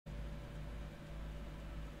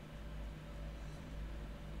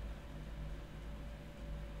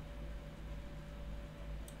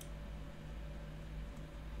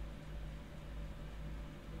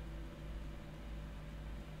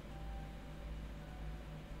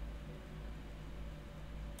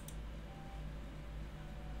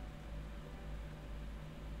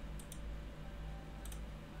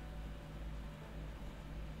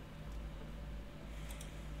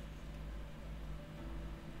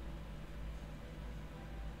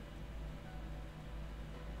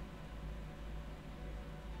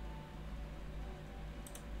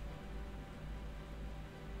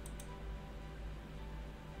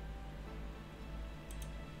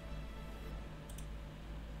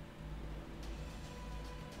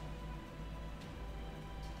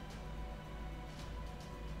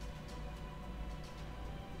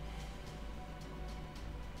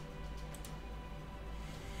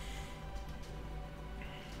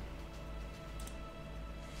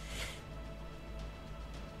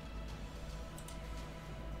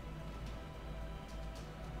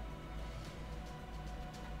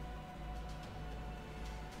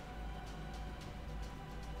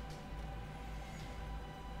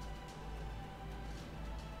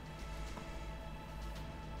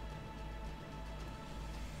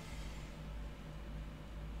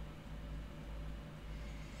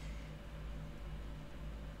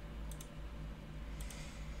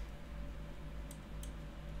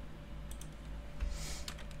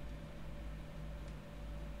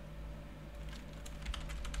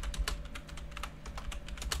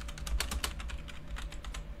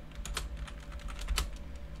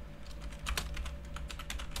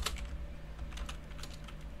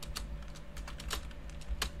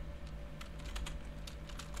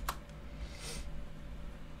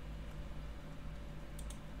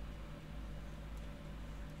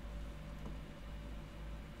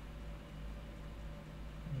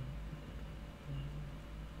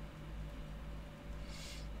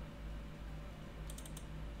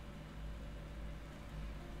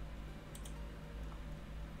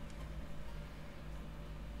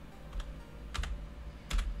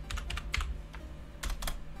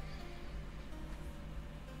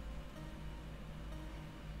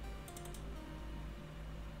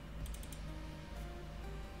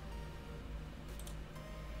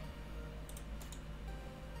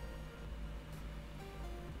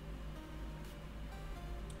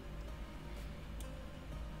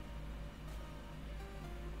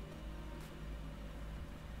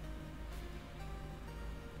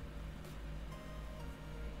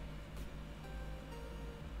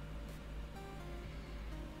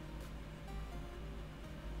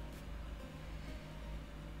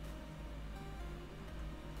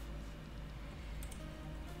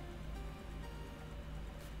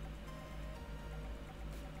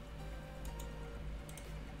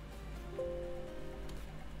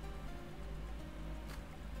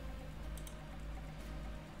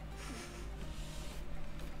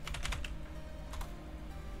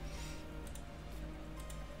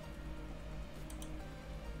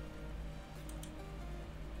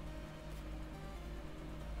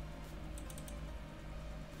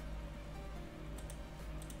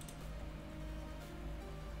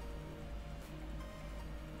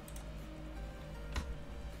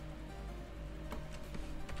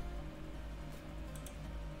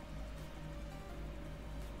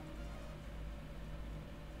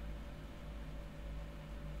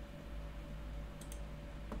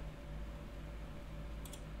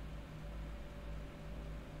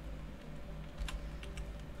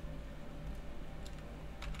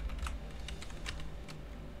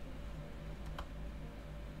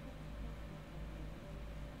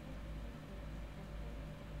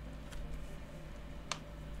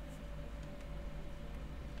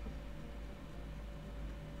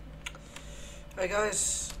Hi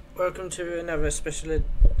guys, welcome to another special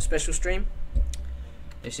stream.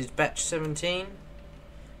 This is batch 17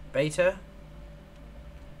 beta.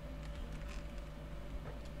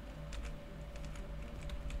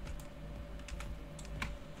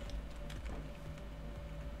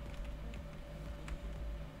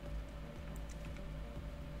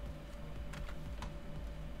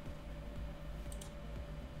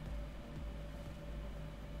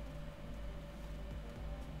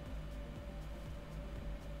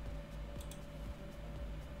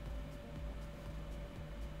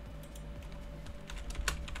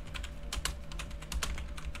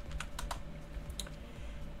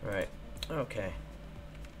 Right, okay.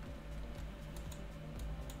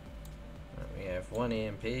 We have one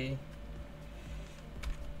EMP.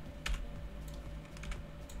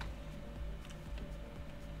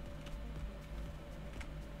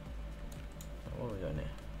 What have we got now?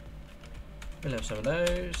 We'll have some of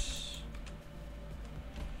those.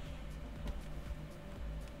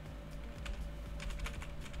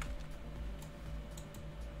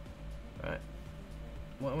 Right.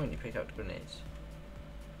 Why won't you pick up the grenades?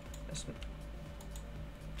 That's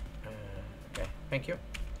okay, thank you.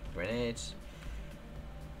 Grenades.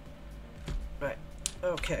 Right,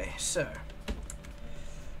 okay, so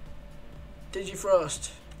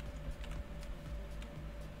Digifrost,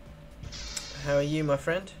 how are you, my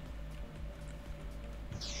friend?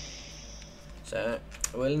 So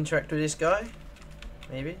we'll interact with this guy,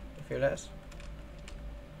 maybe, if he'll let us.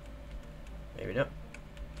 Maybe not.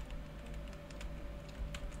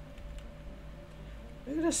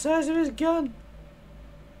 Look at the size of his gun.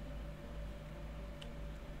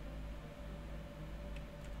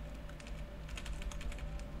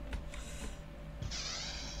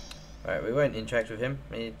 Right, we won't interact with him.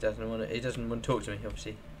 He doesn't want to. He doesn't want to talk to me.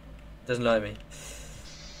 Obviously, doesn't like me.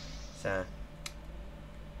 So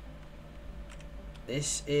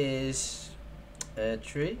this is a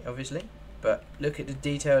tree, obviously, but look at the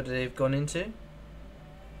detail that they've gone into.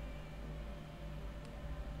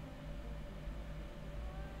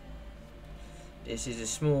 This is a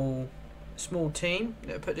small team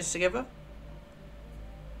that put this together.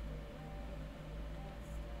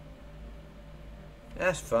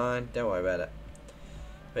 That's fine, don't worry about it.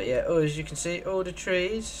 But yeah, as you can see, all the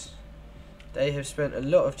trees, they have spent a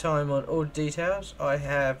lot of time on all the details. I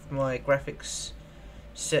have my graphics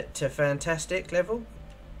set to fantastic level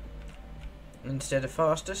instead of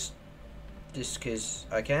fastest, just because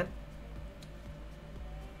I can.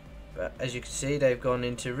 But as you can see, they've gone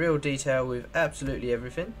into real detail with absolutely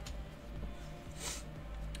everything.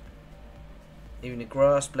 Even the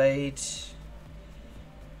grass blades.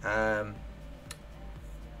 I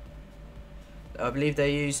believe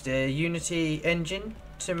they used the Unity engine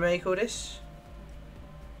to make all this.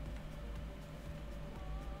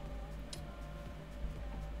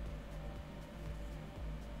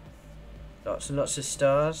 Lots and lots of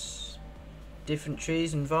stars, different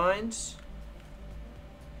trees and vines.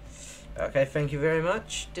 Okay, thank you very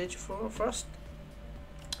much, Digifrost.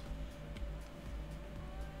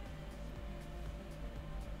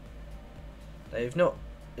 They've not,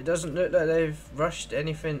 it doesn't look like they've rushed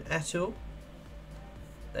anything at all.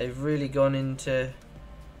 They've really gone into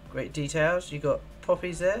great details. You got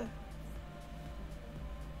poppies there,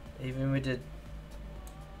 even with the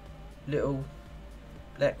little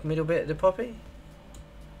black middle bit of the poppy.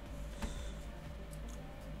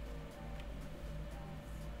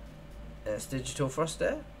 That's Digifrost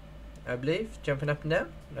there, I believe, jumping up and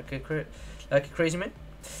down like a crazy man.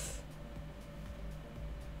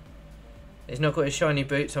 He's not got his shiny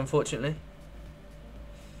boots, unfortunately.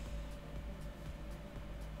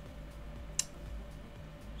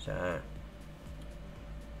 So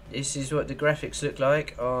this is what the graphics look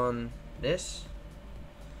like on this,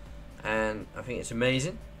 and I think it's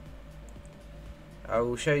amazing. I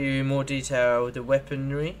will show you in more detail the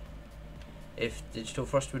weaponry, if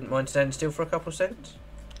Digifrost wouldn't mind standing still for a couple of seconds.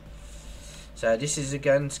 So this is a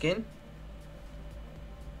gun skin.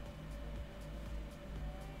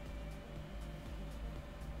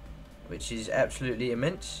 Which is absolutely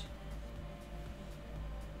immense.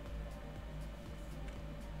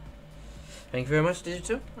 Thank you very much,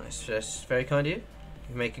 Digital. That's very kind of you.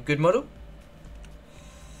 You make a good model.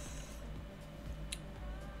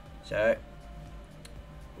 So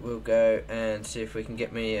we'll go and see if we can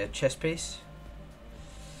get me a chest piece.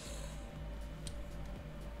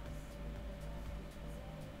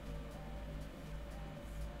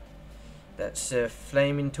 That's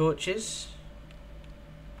flaming torches.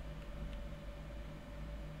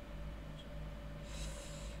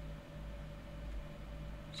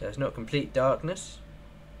 So it's not complete darkness.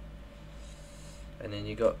 And then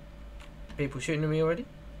you got people shooting at me already?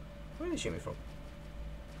 Where are they shooting me from?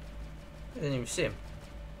 I didn't even see him.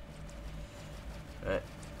 Right.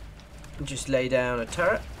 Just lay down a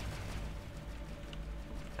turret.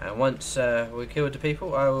 And once we killed the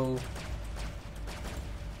people, I will...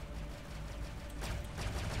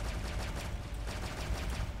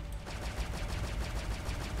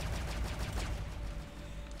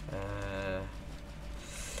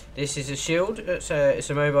 This is a shield. It's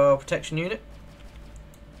a mobile protection unit.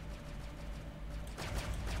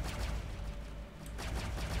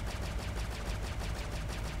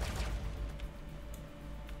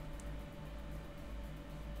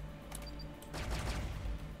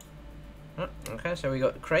 Okay, so we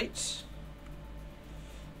got the crates.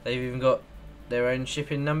 They've even got their own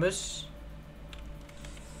shipping numbers.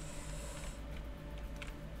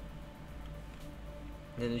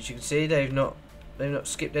 And as you can see, they've not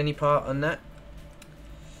skipped any part on that.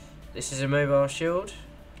 This is a mobile shield,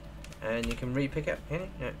 and you can re-pick up. Can you?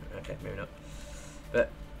 No, okay, maybe not. But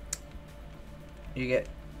you get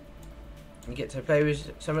to play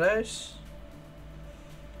with some of those.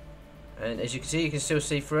 And as you can see, you can still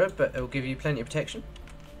see through it, but it will give you plenty of protection.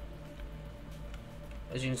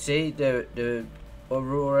 As you can see, the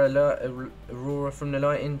aurora from the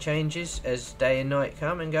lighting changes as day and night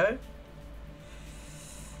come and go.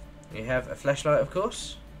 You have a flashlight, of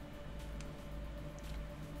course.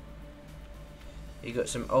 You got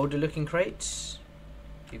some older looking crates.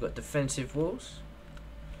 You got defensive walls.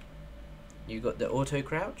 You got the auto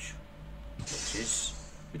crouch,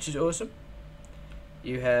 which is awesome.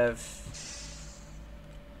 You have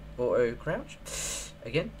auto crouch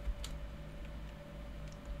again.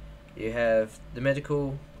 You have the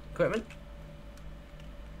medical equipment,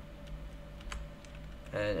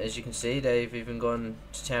 and as you can see, they've even gone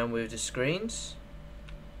to town with the screens.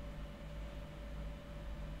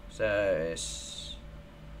 So it's,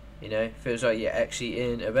 you know, feels like you're actually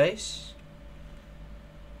in a base.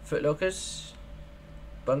 Foot lockers,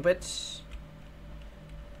 bunk beds,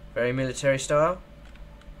 very military style.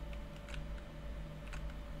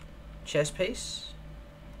 Chest piece.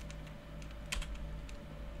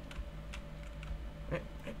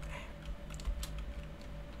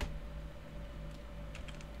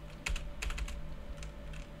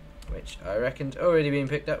 Which I reckon's already been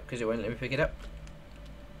picked up because it won't let me pick it up.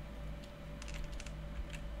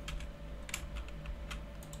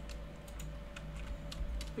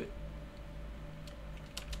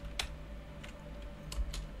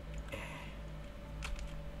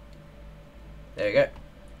 There we go.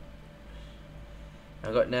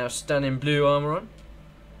 I've got now stunning blue armor on.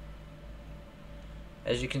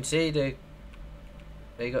 As you can see, they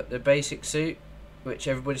got the basic suit, which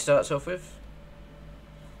everybody starts off with,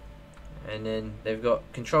 and then they've got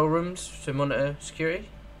control rooms to monitor security.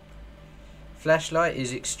 Flashlight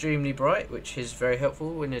is extremely bright, which is very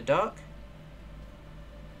helpful in the dark.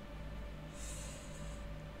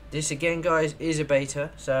 This again, guys, is a beta,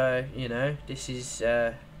 so you know this is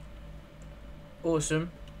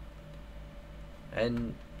awesome.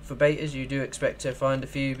 And for betas, you do expect to find a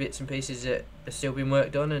few bits and pieces that are still being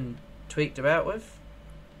worked on and tweaked about with.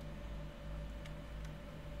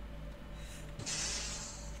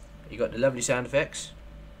 You got the lovely sound effects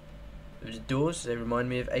with the doors. They remind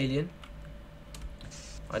me of Alien.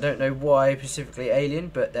 I don't know why specifically Alien,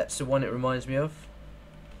 but that's the one it reminds me of.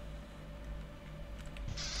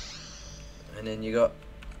 And then you got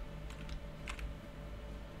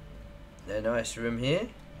the nice room here.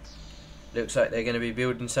 Looks like they're going to be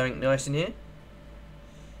building something nice in here.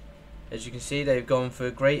 As you can see, they've gone for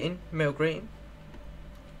grating, metal grating.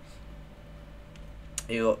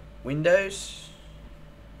 You got windows.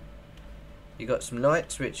 You got some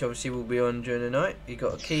lights, which obviously will be on during the night. You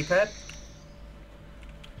got a keypad.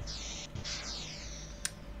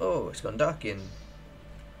 Oh, it's gone dark in.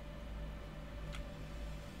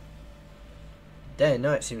 Day and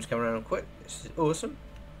night seems to come around quick. This is awesome.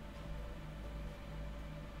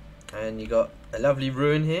 And you got a lovely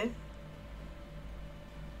ruin here.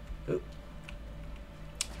 Ooh.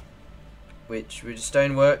 Which with the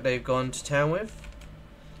stonework they've gone to town with.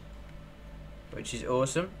 Which is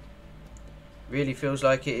awesome. Really feels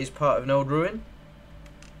like it is part of an old ruin.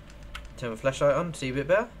 Turn my flashlight on to see a bit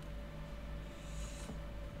better.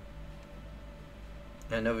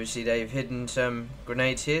 And obviously they've hidden some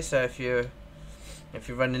grenades here, so if you're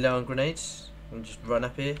running low on grenades, you can just run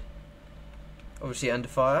up here. Obviously under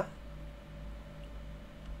fire.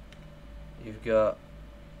 You've got,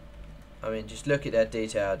 I mean, just look at that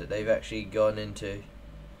detail that they've actually gone into.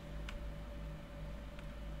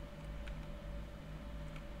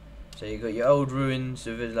 So you've got your old ruins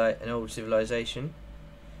of like an old civilization.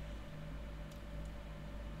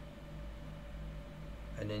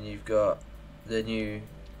 then you've got the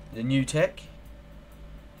new tech,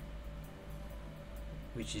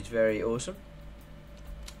 which is very awesome.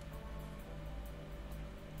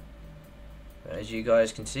 As you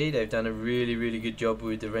guys can see, they've done a really good job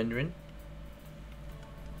with the rendering.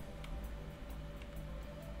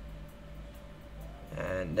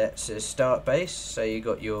 And that's a start base, so you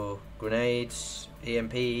got your grenades,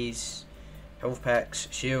 EMPs, health packs,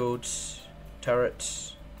 shields,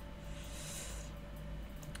 turrets,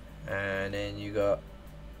 and then you got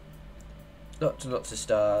lots and lots of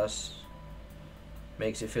stars.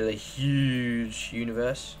 Makes it feel a huge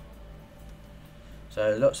universe.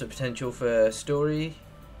 So lots of potential for story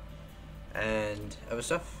and other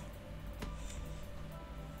stuff.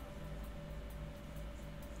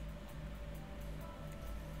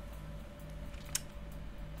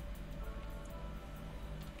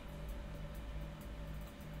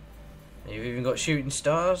 You've even got shooting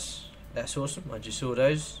stars. That's awesome. I just saw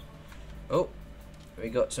those. Oh, we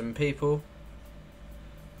got some people.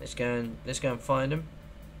 Let's go and find them.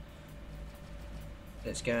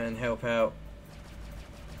 Let's go and help out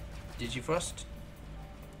Digifrost.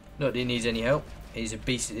 Not that he needs any help. He's a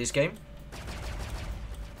beast at this game.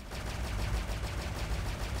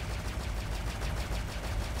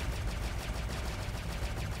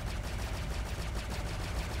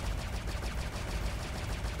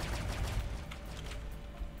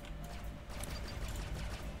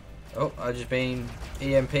 Oh, I've just been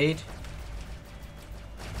EMP'd.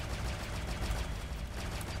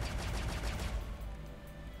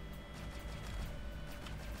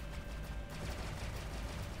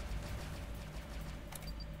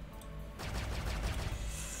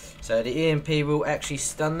 So the EMP will actually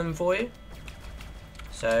stun them for you.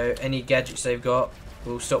 So any gadgets they've got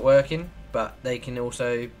will stop working, but they can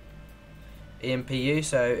also EMP you,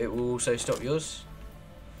 so it will also stop yours.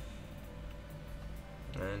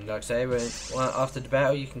 And like I say, after the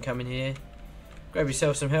battle you can come in here, grab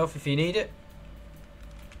yourself some health if you need it.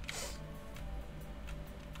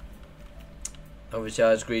 Obviously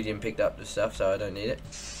I was greedy and picked up the stuff, so I don't need it.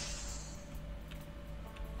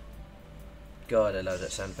 God, I love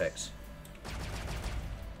that sound effects.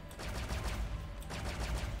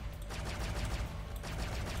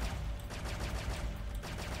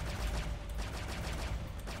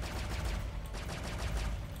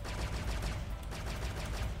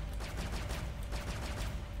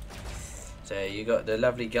 So you got the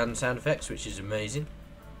lovely gun sound effects, which is amazing.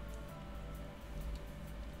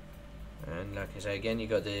 And like I say again, you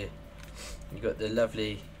got the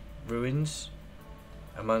lovely ruins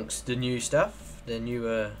amongst the new stuff, the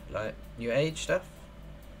newer like new age stuff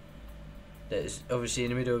that is obviously in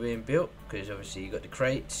the middle of being built, because obviously you got the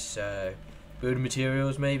crates, building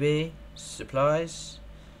materials, maybe supplies,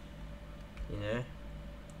 you know.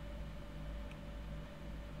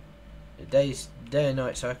 The day and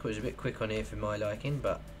night cycle is a bit quick on here for my liking,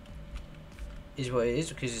 but is what it is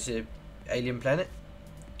because it's an alien planet.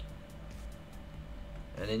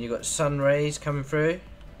 And then you've got sun rays coming through,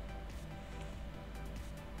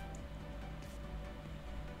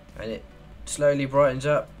 and it slowly brightens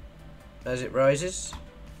up as it rises.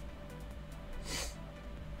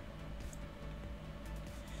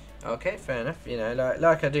 Okay, fair enough. You know,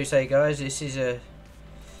 like I do say, guys, this is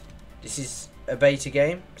a beta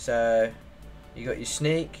game, so you got your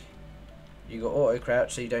sneak, you got auto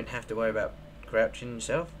crouch, so you don't have to worry about crouching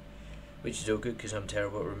yourself, which is all good because I'm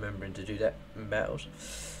terrible at remembering to do that in battles.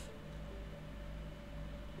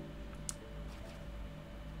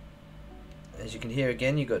 As you can hear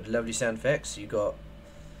again, you got the lovely sound effects. You got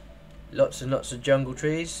lots and lots of jungle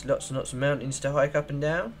trees, lots and lots of mountains to hike up and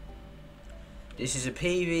down. This is a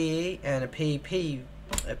PvE and a PvP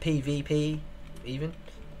even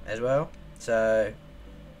as well. So,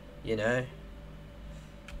 you know.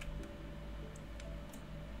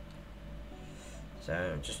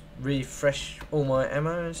 So just refresh all my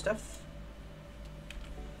ammo and stuff.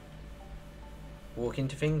 Walk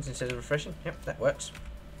into things instead of refreshing. Yep, that works.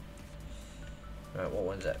 Right, what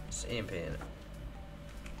one's that? It's EMP in it.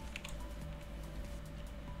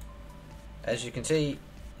 As you can see,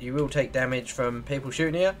 you will take damage from people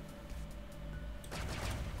shooting here.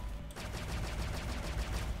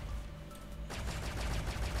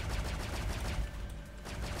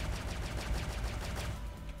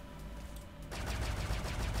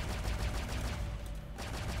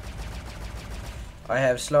 I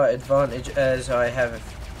have slight advantage as I have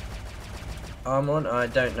armor on. I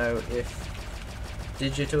don't know if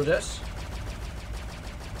Digital does.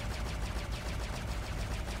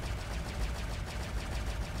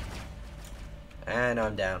 And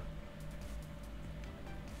I'm down.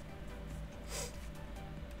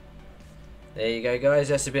 There you go, guys.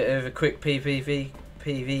 That's a bit of a quick PvE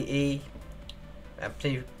and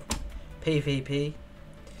PvP.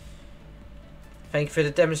 Thank you for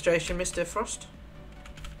the demonstration, Mr. Frost.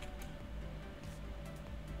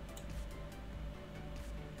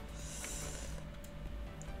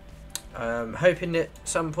 I'm hoping that at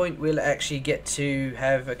some point we'll actually get to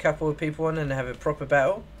have a couple of people on and have a proper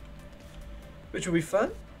battle, which will be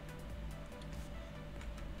fun.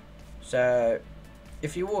 So,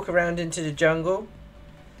 if you walk around into the jungle,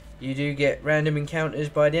 you do get random encounters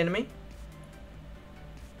by the enemy.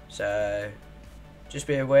 So, just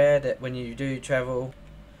be aware that when you do travel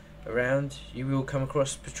around, you will come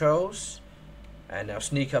across patrols, and they'll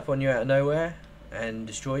sneak up on you out of nowhere and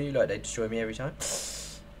destroy you like they destroy me every time.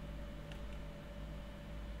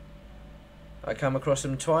 I come across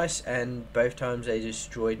them twice, and both times they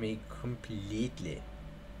destroyed me completely.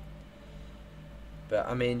 But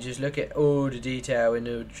I mean, just look at all the detail in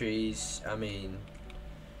the trees. I mean,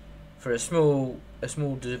 for a small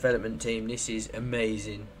development team, this is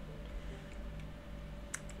amazing.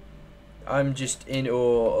 I'm just in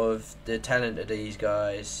awe of the talent of these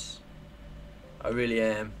guys. I really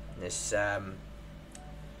am. It's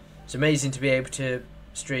amazing to be able to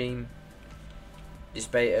stream this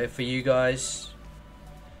beta for you guys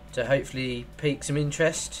to hopefully pique some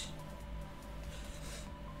interest.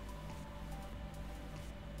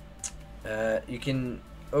 You can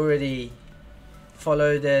already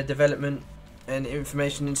follow their development and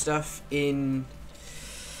information and stuff in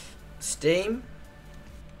Steam.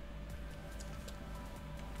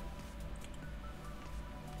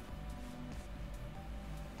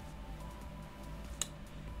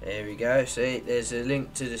 There we go. See, there's a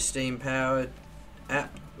link to the Steam powered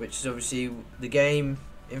app, which is obviously the game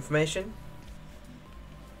information.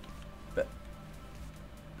 But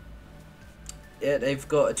yeah, they've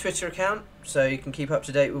got a Twitter account, so you can keep up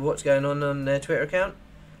to date with what's going on their Twitter account.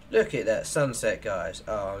 Look at that sunset, guys.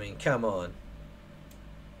 Oh, I mean, come on.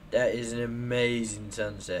 That is an amazing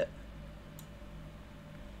sunset.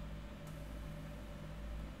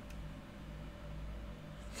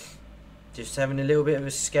 Just having a little bit of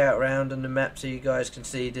a scout around on the map so you guys can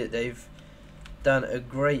see that they've done a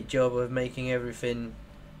great job of making everything,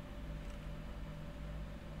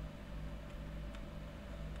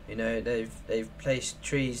 you know, they've placed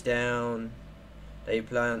trees down, they've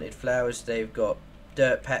planted flowers, they've got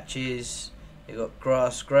dirt patches, they've got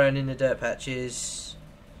grass growing in the dirt patches.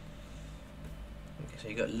 So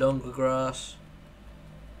you got longer grass.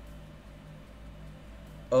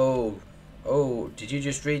 Oh, did you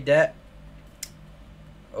just read that?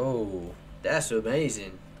 Oh, that's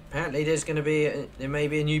amazing. Apparently there's going to be there may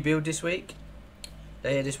be a new build this week,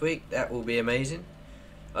 later this week. That will be amazing.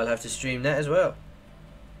 I'll have to stream that as well.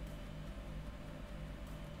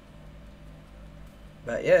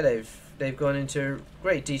 But yeah, they've gone into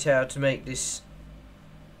great detail to make this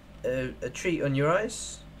a treat on your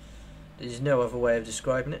eyes. There's no other way of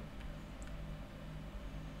describing it.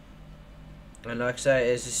 And like I say,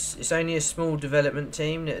 it's only a small development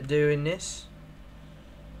team that are doing this.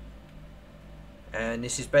 And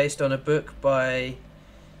this is based on a book by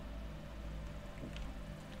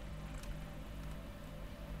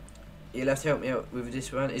you'll have to help me out with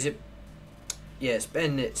this one. Is it? Yeah, it's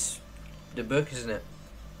Bennett's the book, isn't it?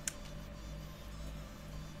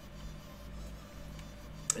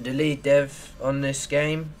 The lead dev on this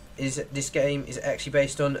game is actually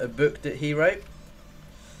based on a book that he wrote.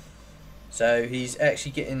 So he's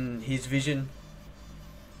actually getting his vision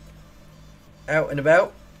out and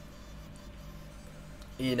about.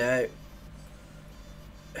 You know,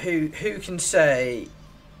 who can say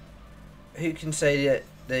that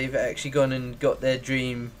they've actually gone and got their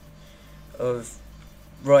dream of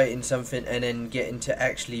writing something and then getting to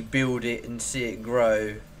actually build it and see it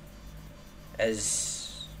grow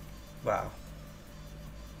as, wow,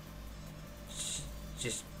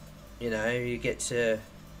 just, you know, you get to,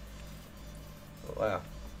 wow.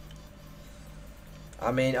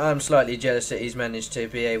 I mean, I'm slightly jealous that he's managed to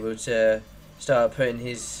be able to start putting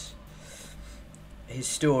his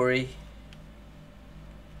story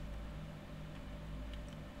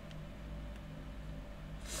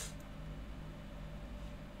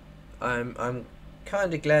I'm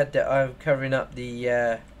kind of glad that I'm covering up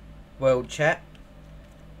the world chat.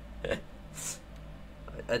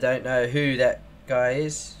 I don't know who that guy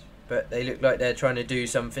is, but they look like they're trying to do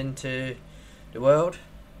something to the world.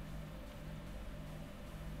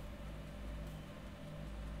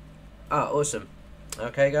 Ah, awesome.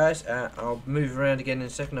 Okay, guys, I'll move around again in a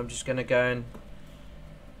second. I'm just going to go and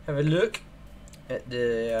have a look at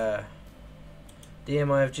the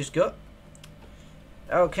DM I've just got.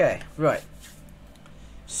 Okay, right.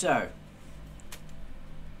 So,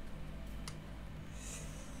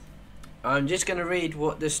 I'm just going to read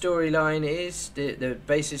what the storyline is, the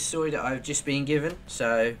basic story that I've just been given.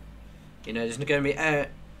 So, you know, there's going to be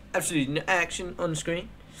absolutely no action on screen.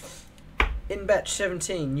 In Batch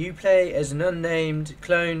 17, you play as an unnamed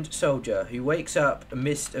cloned soldier who wakes up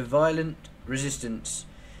amidst a violent resistance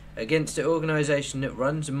against the organisation that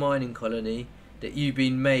runs a mining colony that you've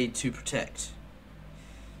been made to protect.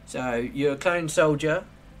 So, you're a cloned soldier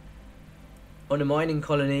on a mining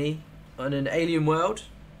colony on an alien world,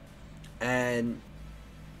 and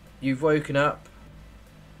you've woken up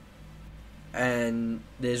and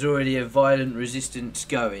there's already a violent resistance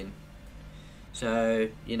going. So,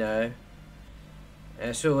 you know,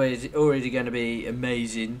 it's already going to be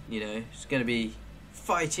amazing, you know. It's going to be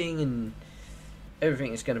fighting and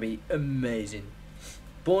everything is going to be amazing.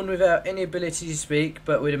 Born without any ability to speak,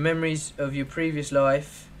 but with the memories of your previous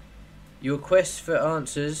life, your quest for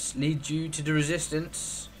answers leads you to the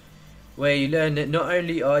Resistance, where you learn that not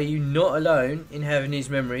only are you not alone in having these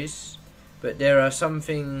memories, but there are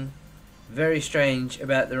something very strange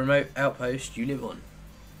about the remote outpost you live on.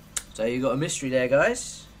 So you got a mystery there,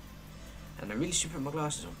 guys. And I really should put my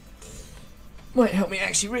glasses on. Might help me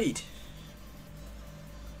actually read.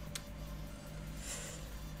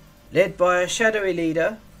 Led by a shadowy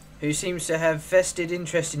leader who seems to have vested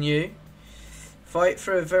interest in you, fight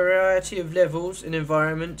through a variety of levels and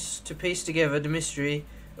environments to piece together the mystery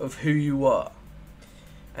of who you are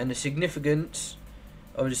and the significance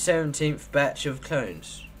of the 17th batch of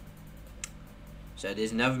clones. So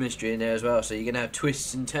there's another mystery in there as well, so you're going to have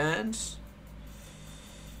twists and turns.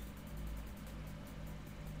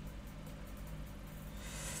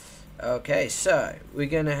 Okay, so we're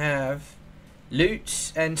going to have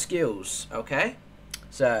loots and skills, okay?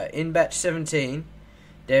 So in batch 17,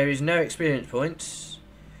 there is no experience points.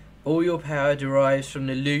 All your power derives from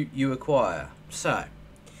the loot you acquire. So,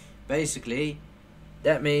 basically,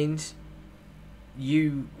 that means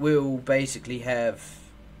you will basically have,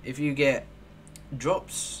 if you get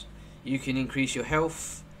drops, you can increase your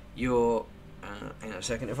health, your, hang on a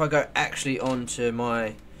second, if I go actually onto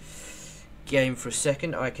my game for a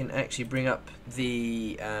second, I can actually bring up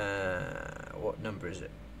the, what number is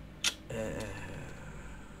it?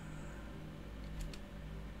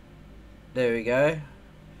 There we go.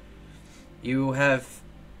 You will have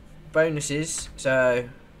bonuses, so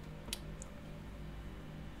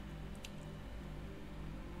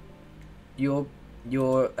your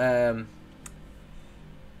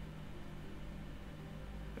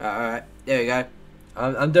alright, there we go.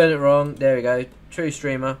 I'm doing it wrong. There we go. True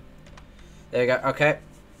streamer. There we go. Okay.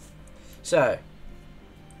 So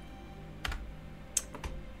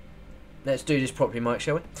let's do this properly, Mike,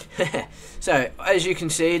 shall we? So, as you can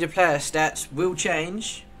see, the player stats will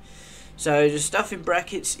change. So, the stuff in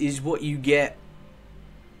brackets is what you get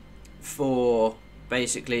for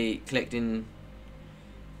basically collecting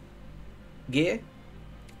gear.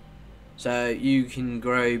 So, you can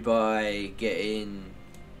grow by getting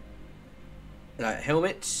like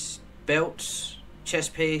helmets, belts,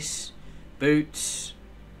 chest piece, boots.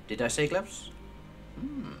 Did I say gloves?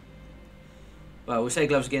 Well, we'll say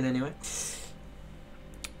gloves again anyway.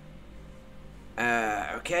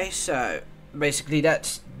 Okay, so basically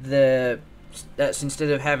that's instead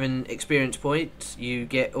of having experience points, you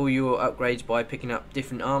get all your upgrades by picking up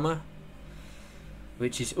different armor,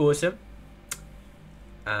 which is awesome.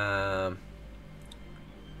 And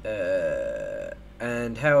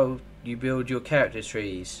how you build your character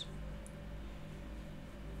trees.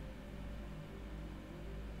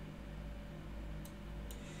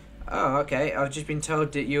 Oh, okay. I've just been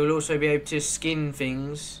told that you'll also be able to skin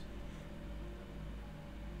things.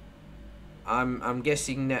 I'm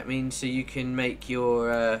guessing that means so you can make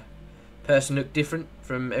your person look different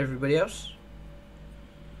from everybody else?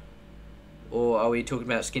 Or are we talking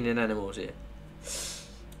about skinning animals here?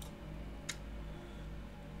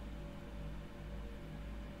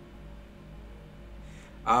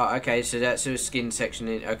 Oh, okay, so that's a skin section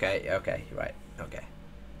in... Okay, right, okay.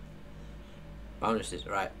 Bonuses,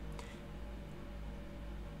 right.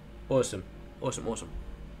 Awesome.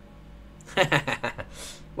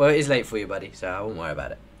 Well, it is late for you, buddy, so I won't worry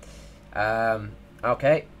about it.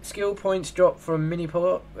 Okay, skill points drop from mini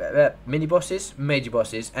bosses, major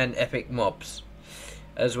bosses, and epic mobs,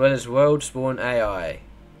 as well as world spawn AI.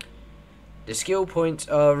 The skill points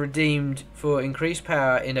are redeemed for increased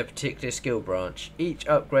power in a particular skill branch. Each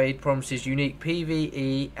upgrade promises unique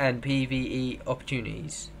PvE and PvE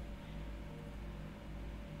opportunities.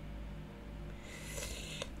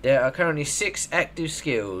 There are currently 6 active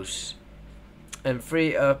skills and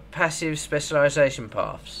 3 are passive specialization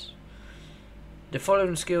paths. The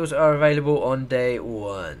following skills are available on day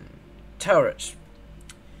 1. Turrets.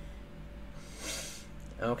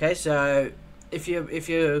 Okay, so if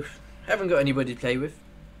you haven't got anybody to play with,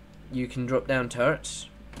 you can drop down turrets,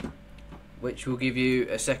 which will give you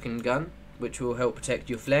a second gun, which will help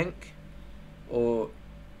protect your flank, or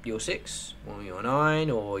your 6, or your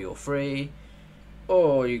 9, or your 3,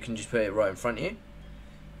 or you can just put it right in front of you.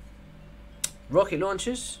 Rocket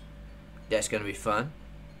launchers, that's going to be fun.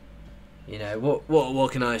 You know,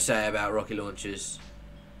 what can I say about rocket launchers?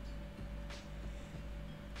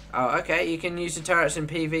 Oh, okay, you can use the turrets in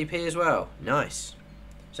PvP as well. Nice.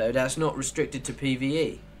 So that's not restricted to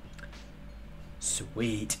PvE.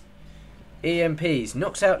 Sweet. EMPs,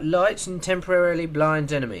 knocks out lights and temporarily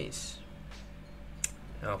blinds enemies.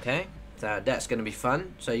 Okay, so that's going to be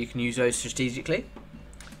fun. So you can use those strategically.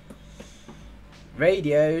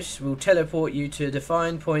 Radios will teleport you to a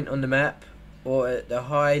defined point on the map or at the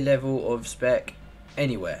high level of spec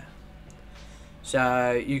anywhere.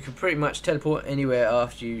 So you can pretty much teleport anywhere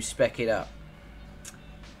after you spec it up.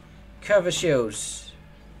 Cover shields.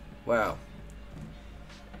 Wow.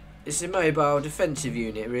 It's a mobile defensive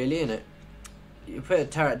unit really, isn't it? You put a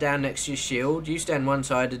turret down next to your shield, you stand one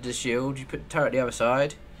side of the shield, you put the turret the other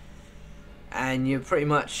side, and you're pretty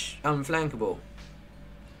much unflankable.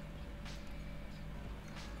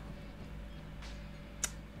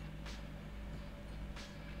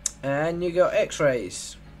 And you got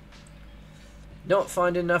X-rays. Not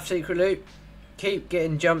finding enough secret loot. Keep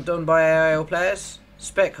getting jumped on by AIL players.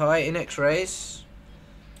 Spec high in X-rays.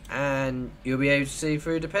 And you'll be able to see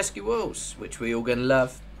through the pesky walls, which we all gonna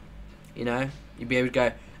love. You know, you'll be able to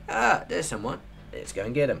go, ah, there's someone. Let's go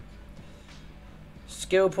and get him.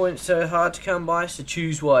 Skill points are hard to come by, so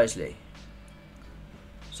choose wisely.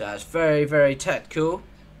 So it's very, very tactical.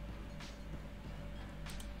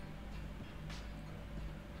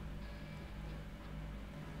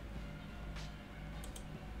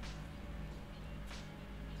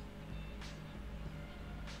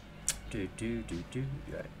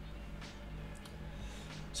 Right.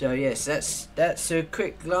 So yes, that's a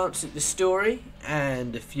quick glance at the story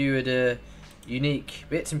and a few of the unique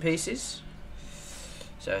bits and pieces.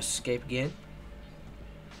 So escape again,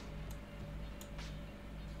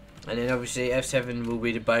 and then obviously F7 will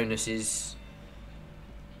be the bonuses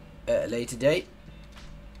at a later date.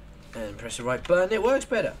 And press the right button, it works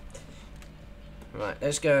better. Right,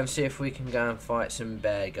 let's go and see if we can go and fight some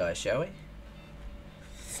bad guys, shall we?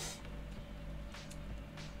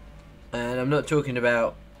 And I'm not talking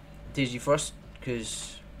about Digifrost,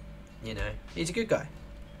 because, you know, he's a good guy.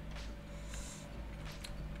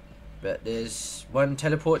 But there's one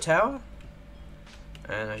teleport tower,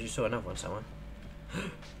 and I just saw another one somewhere.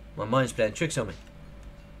 My mind's playing tricks on me.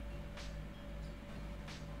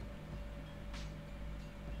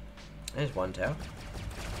 There's one tower.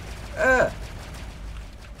 Ah!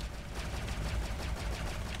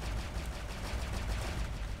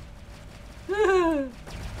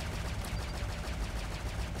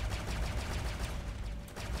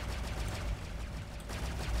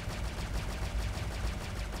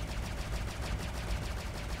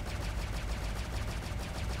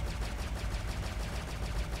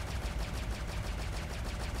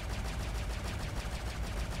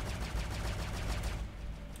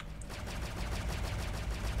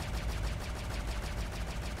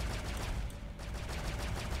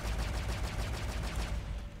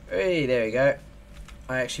 Hey, there we go.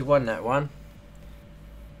 I actually won that one.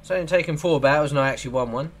 It's only taken 4 battles and I actually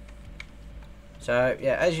won one. So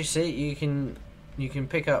yeah, as you see, you can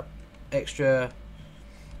pick up extra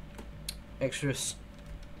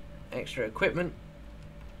equipment.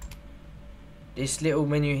 This little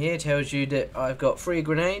menu here tells you that I've got 3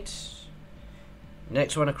 grenades.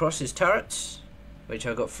 Next one across is turrets, which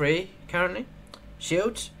I've got 3 currently.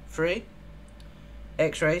 Shields, 3.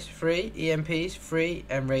 X-rays, 3. EMPs, 3.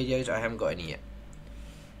 And radios, I haven't got any yet.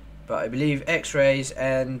 But I believe X-rays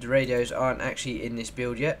and radios aren't actually in this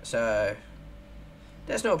build yet, so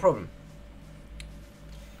that's not a problem.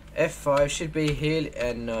 F5 should be heal,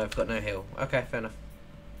 and no, I've got no heal. Okay, fair enough.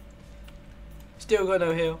 Still got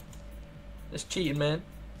no heal. That's cheating, man.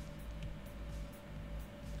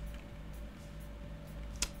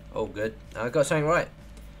 Oh, good. I got something right.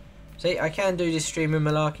 See, I can do this streaming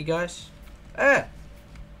malarkey, guys. Ah!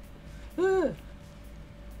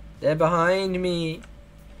 They're behind me.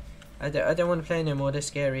 I don't want to play no more. They're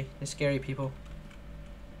scary. They're scary people.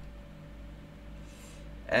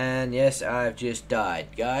 And yes, I've just died,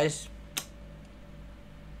 guys.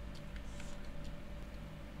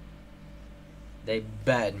 They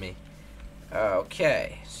battered me.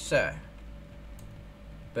 Okay, so.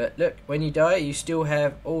 But look, when you die, you still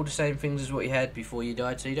have all the same things as what you had before you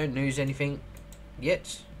died, so you don't lose anything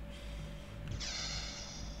yet.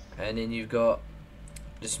 And then you've got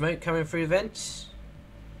the smoke coming through the vents,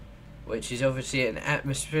 which is obviously an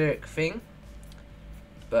atmospheric thing.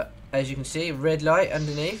 But as you can see, red light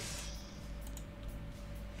underneath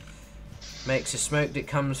makes the smoke that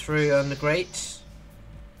comes through on the grates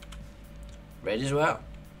red as well.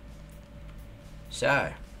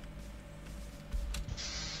 So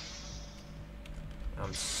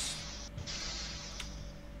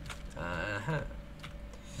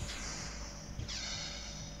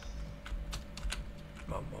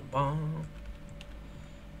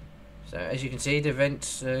So as you can see, the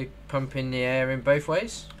vents are pumping the air in both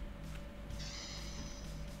ways.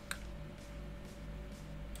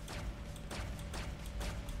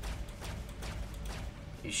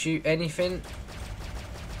 You shoot anything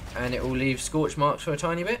and it will leave scorch marks for a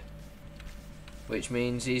tiny bit, which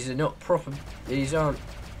means these are not proper, these aren't,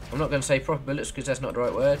 I'm not going to say proper bullets because that's not the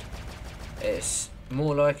right word. It's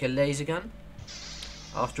more like a laser gun.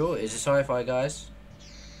 After all, it's a sci-fi, guys.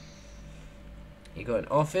 You got an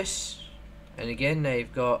office, and again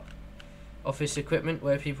they've got office equipment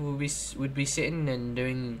where people would be sitting and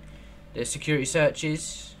doing their security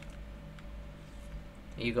searches.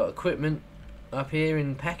 You got equipment up here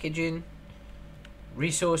in packaging,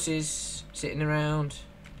 resources sitting around,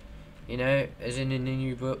 you know, as in the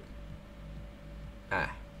new book.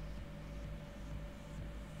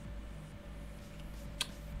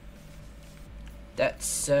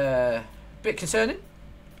 That's a bit concerning.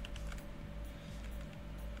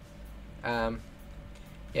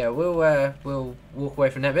 Yeah, we'll walk away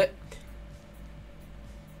from that bit.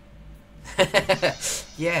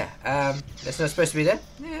 Yeah, that's not supposed to be there.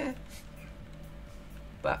 Yeah,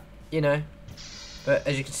 but you know, but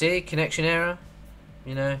as you can see, connection error,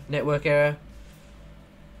 you know, network error.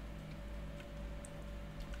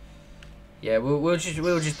 Yeah, we'll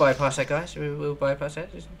just bypass that, guys. We'll bypass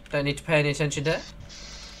that. Just don't need to pay any attention to that.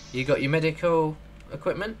 You got your medical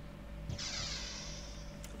equipment.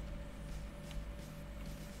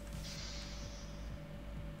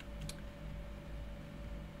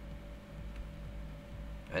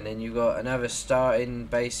 And then you got another starting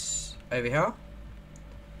base over here,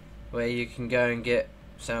 where you can go and get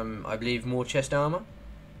some, I believe, more chest armor.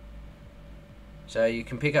 So you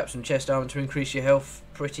can pick up some chest armor to increase your health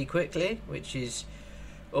pretty quickly, which is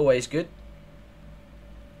always good.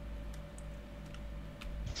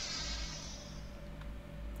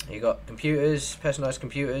 You got computers, personalised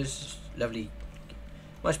computers, lovely,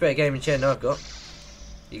 much better gaming chair than I've got.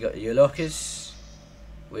 You got your lockers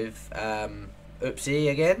with Oopsie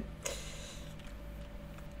again,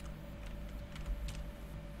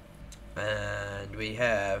 and we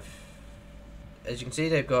have, as you can see,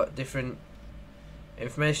 they've got different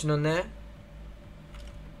information on there.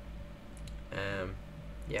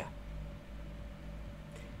 Yeah.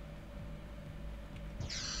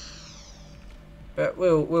 But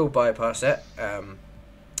we'll bypass that.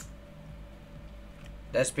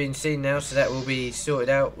 That's been seen now, so that will be sorted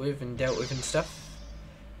out with and dealt with and stuff.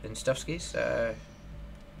 And stuffskis.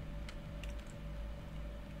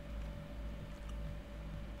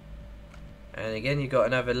 And again, you've got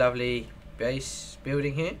another lovely base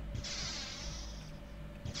building here.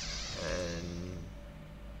 And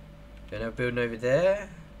another building over there.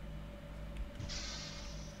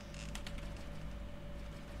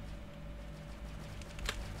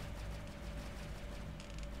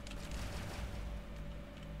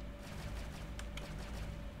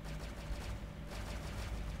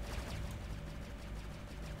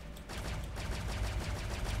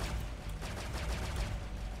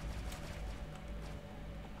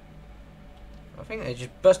 I think they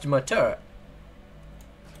just busted my turret.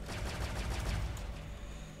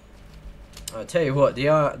 I'll tell you what, the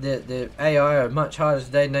AI are much harder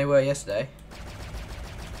today than they were yesterday.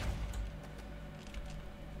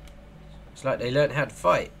 It's like they learned how to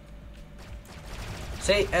fight.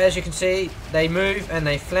 See, as you can see, they move and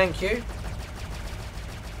they flank you.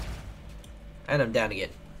 And I'm down again.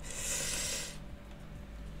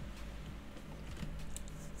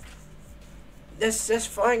 That's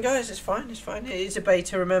fine, guys. It's fine. It's fine. It is a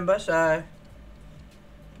beta, remember. So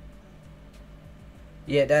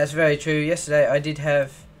yeah, that's very true. Yesterday I did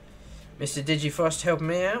have Mr. Digifrost helping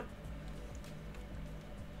me out,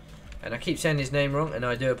 and I keep saying his name wrong, and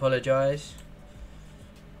I do apologise.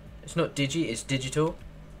 It's not Digi, it's digital.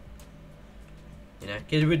 You know,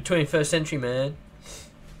 get with the 21st century, man.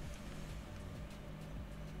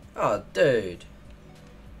 Oh, dude.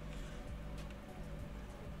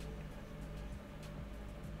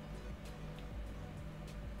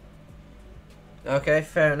 Okay,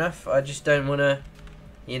 fair enough. I just don't want to,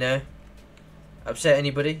 you know, upset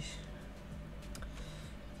anybody.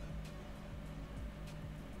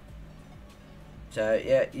 So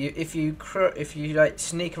yeah, if you like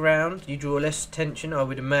sneak around, you draw less attention, I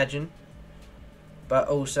would imagine. But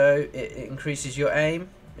also it increases your aim.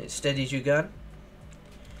 It steadies your gun,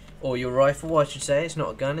 or your rifle, I should say. It's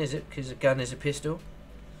not a gun, is it? Because a gun is a pistol.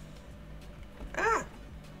 Ah!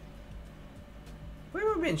 Where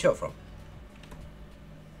am I being shot from?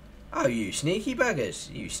 Oh, you sneaky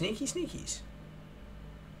buggers! You sneaky sneakies!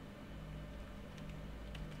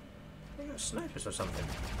 They got snipers or something.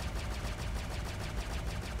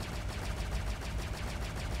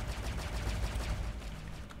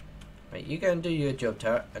 Right, you go and do your job,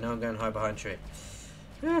 turret, and I'll go and hide behind a tree.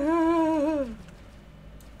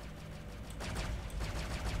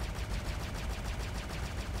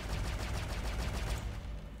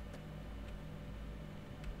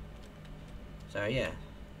 So yeah,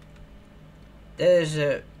 there's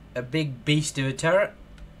a big beast of a turret,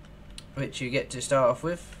 which you get to start off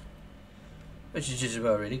with, which is just as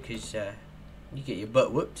well really, because you get your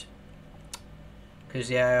butt whooped, because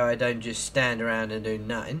the AI don't just stand around and do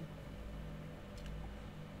nothing.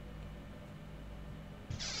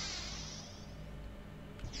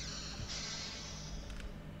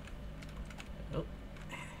 Oh.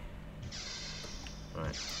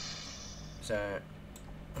 Right, so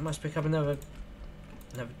I must pick up another.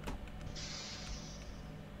 Right,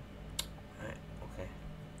 okay.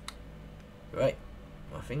 Right,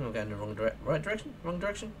 I think I'm going in the wrong direction. Right direction? Wrong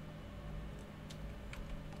direction?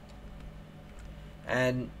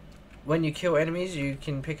 And when you kill enemies, you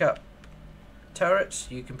can pick up turrets,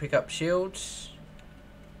 you can pick up shields.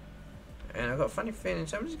 And I've got a funny feeling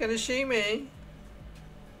somebody's going to shoot me.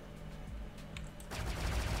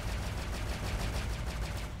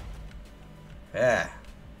 Yeah.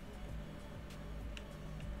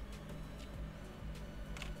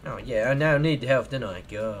 Oh yeah, I now need the health, don't I?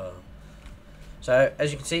 God. So,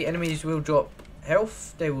 as you can see, enemies will drop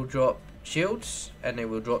health, they will drop shields, and they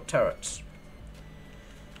will drop turrets.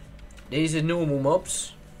 These are normal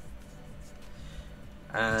mobs.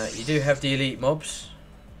 You do have the elite mobs.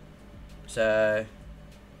 So,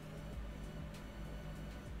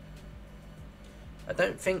 I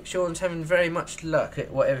don't think Sean's having very much luck at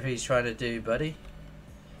whatever he's trying to do, buddy.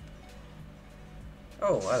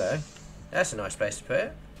 Oh, hello. That's a nice place to put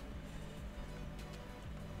it.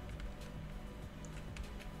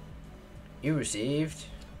 You received.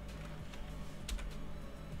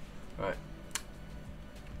 Right.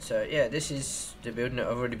 So yeah, this is the building that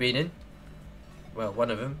I've already been in. Well, one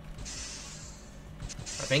of them. I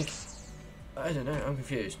think. I don't know. I'm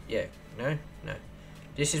confused. Yeah. No. No.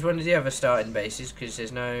 This is one of the other starting bases because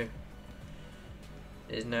there's no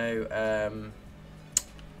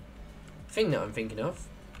thing that I'm thinking of.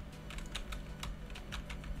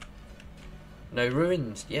 No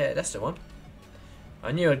ruins. Yeah, that's the one.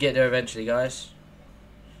 I knew I'd get there eventually, guys.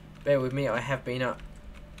 Bear with me, I have been up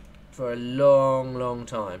for a long, long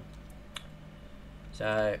time.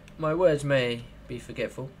 So, my words may be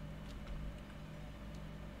forgetful.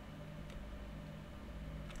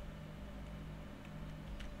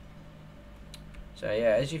 So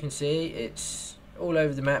yeah, as you can see, it's all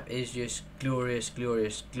over the map is just glorious,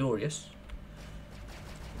 glorious, glorious.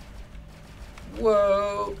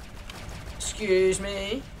 Whoa! Excuse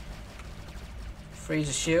me. Freeze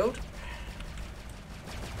a shield.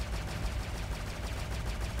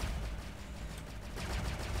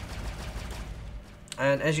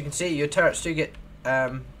 And as you can see, your turrets do get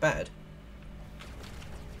battered.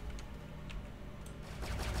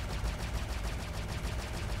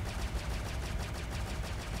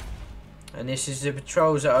 And this is the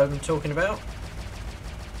patrols that I'm talking about.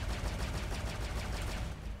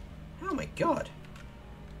 Oh my god.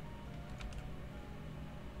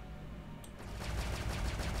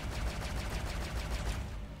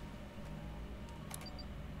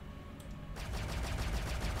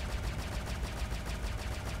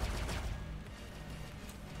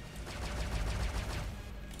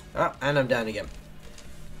 Oh, and I'm down again.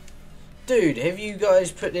 Dude, have you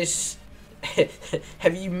guys put this...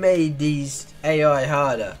 have you made these AI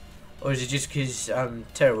harder? Or is it just because I'm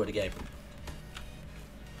terrible at the game?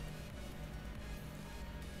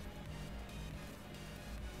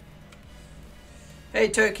 Hey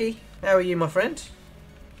Turkey, how are you, my friend?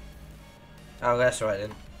 Oh, that's right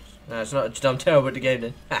then. No, it's not just I'm terrible at the game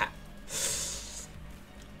then.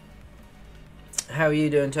 How are you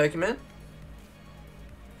doing, Turkey man?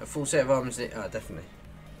 A full set of arms, oh, definitely.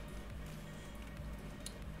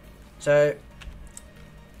 So,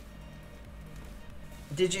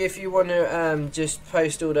 did you, if you want to just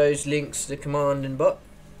post all those links to command and bot?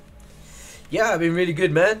 Yeah, I've been really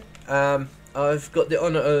good, man. I've got the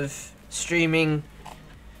honour of streaming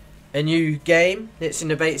a new game that's in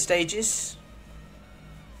the beta stages.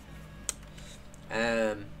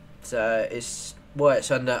 So it's why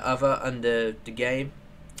it's under the game,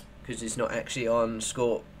 because it's not actually on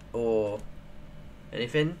Scorp or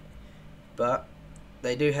anything, but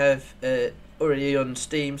they do have already on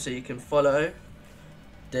Steam, so you can follow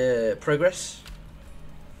the progress.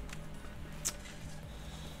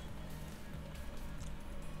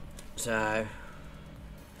 So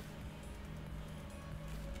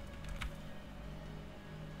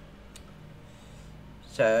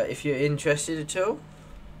if you're interested at all,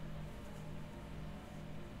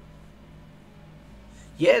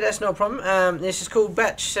 yeah, that's no problem. This is called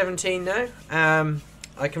Batch 17 now.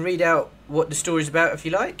 I can read out what the story's about if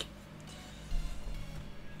you like,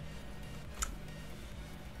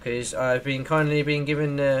 because I've been kindly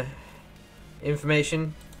given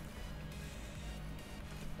information.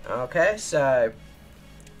 Okay, so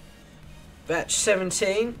Batch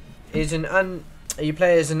 17 is you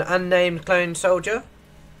play as an unnamed clone soldier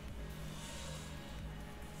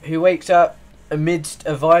who wakes up amidst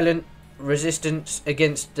a violent resistance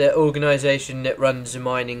against the organisation that runs a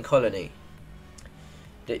mining colony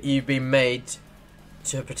that you've been made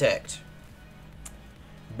to protect.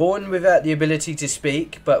 Born without the ability to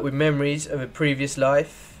speak, but with memories of a previous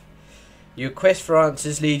life, your quest for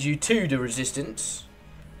answers leads you to the resistance,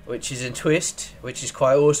 which is a twist, which is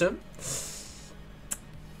quite awesome.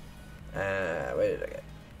 Where did I go?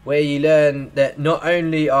 Where you learn that not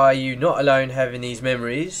only are you not alone having these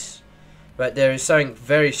memories, but there is something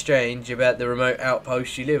very strange about the remote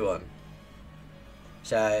outpost you live on.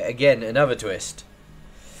 So again, another twist.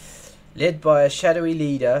 Led by a shadowy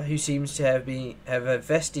leader who seems to have a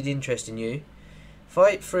vested interest in you,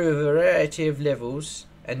 fight through a variety of levels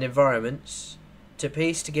and environments to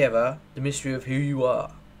piece together the mystery of who you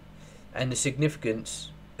are and the significance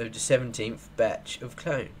of the 17th batch of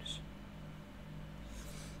clones.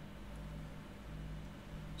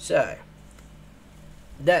 So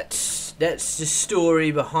that's the story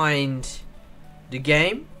behind the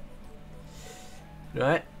game,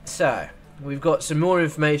 right? So we've got some more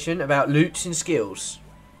information about loots and skills.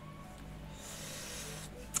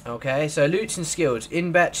 Okay, so loots and skills.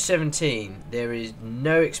 In Batch 17, there is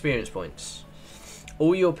no experience points.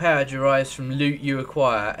 All your power derives from loot you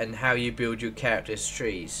acquire and how you build your character's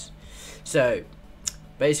trees. So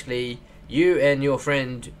basically, you and your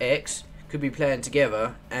friend X could be playing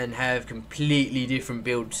together and have completely different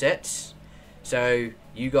build sets, so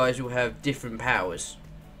you guys will have different powers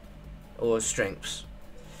or strengths.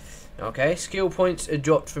 Okay, skill points are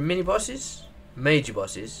dropped from mini bosses, major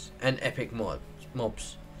bosses, and epic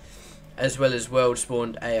mobs, as well as world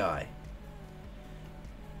spawned AI.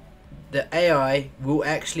 The AI will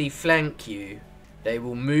actually flank you, they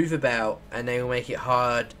will move about, and they will make it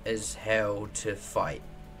hard as hell to fight.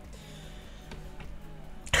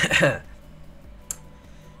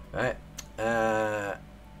 Right,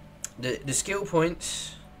 the skill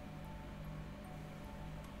points.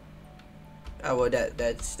 Oh well,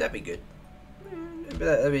 that'd be good.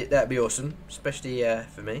 That'd be awesome, especially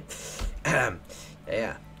for me.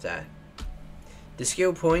 Yeah. So the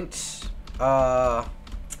skill points are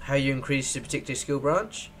how you increase a particular skill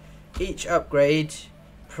branch. Each upgrade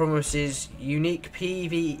promises unique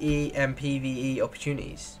PvE and PvE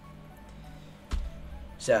opportunities.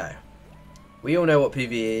 So we all know what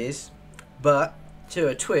PvE is, but to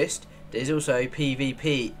a twist, there's also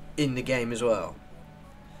PvP in the game as well.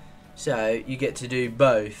 So you get to do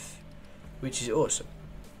both, which is awesome.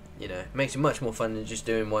 You know, makes it much more fun than just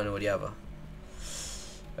doing one or the other.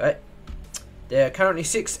 Right? There are currently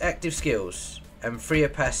 6 active skills and 3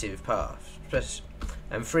 passive paths,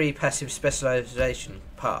 and 3 passive specialization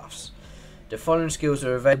paths. The following skills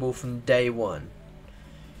are available from day 1.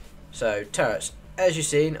 So turrets. As you've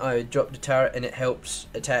seen, I dropped the turret and it helps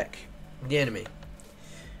attack the enemy,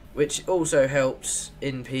 which also helps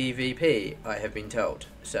in PvP, I have been told.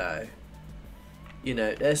 So, you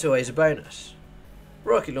know, that's always a bonus.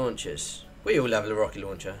 Rocket launchers. We all love a rocket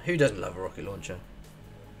launcher. Who doesn't love a rocket launcher?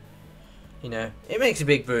 You know, it makes a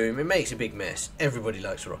big boom, it makes a big mess. Everybody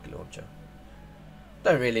likes a rocket launcher.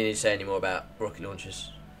 Don't really need to say any more about rocket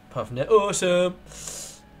launchers, apart from they're awesome.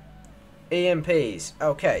 EMPs.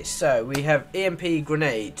 Okay, so we have EMP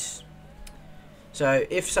grenades. So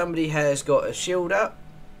if somebody has got a shield up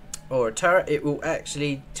or a turret, it will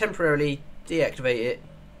actually temporarily deactivate it.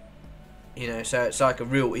 You know, so it's like a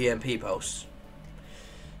real EMP pulse.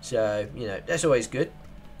 So, you know, that's always good.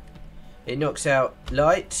 It knocks out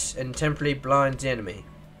lights and temporarily blinds the enemy.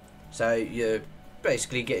 So you're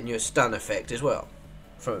basically getting your stun effect as well.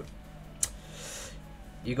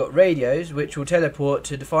 You've got radios, which will teleport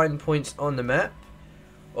to defined points on the map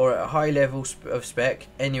or at a high level of spec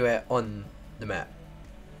anywhere on the map.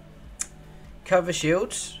 cover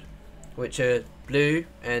shields, which are blue,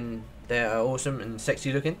 and they are awesome and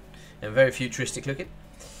sexy looking and very futuristic looking.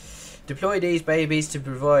 Deploy these babies to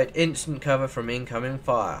provide instant cover from incoming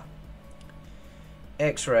fire.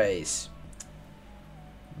 X-rays.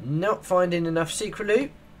 Not finding enough secret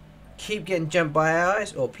loot. Keep getting jumped by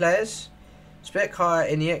allies or players. Spec higher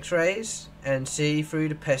in the X-rays and see through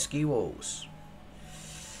the pesky walls.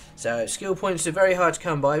 So skill points are very hard to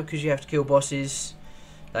come by because you have to kill bosses,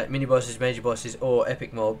 like mini bosses, major bosses, or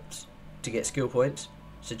epic mobs to get skill points.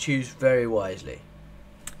 So choose very wisely.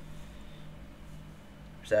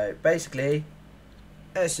 So basically,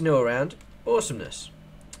 that's an all-round awesomeness.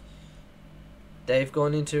 They've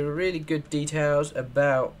gone into really good details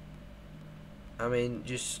about, I mean,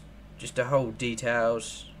 just the whole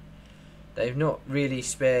details. They've not really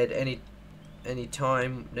spared any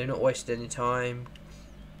time. They've not wasted any time.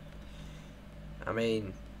 I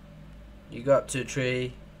mean, you go up to a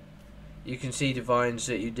tree, you can see the vines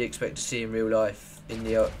that you'd expect to see in real life in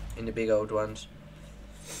the big old ones.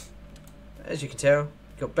 As you can tell,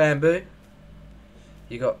 you've got bamboo.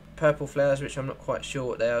 You got purple flowers, which I'm not quite sure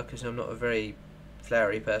what they are because I'm not a very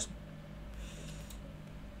flowery person.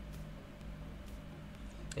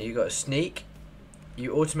 And you got a sneak.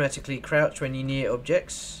 You automatically crouch when you near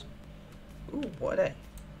objects. Ooh, what are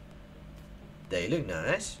they? They look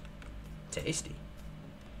nice. Tasty.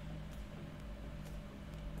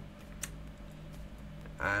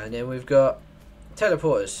 And then we've got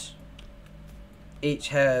teleporters. Each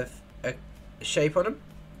have a shape on them,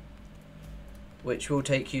 which will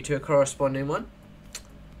take you to a corresponding one.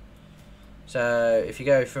 So if you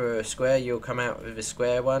go for a square, you'll come out with a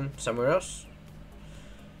square one somewhere else.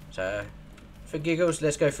 So for giggles,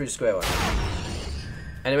 let's go through the square one.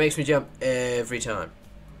 And it makes me jump every time.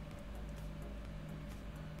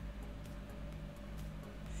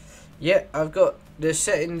 Yeah, I've got the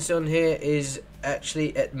settings on here is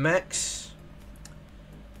actually at max.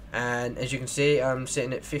 And as you can see, I'm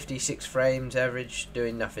sitting at 56 frames average,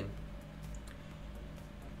 doing nothing.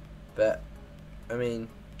 But, I mean,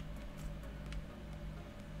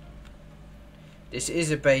 this is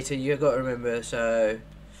a beta, you've got to remember, so,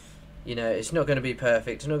 you know, it's not going to be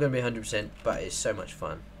perfect, it's not going to be 100%, but it's so much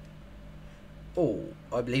fun. Oh,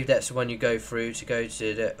 I believe that's the one you go through to go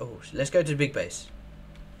to the, oh, let's go to the big base.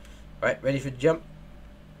 Right, ready for the jump?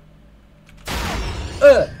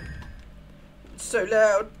 It's so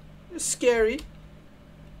loud, it's scary.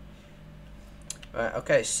 Right,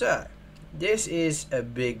 okay, so, this is a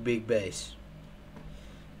big base.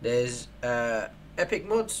 There's, epic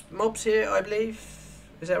mobs here, I believe.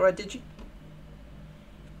 Is that right, Digi?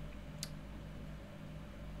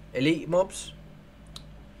 Elite mobs.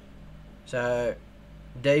 So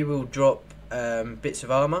they will drop bits of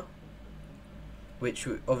armor, which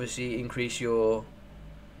will obviously increase your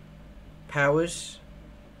powers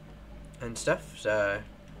and stuff. So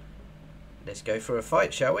let's go for a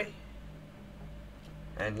fight, shall we?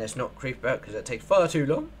 And let's not creep about because that takes far too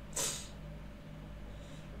long.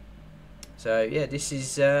 So yeah, this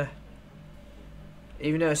is,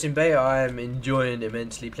 even though it's in beta, I am enjoying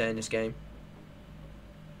immensely playing this game.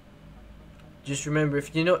 Just remember,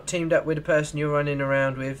 if you're not teamed up with the person you're running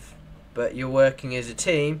around with, but you're working as a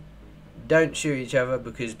team, don't shoot each other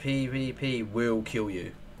because PvP will kill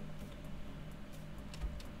you.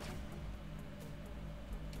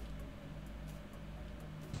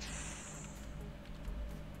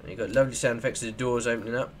 And you've got lovely sound effects of the doors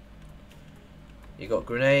opening up. You've got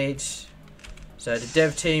grenades. So the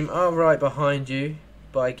dev team are right behind you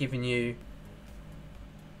by giving you,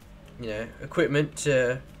 you know, equipment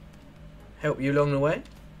to help you along the way.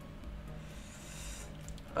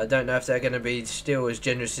 I don't know if they're going to be still as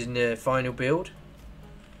generous in the final build.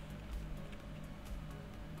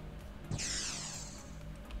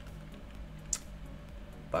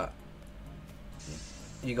 But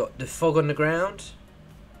you got the fog on the ground.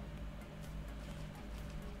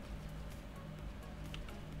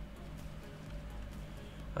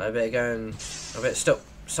 I better stop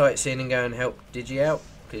sightseeing and go and help Digi out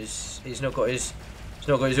because he's not got his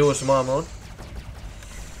awesome armor on.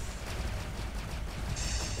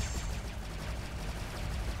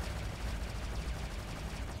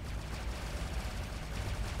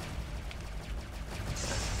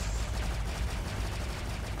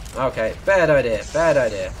 Okay, bad idea, bad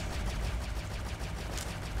idea.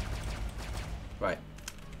 Right.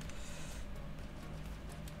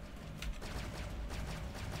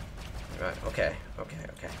 Right, okay.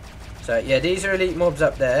 So yeah, these are elite mobs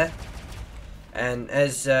up there. And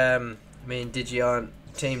as me and Digi aren't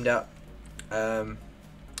teamed up,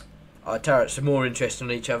 our turrets are more interested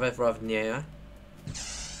in each other rather than the AI.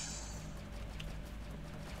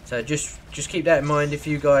 So just keep that in mind if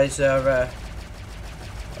you guys are...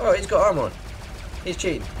 Oh, he's got armor on. He's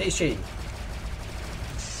cheating. He's cheating.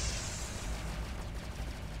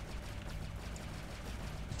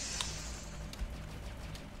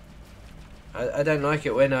 I don't like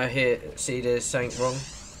it when I see there's something wrong.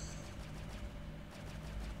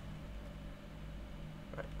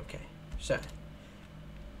 Right, okay. So.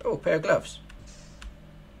 Oh, pair of gloves.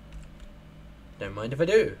 Don't mind if I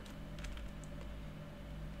do.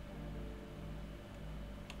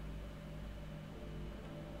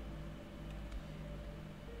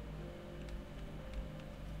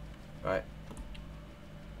 Right.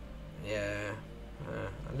 Yeah.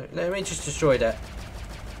 Let me just destroy that.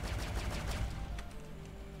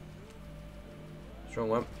 Wrong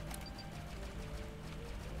one.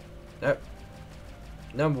 Nope.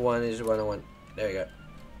 Number 1 is the one I want. There we go.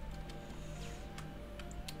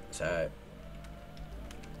 So,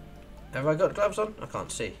 have I got gloves on? I can't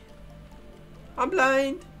see. I'm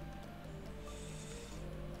blind.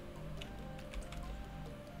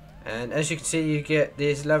 And as you can see, you get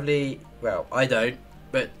this lovely. Well, I don't,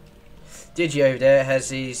 but Digi over there has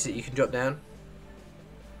these that you can drop down.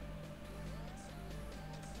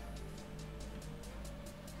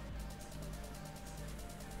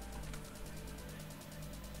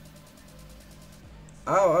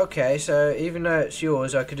 Oh, okay, so even though it's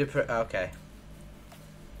yours, I could have put... Okay.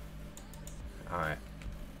 Alright.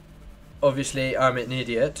 Obviously, I'm an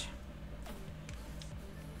idiot.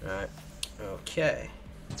 Right. Okay.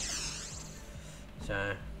 So,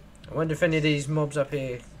 I wonder if any of these mobs up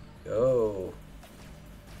here... Oh.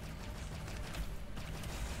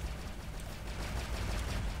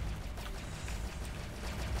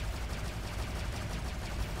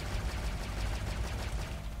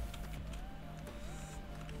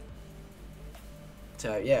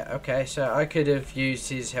 So yeah, okay, so I could have used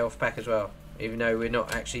his health pack as well, even though we're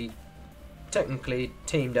not actually technically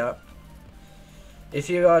teamed up. If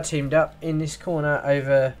you are teamed up, in this corner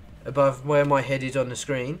over above where my head is on the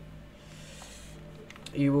screen,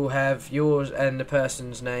 you will have yours and the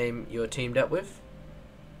person's name you're teamed up with.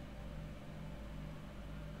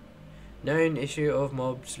 Known issue of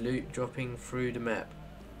mobs loot dropping through the map.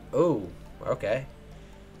 Oh, okay.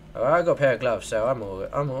 Oh, I got a pair of gloves, so I'm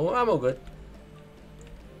all good.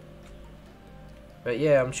 But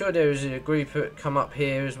yeah, I'm sure there was a group that come up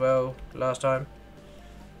here as well last time.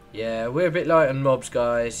 Yeah, we're a bit light on mobs,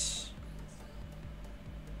 guys.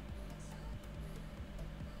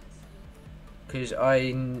 Because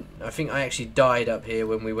I think I actually died up here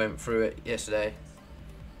when we went through it yesterday.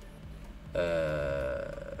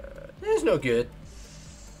 That's not good.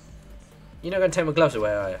 You're not going to take my gloves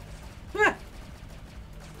away, are you? Ah.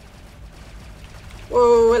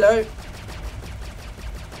 Whoa, hello.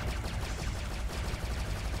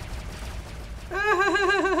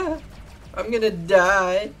 I'm gonna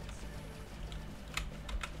die.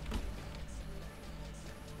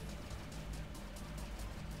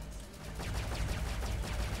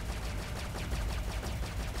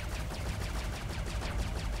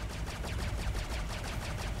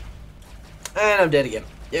 And I'm dead again.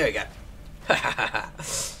 There we go.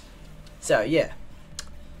 So yeah,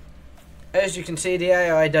 as you can see, the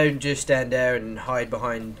AI don't just stand there and hide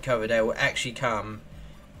behind cover. They will actually come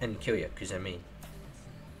and kill you, because they're mean.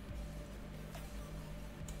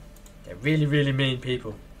 They're really, really mean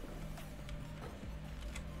people.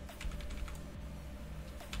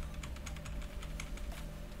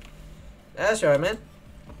 That's right, man.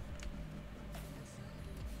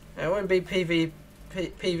 It wouldn't be PvE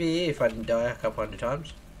if I didn't die a couple hundred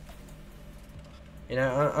times. You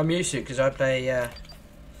know, I'm used to it because I play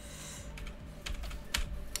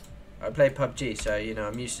PUBG, so you know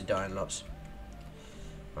I'm used to dying lots.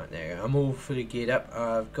 Right, there you go. I'm all fully geared up.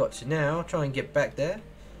 I've got to now try and get back there.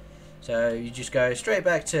 So you just go straight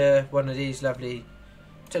back to one of these lovely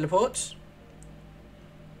teleports.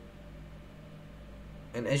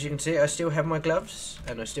 And as you can see, I still have my gloves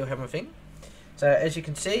and I still have my thing. So as you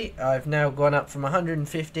can see, I've now gone up from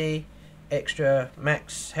 150 extra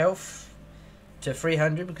max health to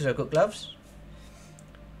 300 because I've got gloves.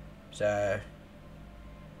 So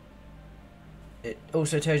it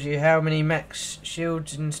also tells you how many max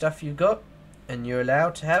shields and stuff you've got and you're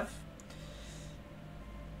allowed to have.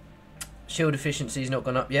 Shield efficiency has not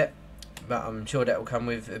gone up yet, but I'm sure that will come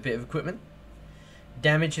with a bit of equipment.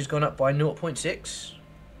 Damage has gone up by 0.6,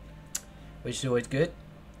 which is always good.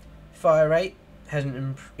 Fire rate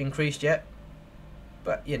hasn't increased yet,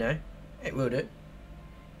 but you know, it will do.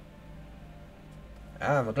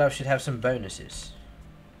 Ah, my gloves should have some bonuses.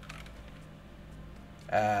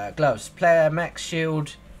 Gloves, player max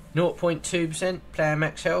shield 0.2%, player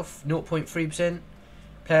max health 0.3%,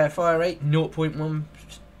 Player fire rate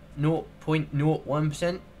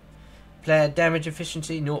 0.01%. Player damage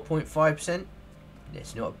efficiency 0.5%.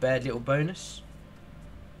 It's not a bad little bonus.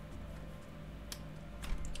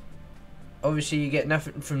 Obviously you get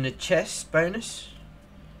nothing from the chest bonus,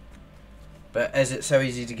 but as it's so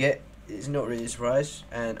easy to get, it's not really a surprise.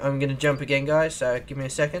 And I'm going to jump again, guys, so give me a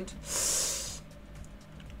second. It's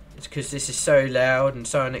because this is so loud and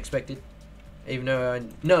so unexpected, even though I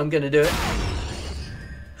know I'm going to do it.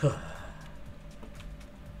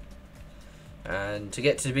 And to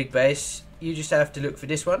get to the big base, you just have to look for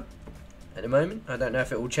this one at the moment. I don't know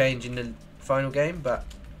if it will change in the final game, but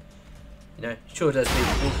you know, it sure does beat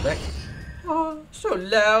the water back. Oh, so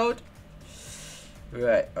loud.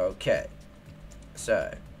 Right, okay.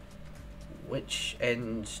 So, which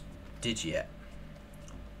end did you at?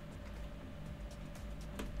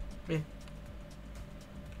 Yeah.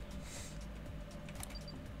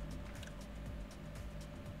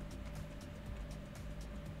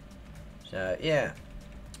 So, yeah.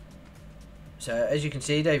 So, as you can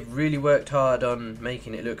see, they've really worked hard on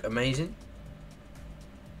making it look amazing.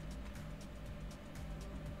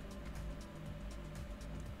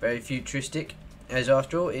 Very futuristic, as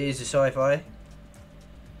after all, it is a sci-fi.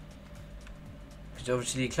 Because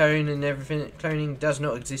obviously cloning and everything, cloning does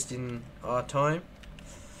not exist in our time.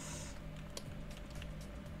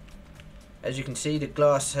 As you can see, the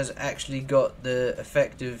glass has actually got the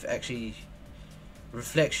effect of actually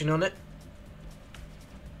reflection on it.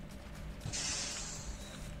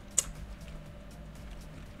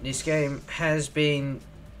 This game has been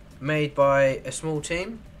made by a small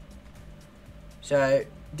team. So,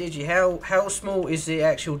 Digi, how small is the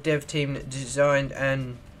actual dev team that designed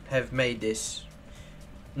and have made this?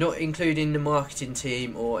 Not including the marketing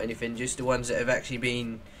team or anything, just the ones that have actually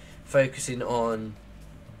been focusing on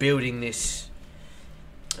building this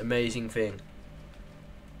amazing thing.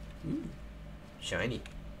 Ooh, shiny.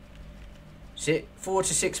 4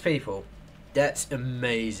 to 6 people. That's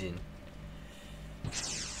amazing.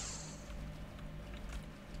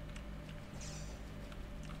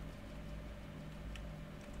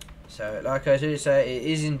 So, like I do say, it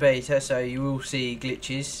is in beta, so you will see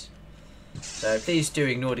glitches. So please do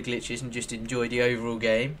ignore the glitches and just enjoy the overall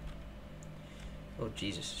game. Oh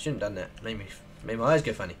Jesus, shouldn't have done that. Made my eyes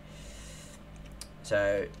go funny.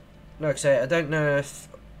 So, like I say, I don't know if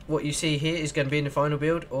what you see here is going to be in the final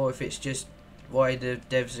build, or if it's just why the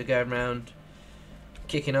devs are going around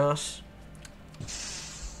kicking ass.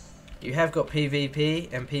 You have got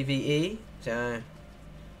PvP and PvE, so...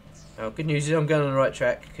 Oh, good news is I'm going on the right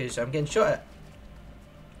track, because I'm getting shot at.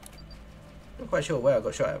 Not quite sure where I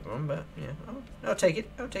got shot at from, but yeah, I'll take it.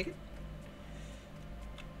 I'll take it.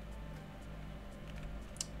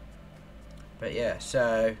 But yeah,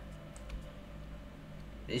 so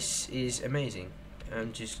this is amazing.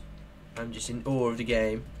 I'm just in awe of the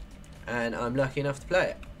game, and I'm lucky enough to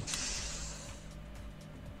play it.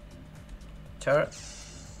 Turret.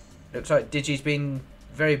 Looks like Digi's been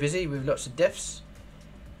very busy with lots of deaths.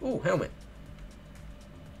 Ooh, helmet.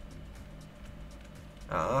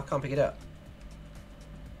 Ah, I can't pick it up.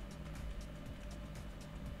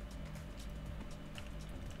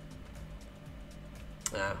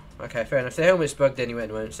 Oh, okay, fair enough. The helmet's bugged anyway at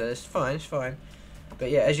the moment, so it's fine, it's fine. But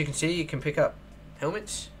yeah, as you can see, you can pick up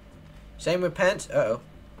helmets. Same with pants. Uh-oh.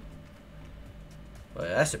 Well,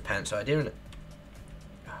 that's a pants idea, isn't it?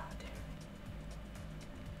 Oh, dear.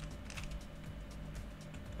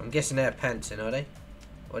 I'm guessing they're pants then, are they?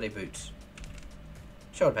 Or are they boots?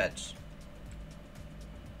 Shoulder pads.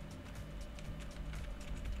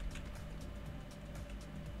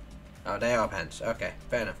 Oh, they are pants. Okay,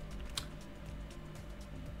 fair enough.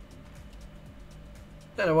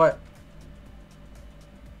 Don't know what.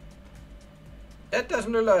 That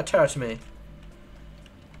doesn't look like a turret to me.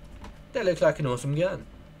 That looks like an awesome gun.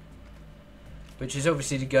 Which is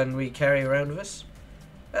obviously the gun we carry around with us.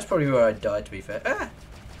 That's probably where I died, to be fair. Ah!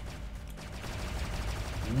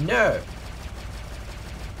 No!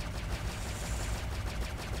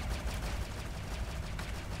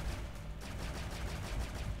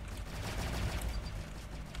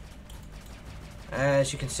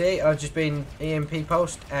 As you can see, I've just been EMP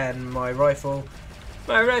pulsed and my rifle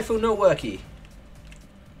not worky.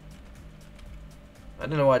 I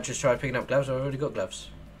don't know why I just tried picking up gloves. I've already got gloves.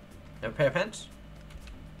 No pair of pants.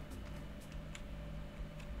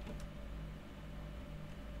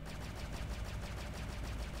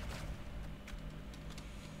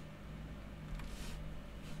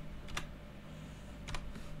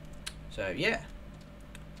 So yeah,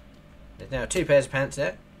 there's now 2 pairs of pants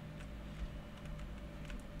there.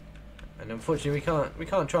 And unfortunately we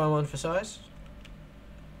can't try them on for size.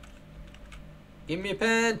 Give me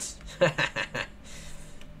pants.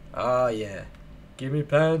 Oh yeah. Give me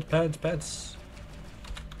pants, pants, pants.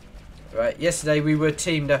 Right, yesterday we were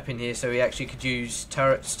teamed up in here so we actually could use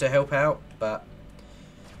turrets to help out, but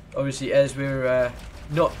obviously as we're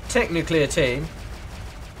not technically a team,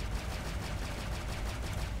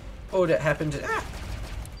 all that happens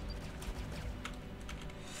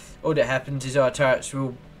is our turrets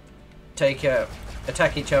will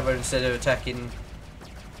attack each other instead of attacking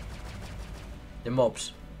the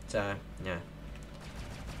mobs. So yeah.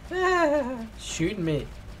 Shooting me.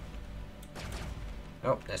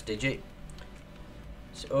 Oh, that's Digi.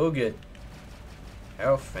 It's all good.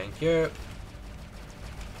 Health, thank you.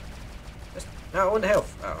 No, I want the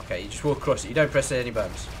health. Oh, okay, you just walk across it. You don't press any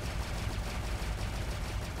buttons.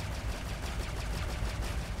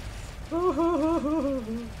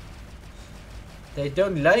 They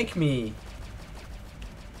don't like me.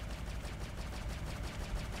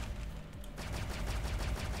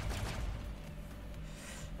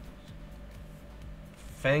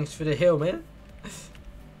 Thanks for the heal, man.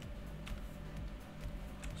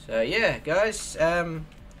 So yeah, guys,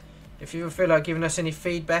 if you feel like giving us any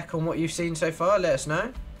feedback on what you've seen so far, let us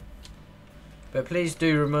know. But please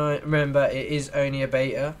do remember it is only a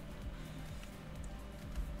beta.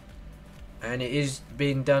 And it is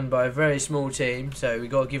being done by a very small team, so we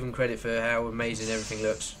got to give them credit for how amazing everything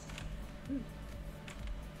looks.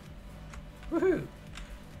 Woohoo!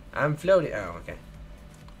 I'm floating. Oh, okay.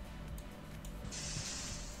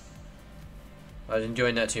 I was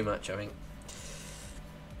enjoying that too much, I think.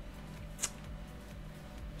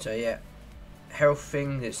 So yeah, health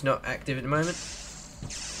thing that's not active at the moment.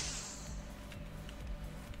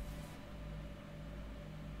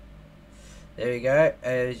 There we go.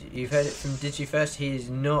 As you've heard it from DigiFirst, he is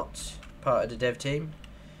not part of the dev team.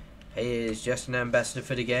 He is just an ambassador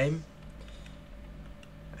for the game.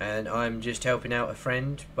 And I'm just helping out a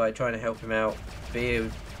friend by trying to help him out do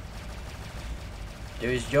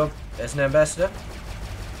his job as an ambassador.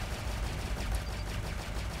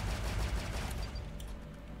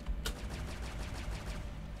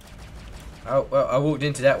 Oh, well, I walked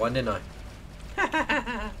into that one, didn't I?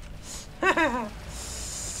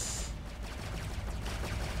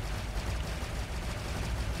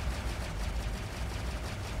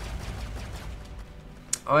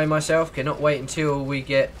 I myself cannot wait until we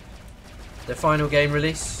get the final game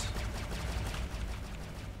release.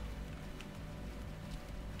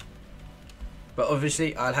 But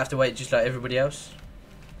obviously I'll have to wait just like everybody else.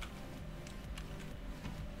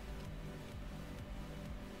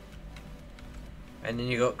 And then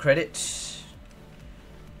you got credits,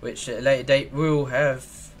 which at a later date will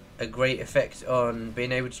have a great effect on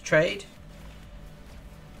being able to trade.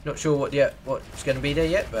 Not sure what's going to be there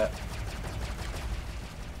yet, but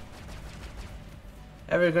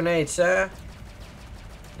have a grenade, sir.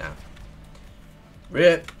 No.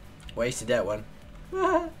 Rip. Wasted that one.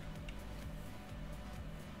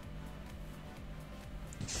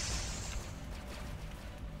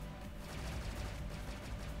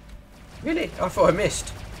 Really? I thought I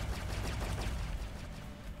missed.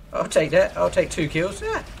 I'll take that. I'll take 2 kills.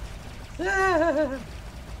 I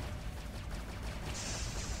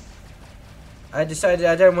decided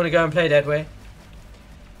I don't want to go and play that way.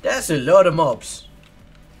 That's a lot of mobs.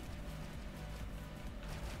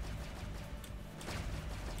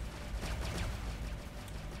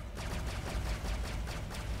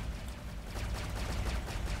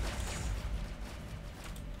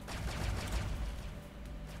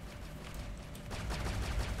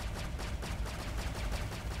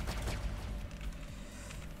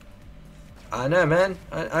 I know, man.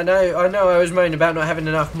 I know I was moaning about not having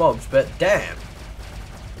enough mobs, but damn.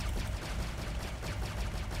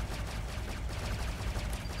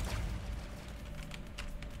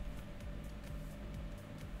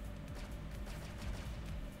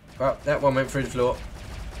 Well, that one went through the floor.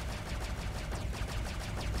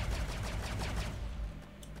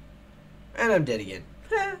 And I'm dead again.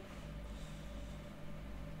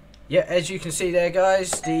 Yeah, as you can see there,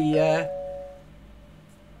 guys, the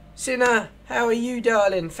Sinner, how are you,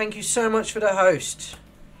 darling? Thank you so much for the host.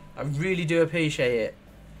 I really do appreciate it.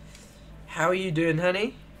 How are you doing,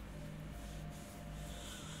 honey?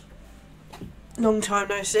 Long time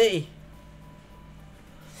no see.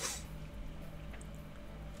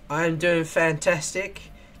 I am doing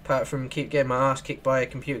fantastic, apart from keep getting my ass kicked by a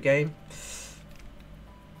computer game.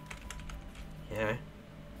 Yeah.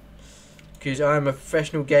 Because I'm a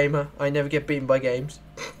professional gamer. I never get beaten by games.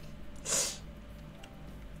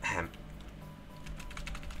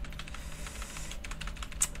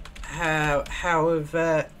 How have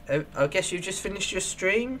I guess you just finished your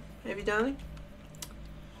stream, have you, darling?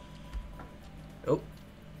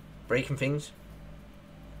 breaking things.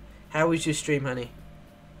 How was your stream, honey?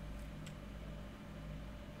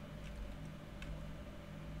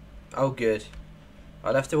 Oh, good.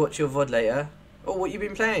 I'll have to watch your VOD later. Oh, what you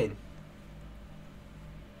been playing?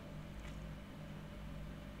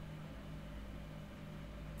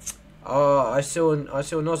 Oh, I saw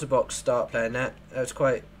Nozabox start playing that.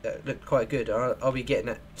 That looked quite good. I'll be getting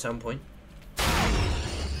that at some point.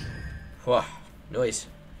 Wow, noise,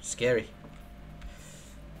 scary.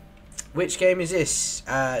 Which game is this?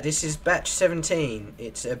 This is Batch 17.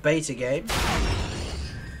 It's a beta game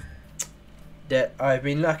that I've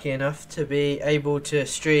been lucky enough to be able to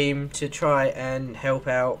stream to try and help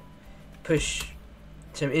out, push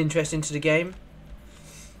some interest into the game.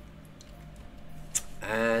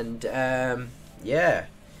 And yeah,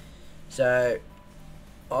 so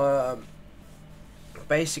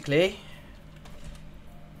basically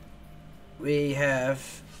we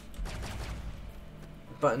have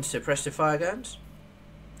buttons to press the fire guns.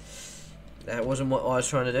 That wasn't what I was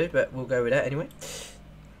trying to do, but we'll go with that anyway.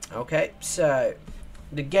 Okay, so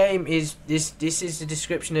the game is this is the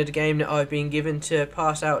description of the game that I've been given to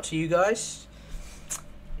pass out to you guys.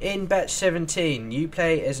 In Batch 17, you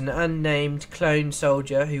play as an unnamed clone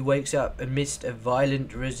soldier who wakes up amidst a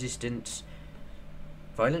violent resistance.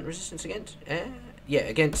 Violent resistance against? Yeah,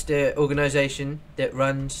 against the organisation that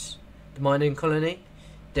runs the mining colony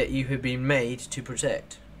that you have been made to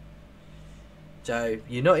protect. So,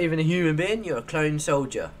 you're not even a human being, you're a clone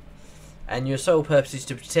soldier. And your sole purpose is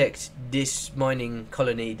to protect this mining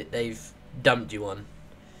colony that they've dumped you on.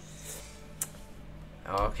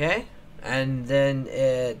 Okay. And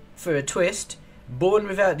then, for a twist, born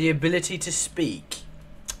without the ability to speak,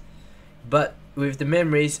 but with the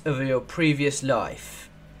memories of your previous life.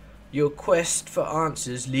 Your quest for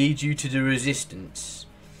answers leads you to the Resistance,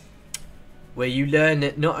 where you learn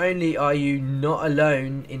that not only are you not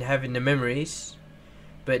alone in having the memories,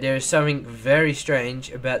 but there is something very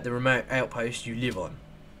strange about the remote outpost you live on.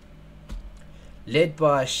 Led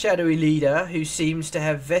by a shadowy leader who seems to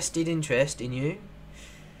have vested interest in you,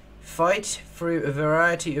 fight through a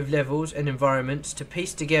variety of levels and environments to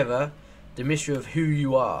piece together the mystery of who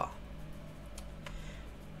you are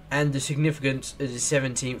and the significance of the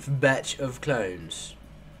 17th batch of clones.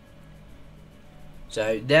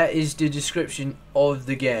 So that is the description of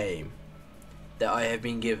the game that I have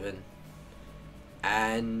been given.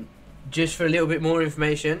 And just for a little bit more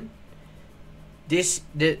information,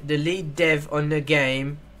 the lead dev on the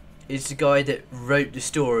game is the guy that wrote the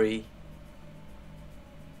story,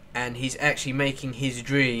 and he's actually making his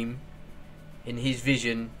dream and his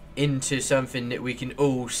vision into something that we can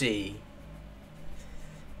all see.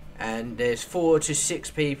 And there's 4 to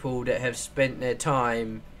 6 people that have spent their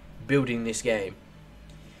time building this game,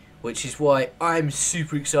 which is why I'm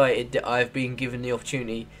super excited that I've been given the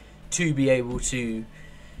opportunity to be able to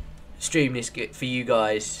stream this for you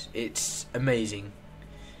guys. It's amazing.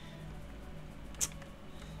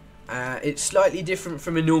 It's slightly different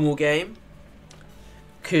from a normal game,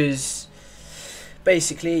 because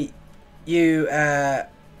basically you the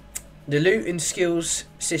loot and skills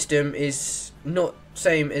system is not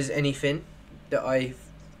same as anything that I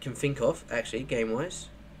can think of actually game wise.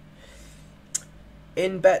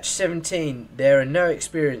 In Batch 17 there are no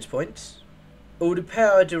experience points. All the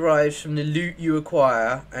power derives from the loot you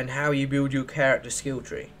acquire and how you build your character skill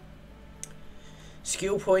tree.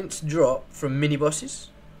 Skill points drop from mini bosses,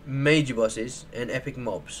 major bosses and epic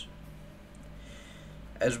mobs,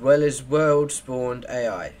 as well as world spawned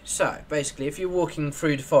AI. So basically if you're walking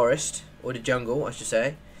through the forest, or the jungle I should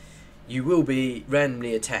say, you will be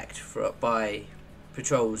randomly attacked by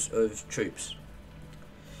patrols of troops.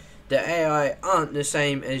 The AI aren't the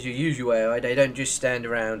same as your usual AI. They don't just stand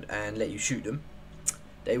around and let you shoot them.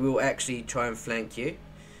 They will actually try and flank you.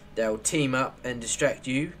 They'll team up and distract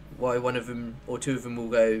you, while one of them or two of them will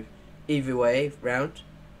go either way round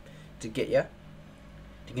to get you.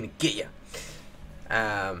 They're gonna get you.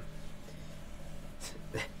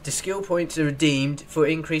 The skill points are redeemed for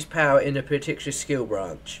increased power in a particular skill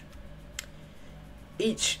branch.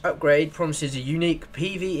 Each upgrade promises a unique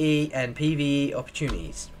PvE and PvE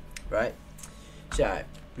opportunities. Right? So,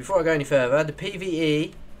 before I go any further, the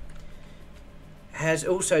PvE has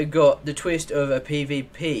also got the twist of a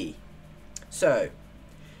PvP. So,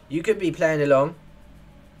 you could be playing along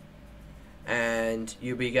and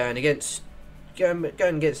you'll be going against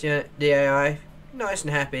the AI, nice and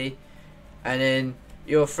happy, and then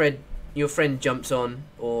your friend jumps on,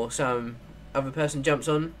 or some other person jumps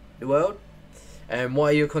on the world, and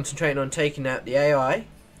while you're concentrating on taking out the AI,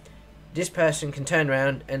 this person can turn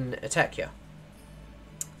around and attack you.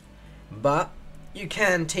 But you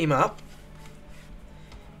can team up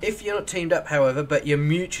If you're not teamed up, however, but you're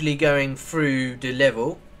mutually going through the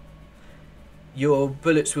level, your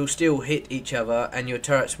bullets will still hit each other and your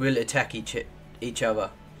turrets will attack each other.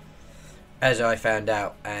 As I found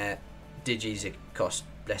out at Digi's cost,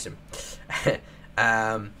 bless him.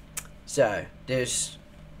 So, there's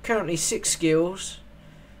currently 6 skills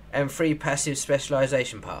and 3 passive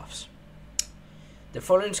specialisation paths. The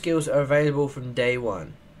following skills are available from day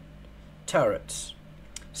 1. Turrets.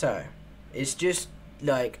 So, it's just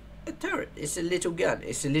like a turret. It's a little gun.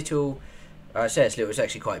 It's a little... I say it's little, it's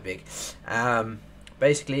actually quite big.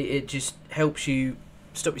 Basically, it just helps you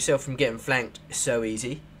stop yourself from getting flanked so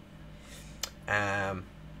easy.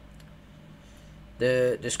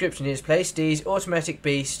 The description is: place these automatic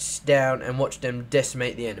beasts down and watch them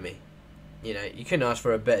decimate the enemy. You know, you couldn't ask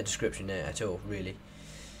for a better description there at all, really.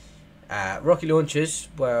 Rocket launchers,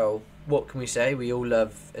 well, what can we say? We all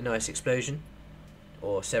love a nice explosion.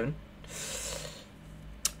 Or 7.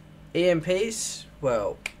 EMPs,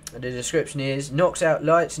 well, the description is: knocks out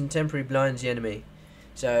lights and temporarily blinds the enemy.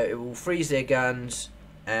 So it will freeze their guns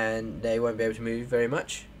and they won't be able to move very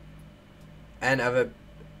much. And other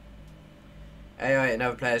AI and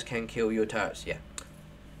other players can kill your turrets. Yeah.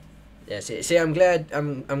 That's it. See, I'm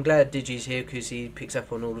glad Digi's here because he picks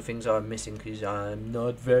up on all the things I'm missing because I'm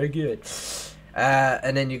not very good.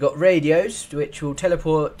 And then you've got radios, which will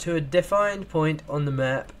teleport to a defined point on the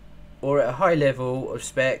map, or at a high level of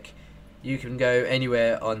spec, you can go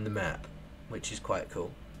anywhere on the map, which is quite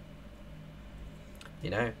cool. You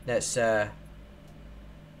know, that's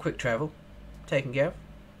quick travel taken care of.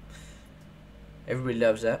 Everybody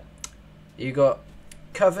loves that. You got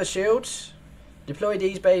cover shields. Deploy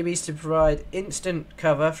these babies to provide instant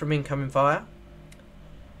cover from incoming fire.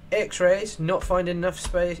 X-rays, not finding enough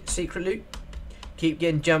space, secret loot. Keep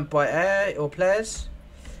getting jumped by AI or players.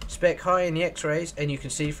 Spec high in the X-rays and you can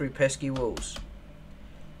see through pesky walls.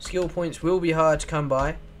 Skill points will be hard to come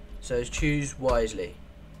by, so choose wisely.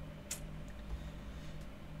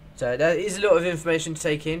 So that is a lot of information to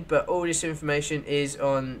take in, but all this information is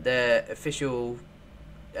on their official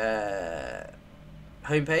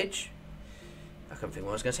homepage. I can't think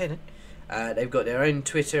what I was going to say then. They've got their own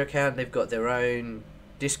Twitter account, they've got their own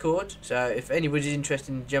Discord, so if anybody's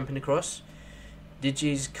interested in jumping across,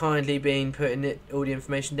 Digi's kindly been putting all the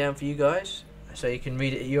information down for you guys, so you can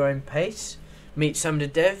read it at your own pace. Meet some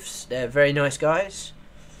of the devs, they're very nice guys.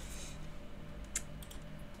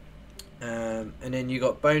 And then you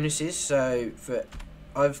got bonuses, so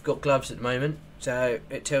I've got gloves at the moment, so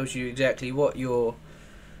it tells you exactly what your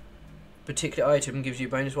particular item gives you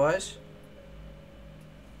bonus wise.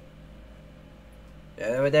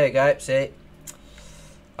 Yeah, there we go, see.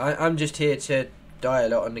 I'm just here to die a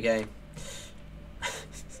lot on the game.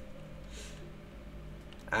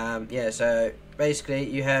 Yeah, so basically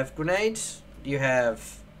you have grenades, you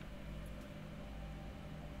have...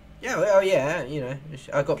 Yeah, oh yeah, you know,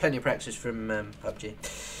 I've got plenty of practice from PUBG.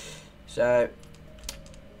 So,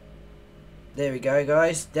 there we go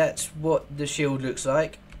guys, that's what the shield looks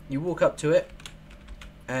like. You walk up to it,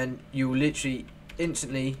 and you will literally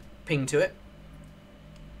instantly ping to it.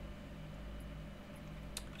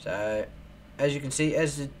 So, as you can see,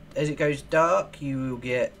 as it goes dark, you will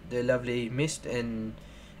get the lovely mist and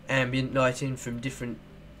ambient lighting from different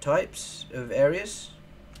types of areas.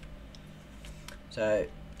 So,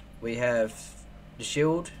 we have the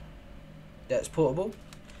shield that's portable.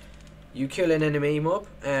 You kill an enemy mob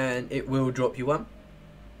and it will drop you one.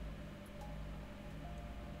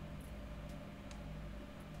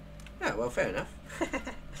 Oh, well, fair enough.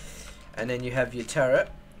 And then you have your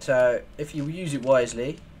turret. So if you use it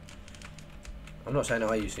wisely, I'm not saying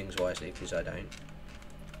I use things wisely because I don't.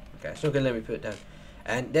 Okay, it's not going to let me put it down.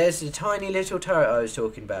 And there's the tiny little turret I was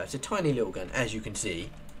talking about. It's a tiny little gun, as you can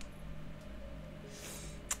see.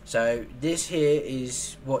 So this here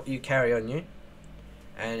is what you carry on you,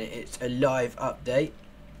 and it's a live update.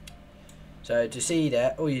 So to see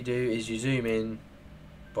that, all you do is you zoom in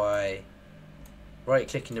by right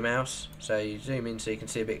clicking the mouse. So you zoom in so you can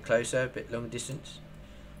see a bit closer, a bit long distance,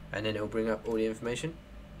 and then it will bring up all the information.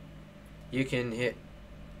 You can hit...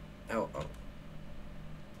 Oh.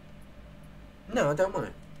 No, I don't want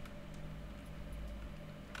it.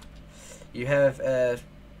 You have a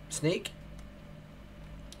sneak,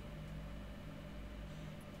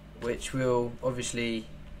 which will obviously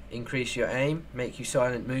increase your aim, make you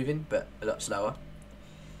silent moving, but a lot slower.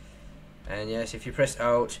 And yes, if you press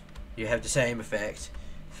Alt, you have the same effect.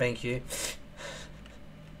 Thank you.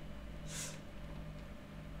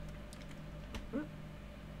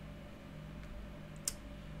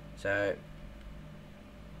 So,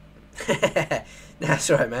 that's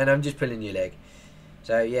right, man. I'm just pulling your leg.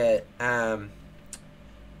 So yeah,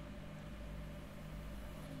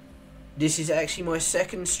 this is actually my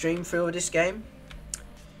second stream through of this game.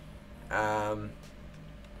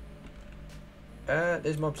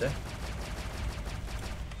 There's mobs there.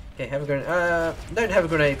 Okay, have a grenade. Don't have a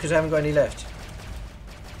grenade because I haven't got any left.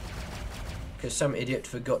 Because some idiot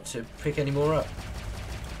forgot to pick any more up.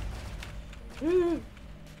 Woo.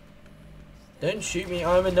 Don't shoot me,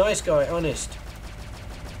 I'm a nice guy, honest.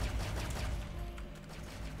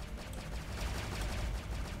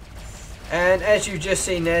 And as you've just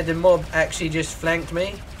seen there, the mob actually just flanked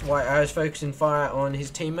me while I was focusing fire on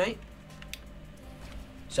his teammate.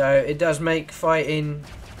 So it does make fighting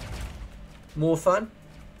more fun.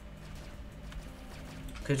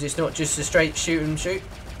 Because it's not just a straight shoot and shoot.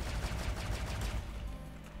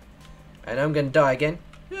 And I'm going to die again.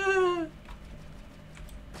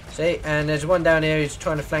 See, and there's one down here who's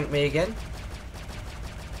trying to flank me again.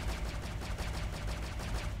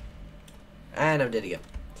 And I'm dead again.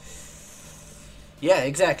 Yeah,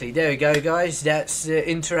 exactly. There we go, guys. That's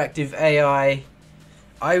interactive AI.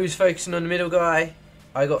 I was focusing on the middle guy.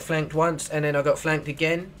 I got flanked once, and then I got flanked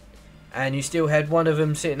again. And you still had one of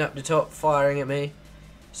them sitting up the top firing at me.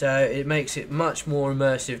 So it makes it much more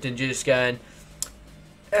immersive than just going,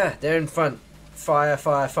 they're in front. Fire,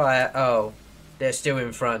 fire, fire. Oh, they're still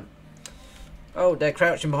in front. Oh, they're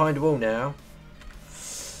crouching behind a wall now.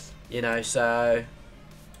 You know, so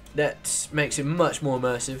that makes it much more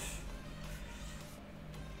immersive.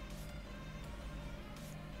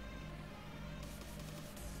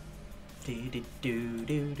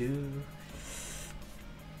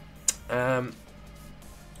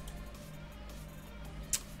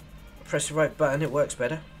 Press the right button, it works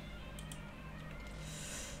better.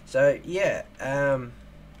 So yeah,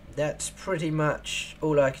 that's pretty much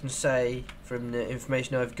all I can say from the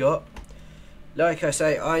information I've got. Like I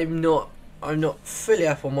say, I'm not fully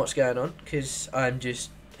up on what's going on because I'm just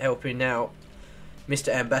helping out Mr.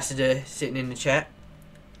 Ambassador sitting in the chat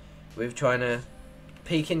with trying to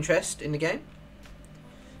pique interest in the game.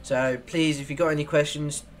 So please, if you got any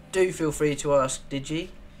questions, do feel free to ask Digi.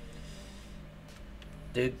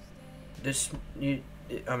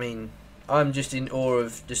 I mean, I'm just in awe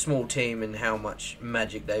of the small team and how much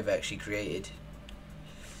magic they've actually created.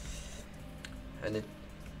 And the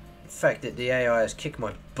fact that the AI has kicked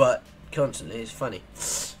my butt constantly is funny.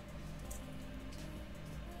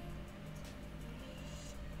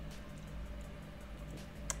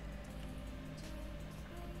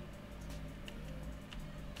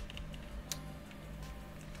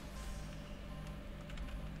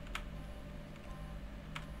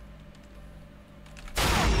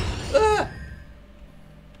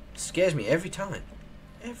 Scares me every time.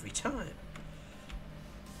 Every time.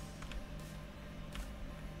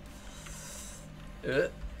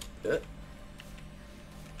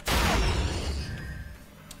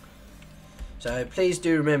 So please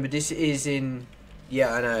do remember, this is in...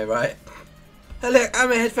 Yeah, I know, right? Hello,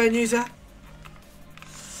 I'm a headphone user.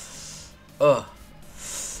 Oh.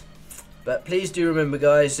 But please do remember,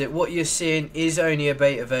 guys, that what you're seeing is only a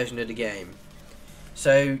beta version of the game.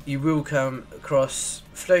 So you will come across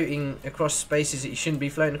floating across spaces that you shouldn't be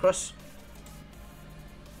floating across.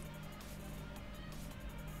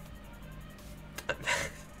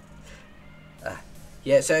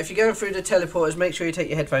 Yeah, so if you're going through the teleporters, make sure you take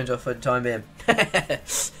your headphones off for the time being.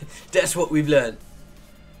 That's what we've learned.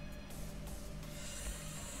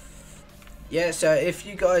 Yeah, so if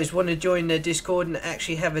you guys want to join the Discord and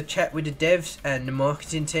actually have a chat with the devs and the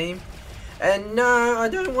marketing team. And no, I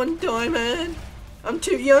don't want to die, man. I'm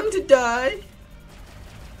too young to die.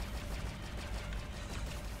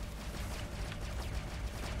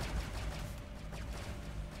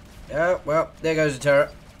 Oh, well, there goes the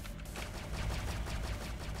turret.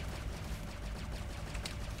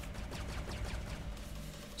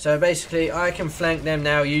 So basically, I can flank them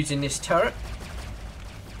now using this turret.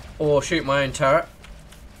 Or shoot my own turret.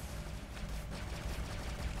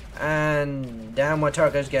 And down my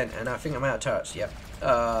turret goes again. And I think I'm out of turrets, yep.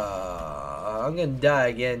 I'm gonna die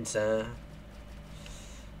again, son.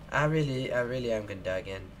 I really am gonna die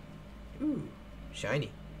again. Ooh,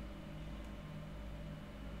 shiny.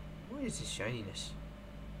 What is this shininess?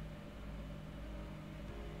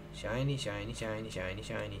 Shiny, shiny, shiny, shiny,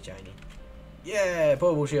 shiny, shiny. Yeah,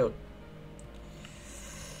 portable shield.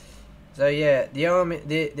 So yeah,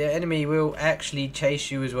 the enemy will actually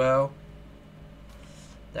chase you as well.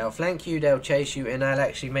 They'll flank you, they'll chase you, and they'll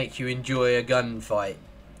actually make you enjoy a gunfight.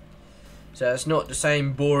 So it's not the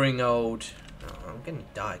same boring old... Oh, I'm gonna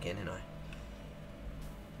die again, aren't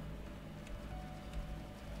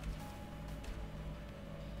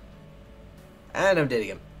I? And I'm dead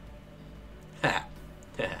again. Ha!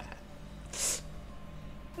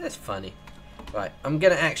 That's funny. Right, I'm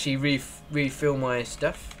gonna actually refill my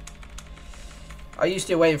stuff. Are you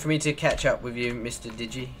still waiting for me to catch up with you, Mr.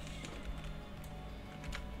 Digi?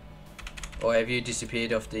 Or have you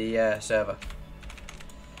disappeared off the server?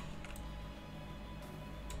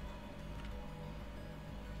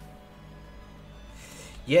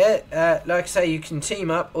 Yeah, like I say, you can team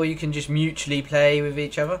up or you can just mutually play with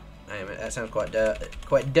each other. Hang on a minute, that sounds quite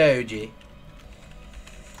dodgy.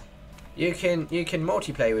 You can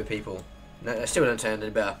multiplayer with people. No, I still don't sound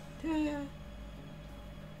any better.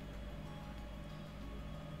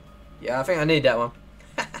 Yeah, I think I need that one.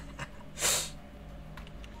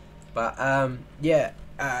 But yeah.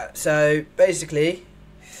 So basically,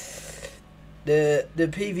 the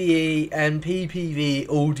PvE and PPV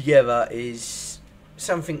all together is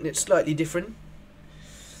something that's slightly different.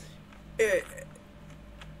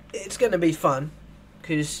 It's going to be fun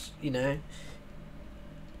because, you know,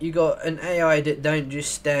 you got an AI that don't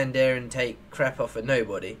just stand there and take crap off of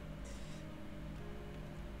nobody.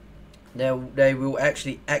 They will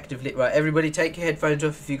actually actively... Right, everybody take your headphones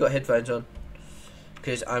off if you got headphones on.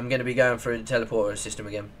 Because I'm going to be going through the teleporter system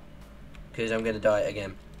again. Because I'm going to die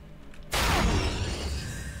again.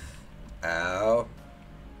 Ow.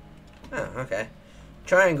 Oh, okay.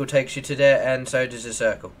 Triangle takes you to there, and so does a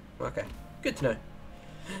circle. Okay, good to know.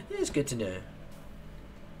 It's good to know.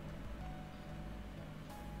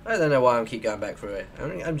 I don't know why I keep going back through it.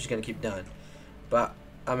 I'm just going to keep dying. But,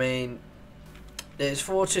 I mean, there's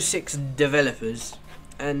 4 to 6 developers,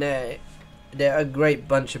 and they're a great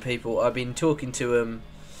bunch of people. I've been talking to them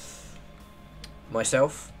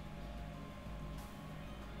myself.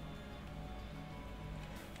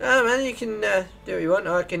 Oh man, you can do what you want.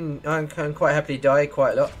 I can quite happily die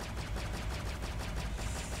quite a lot.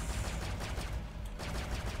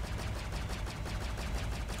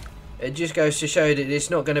 It just goes to show that it's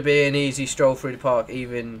not going to be an easy stroll through the park,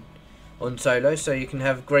 even on solo. So you can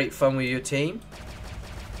have great fun with your team.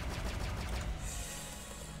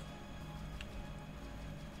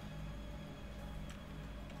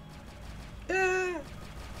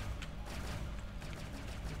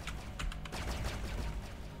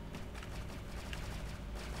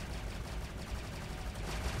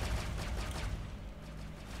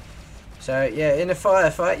 So yeah, in a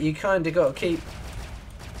firefight, you kind of got to keep.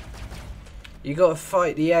 You got to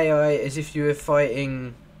fight the AI as if you were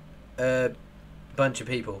fighting a bunch of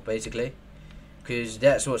people, basically, because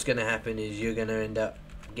that's what's going to happen. Is you're going to end up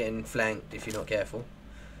getting flanked if you're not careful,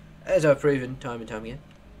 as I've proven time and time again.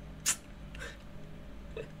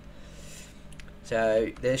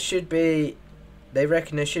 So there should be. They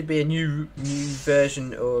reckon there should be a new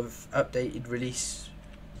version of updated release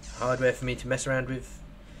hardware for me to mess around with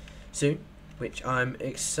soon, which I'm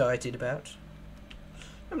excited about.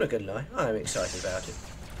 I'm not gonna lie, I'm excited about it.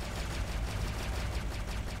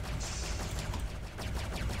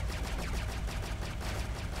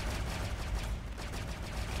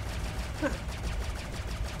 Huh.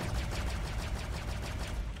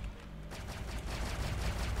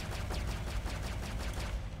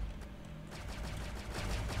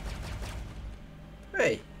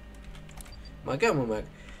 Hey, my gun won't work.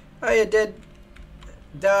 Oh, you're dead.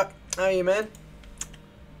 Dark. How are you, man?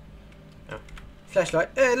 Oh. Flashlight.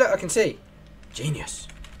 Hey, look, I can see. Genius.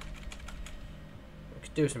 I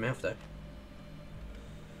could do with some health, though.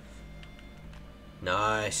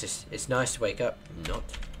 Nice. It's nice to wake up. Not.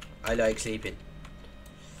 I like sleeping.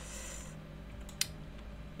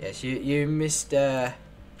 Yes, you missed my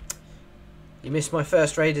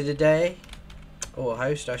first raid of the day, or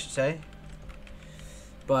host, I should say,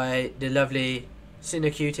 by the lovely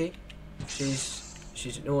Cinecutie.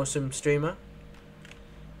 She's an awesome streamer.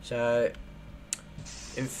 So,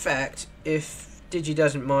 in fact, if Digi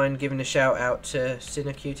doesn't mind giving a shout out to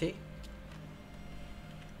Cinecutie,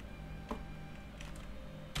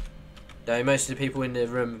 though most of the people in the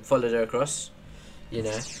room followed her across, you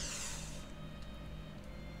know.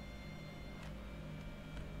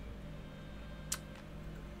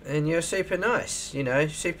 And you're super nice, you know.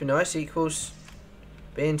 Super nice equals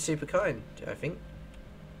being super kind, I think.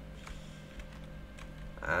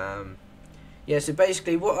 Yeah, so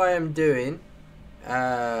basically what I am doing,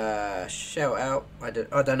 shout out, I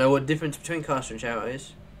don't know what the difference between caster and shout out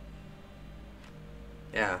is.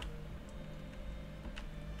 Yeah.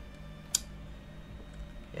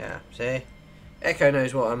 Yeah, see? Echo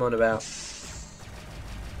knows what I'm on about.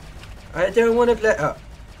 I don't want to let up.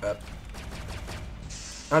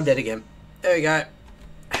 I'm dead again. There we go.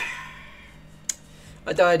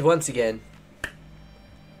 I died once again.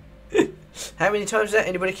 How many times is that?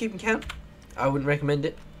 Anybody keeping count? I wouldn't recommend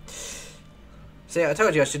it. See, I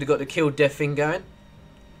told you I should have got the kill death thing going.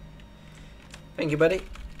 Thank you, buddy.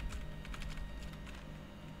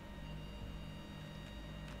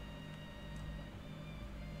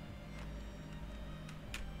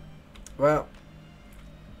 Well,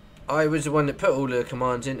 I was the one that put all the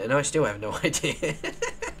commands in, and I still have no idea.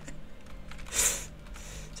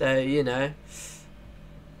 So, you know.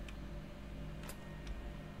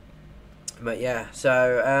 But yeah,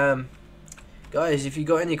 so, guys, if you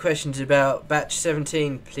got any questions about Batch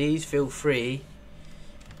 17, please feel free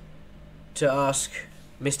to ask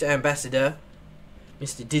Mr. Ambassador,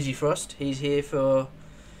 Mr. Digifrost. He's here for,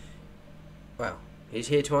 well, he's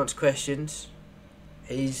here to answer questions.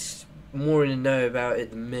 He's more in the know about it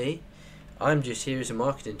than me. I'm just here as a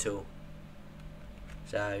marketing tool.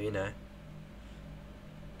 So, you know.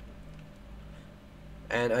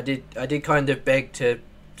 And I did kind of beg to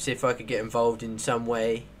see if I could get involved in some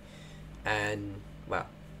way, and well,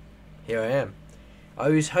 here I am. I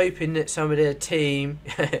was hoping that some of their team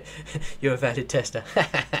you're a valid tester.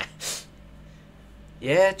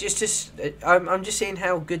 Yeah, I'm just seeing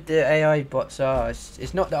how good the AI bots are.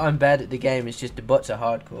 It's not that I'm bad at the game, it's just the bots are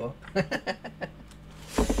hardcore.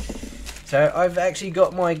 So I've actually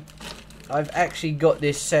got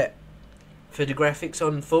this set for the graphics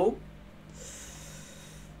on full.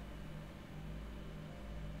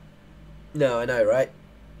 No, I know, right?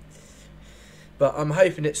 But I'm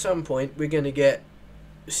hoping at some point we're going to get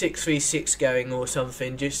 6v6 going or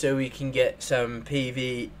something, just so we can get some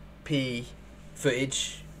PvP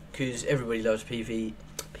footage, because everybody loves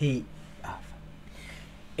PvP. Oh.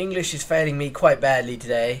 English is failing me quite badly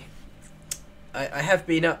today. I have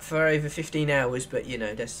been up for over 15 hours, but you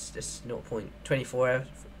know, that's not a point. 24 hours?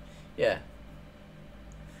 Yeah.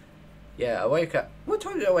 Yeah, I woke up... What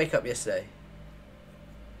time did I wake up yesterday?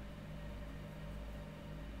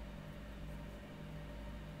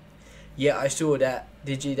 Yeah, I saw that.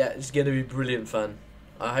 Did you? That is going to be brilliant fun.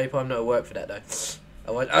 I hope I'm not at work for that though.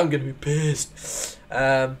 I'm going to be pissed.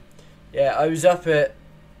 Yeah, I was up at,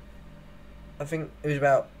 I think it was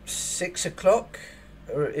about 6 o'clock,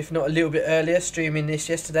 or if not a little bit earlier, streaming this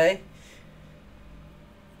yesterday.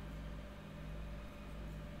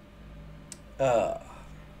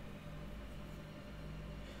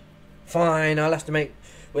 Fine, we'll have to make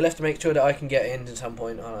sure that I can get in at some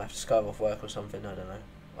point. I'll have to skype off work or something, I don't know.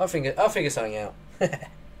 I'll figure something out.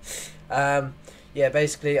 Yeah,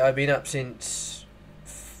 basically I've been up since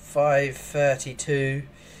 5:32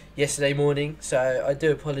 yesterday morning, so I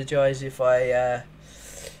do apologise if I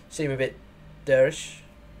seem a bit durish.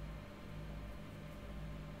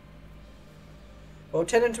 Well,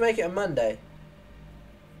 tell them to make it a Monday.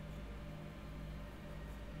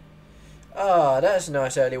 Ah, oh, that's a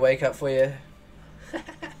nice early wake up for you.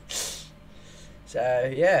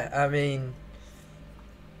 So yeah, I mean,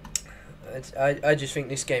 I just think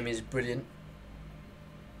this game is brilliant.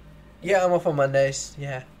 Yeah, I'm off on Mondays,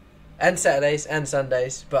 yeah. And Saturdays and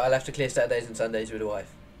Sundays, but I'll have to clear Saturdays and Sundays with the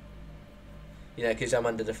wife. You know, because I'm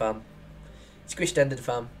under the thumb. Squished under the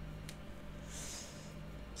thumb.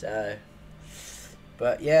 So,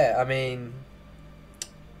 but yeah, I mean,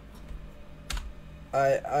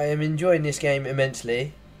 I am enjoying this game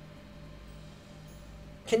immensely.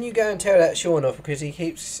 Can you go and tell that Sean off, because he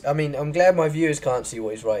keeps... I mean, I'm glad my viewers can't see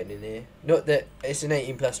what he's writing in here. Not that it's an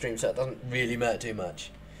 18 plus stream, so it doesn't really matter too much.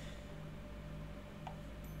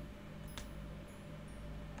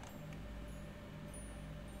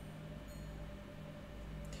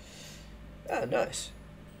 Oh, nice.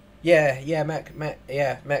 Yeah,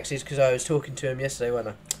 Max is, because I was talking to him yesterday,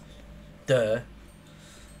 wasn't I? Duh.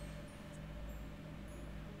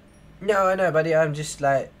 No, I know, buddy. I'm just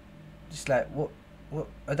like, what?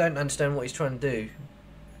 I don't understand what he's trying to do.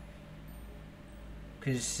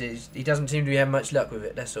 Because he doesn't seem to be having much luck with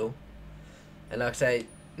it, that's all. And like I say,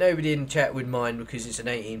 nobody in chat would mind, because it's an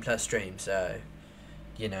 18 plus stream, so,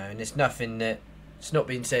 you know, and it's nothing that's not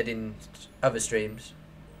been said in other streams.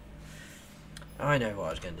 I know what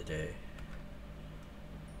I was going to do.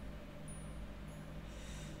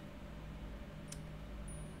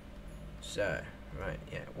 So, right,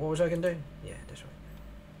 yeah. What was I going to do? Yeah, that's right.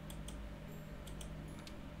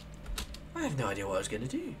 I have no idea what I was going to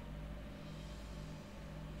do.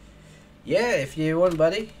 Yeah, if you want,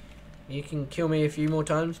 buddy, you can kill me a few more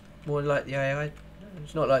times. More like the AI.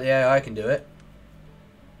 It's not like the AI can do it.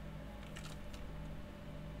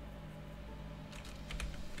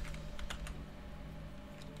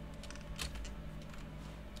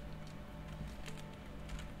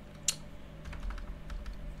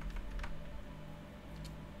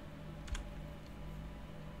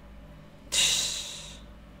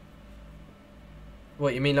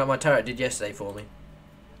 What, you mean like my turret did yesterday for me?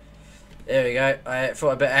 There we go. I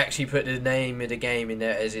thought I'd better actually put the name of the game in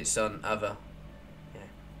there as it's on other. Yeah.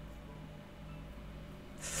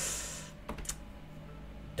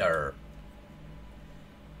 Durr.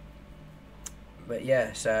 But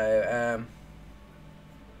yeah, so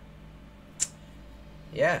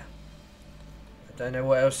yeah, I don't know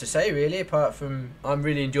what else to say really, apart from I'm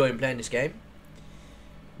really enjoying playing this game.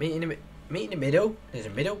 Meet in the middle. There's a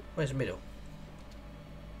middle. Where's the middle?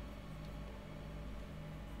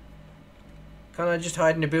 Can't I just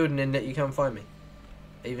hide in the building and that you can't find me?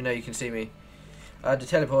 Even though you can see me. The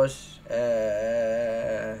teleports.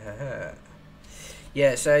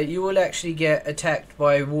 Yeah, so you will actually get attacked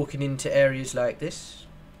by walking into areas like this.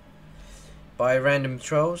 By random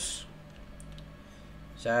trolls.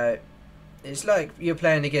 So, it's like you're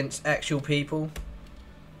playing against actual people.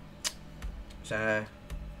 So,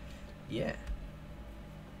 yeah.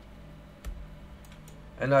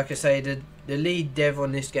 And like I say, the lead dev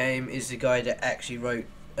on this game is the guy that actually wrote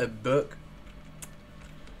a book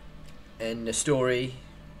and the story.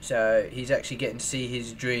 So he's actually getting to see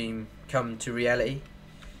his dream come to reality,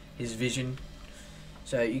 his vision.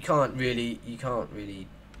 So you can't really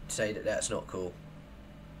say that that's not cool.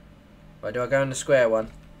 Right, do I go on the square one,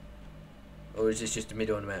 or is this just the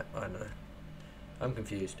middle on the map? I don't know. I'm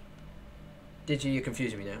confused. Digi, you're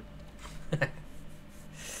confusing me now.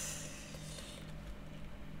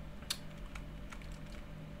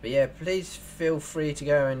 But yeah, please feel free to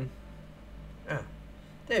go and... Ah,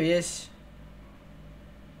 there he is.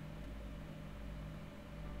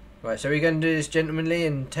 Right, so we're going to do this gentlemanly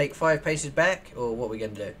and take 5 paces back, or what are we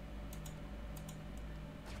going to do?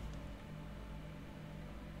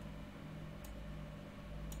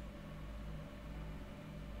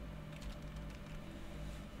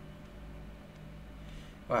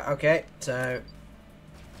 Right, okay, so...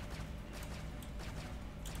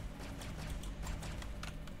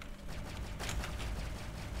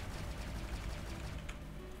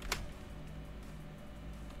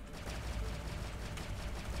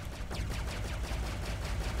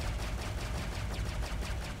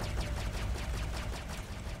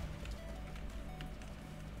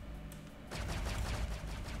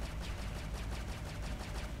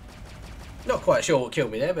 Not quite sure what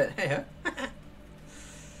killed me there, but hey ho.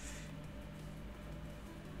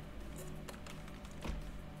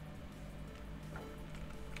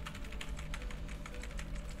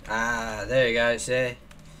 Ah, there you go, see.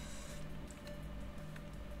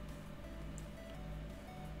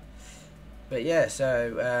 But yeah,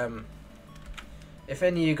 so if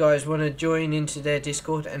any of you guys want to join into their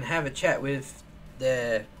Discord and have a chat with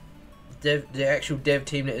the actual dev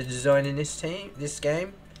team that is designing this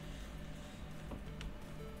game,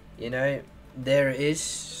 you know, there it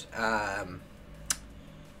is.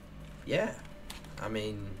 Yeah, I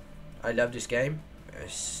mean, I love this game.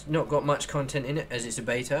 It's not got much content in it as it's a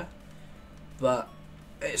beta, but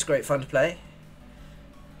it's great fun to play.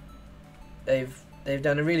 They've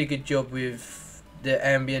done a really good job with the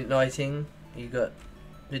ambient lighting. You got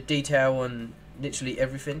the detail on literally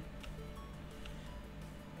everything.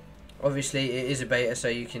 Obviously it is a beta, so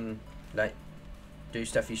you can like do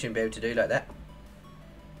stuff you shouldn't be able to do like that.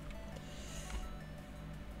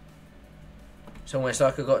 It's almost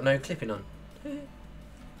like I got no clipping on.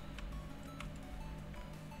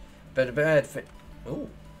 But a bad fit. Ooh.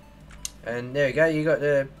 And there you go, you got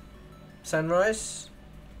the sunrise,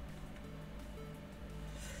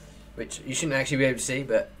 which you shouldn't actually be able to see,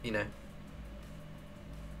 but you know.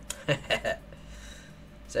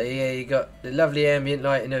 So yeah, you got the lovely ambient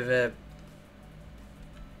lighting of a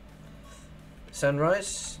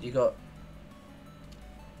sunrise. You got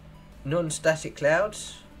non-static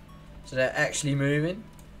clouds, so they're actually moving.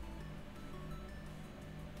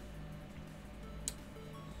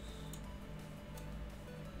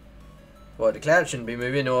 Well, the cloud shouldn't be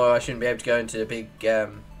moving, or I shouldn't be able to go into the big, that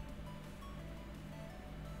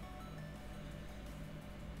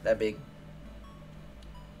big.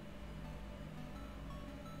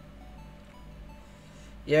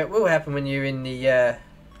 Yeah, it will happen when you're in the,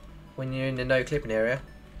 no clipping area.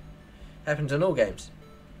 Happens on all games.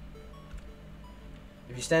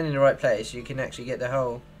 If you stand in the right place, you can actually get the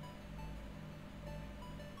whole.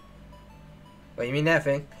 What, you mean that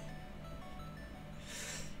thing?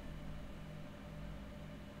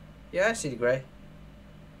 Yeah, I see the grey.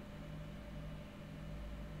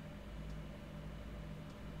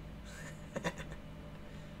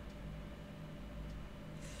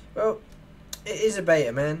 Well, it is a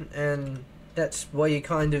beta, man, and that's why you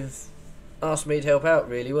kind of asked me to help out,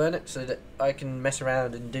 really, weren't it? So that I can mess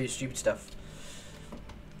around and do stupid stuff.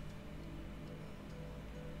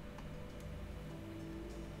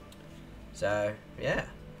 So, yeah.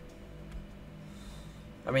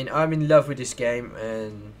 I mean, I'm in love with this game,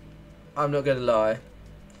 and I'm not gonna lie.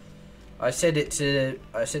 I said it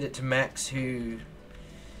to Max, who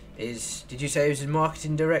is, did you say he was his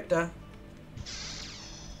marketing director?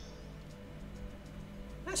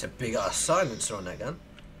 That's a big ass silencer on that gun.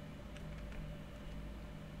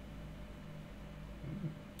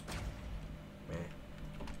 Yeah.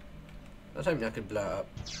 I was hoping I could blow it up.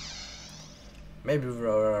 Maybe with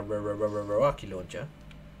a rocket launcher.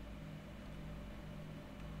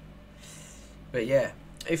 But yeah,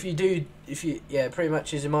 pretty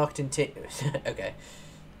much is a marketing team. Okay,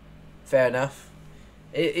 fair enough.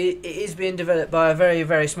 It is being developed by a very,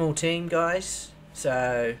 very small team, guys.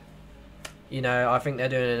 So, you know, I think they're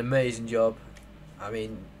doing an amazing job. I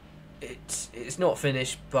mean, it's not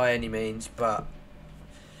finished by any means, but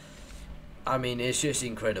I mean, it's just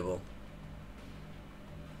incredible.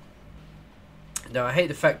 Now, I hate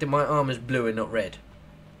the fact that my armor's blue and not red.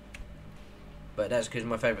 But that's because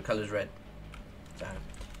my favourite colour is red. So.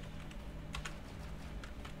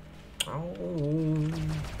 Oh.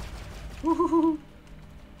 Woo-hoo-hoo.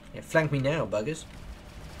 Yeah, flank me now, buggers.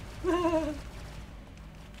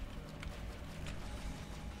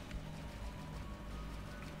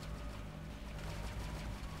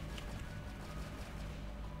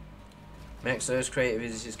 Max, those creative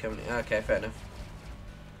is coming. Okay, fair enough.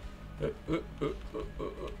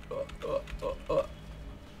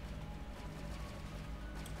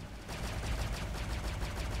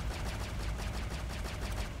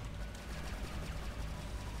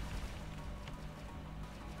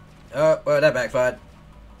 Oh, well, that backfired.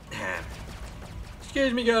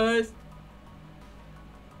 Excuse me, guys.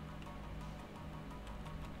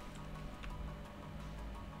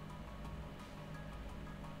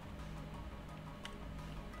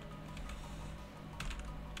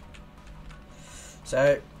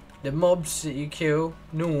 So, the mobs that you kill,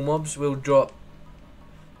 normal mobs, will drop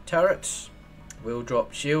turrets, will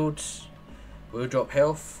drop shields, will drop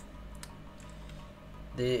health.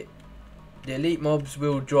 The elite mobs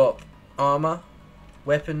will drop armor,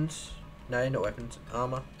 weapons. No, not weapons,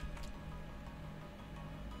 armor.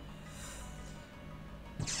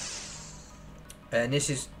 And this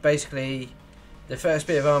is basically the first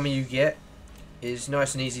bit of armor you get is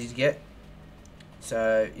nice and easy to get.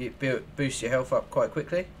 So it boosts your health up quite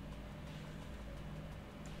quickly.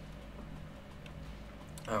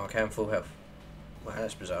 Oh, okay, I'm full health. Wow,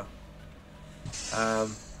 that's bizarre.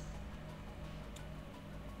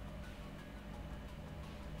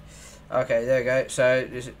 Okay, there we go. So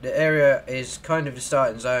the area is kind of the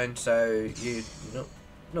starting zone, so you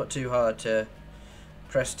not too hard to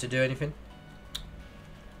press to do anything.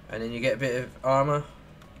 And then you get a bit of armor,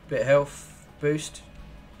 a bit of health boost.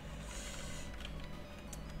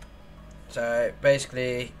 So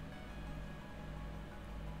basically,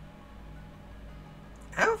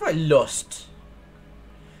 how have I lost?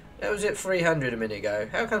 That was at 300 a minute ago.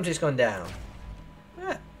 How comes it's gone down?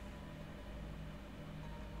 Ah.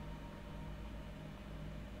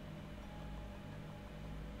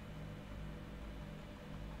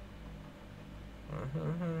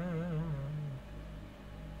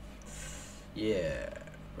 Yeah,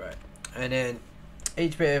 right. And then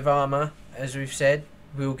each bit of armor, as we've said,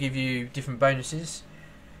 will give you different bonuses.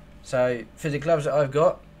 So for the gloves that I've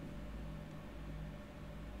got,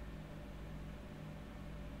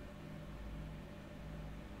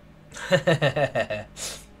 I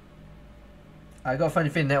got a funny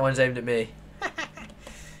feeling that one's aimed at me.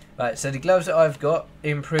 Right, so the gloves that I've got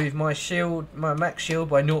improve my shield, my max shield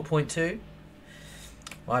by 0.2.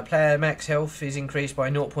 My player max health is increased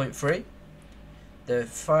by 0.3. The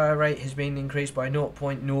fire rate has been increased by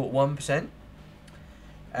 0.01%.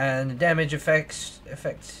 And the damage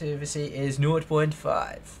effectivity is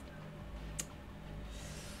 0.5.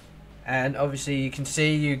 And obviously you can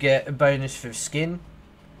see you get a bonus for skin,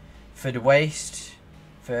 for the waist,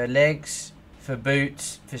 for legs, for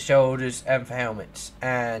boots, for shoulders, and for helmets.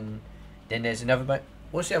 And then there's another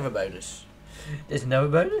what's the other bonus? There's another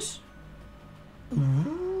bonus?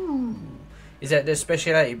 Ooh. Is that the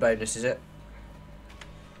speciality bonus, is it?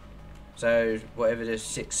 So, whatever the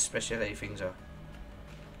 6 speciality things are.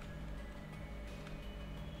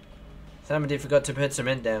 Somebody forgot to put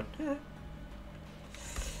cement down.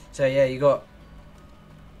 So, yeah, you got...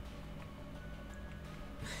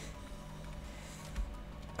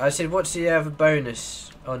 I said, what's the other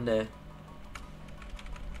bonus on there?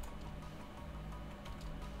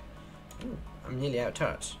 Ooh, I'm nearly out of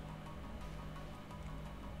turrets.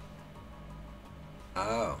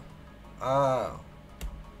 Oh. Oh.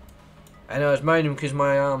 And I was moaning because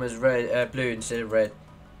my armor's red, blue instead of red.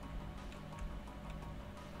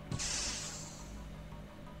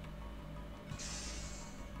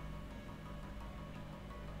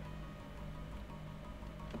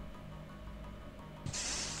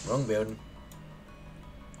 Wrong building.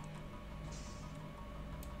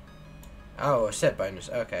 Oh, a set bonus.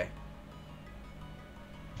 Okay.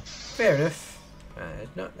 fair enough.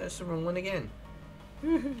 That's the wrong one again.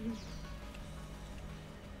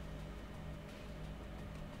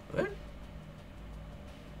 What?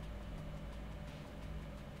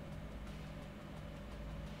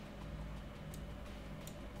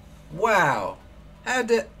 Wow. How'd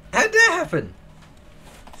that happen?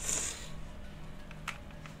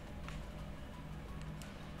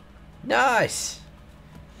 Nice.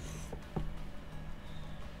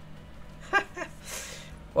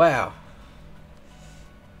 Wow.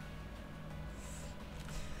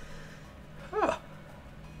 Huh.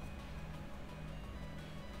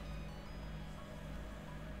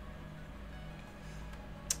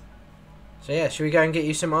 So yeah, should we go and get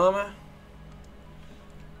you some armor?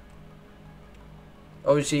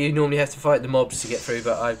 Obviously you normally have to fight the mobs to get through,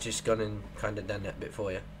 but I've just gone and kind of done that bit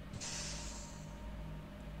for you.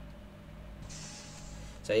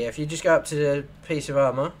 So yeah, if you just go up to the piece of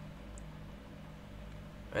armor,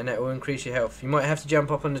 and that will increase your health. You might have to jump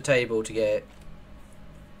up on the table to get it.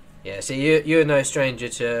 Yeah, see, you're no stranger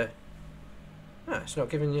to... Oh, it's not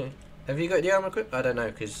giving you... Have you got the armor equipped? I don't know,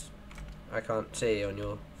 because I can't see on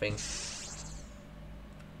your thing.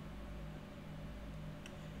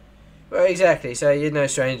 Well, exactly, so you're no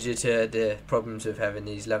stranger to the problems of having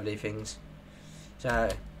these lovely things. So...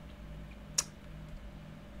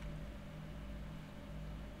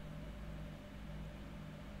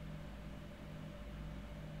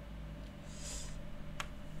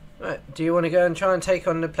 Right, do you want to go and try and take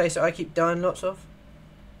on the place that I keep dying lots of?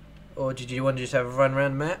 Or did you want to just have a run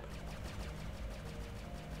around the map?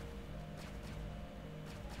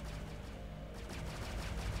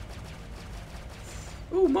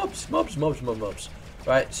 Ooh, mobs.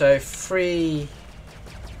 Right, so 3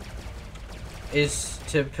 is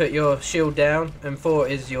to put your shield down, and 4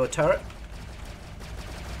 is your turret.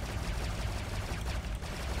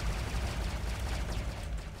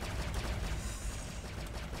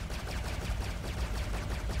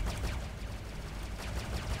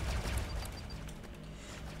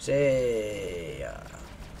 See ya.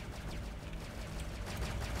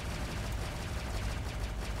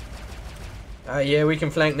 Yeah, we can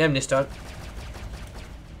flank them this time.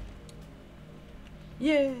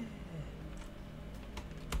 Yeah.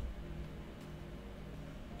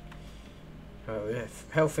 Right, we have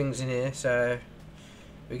health things in here, so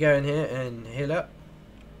we go in here and heal up.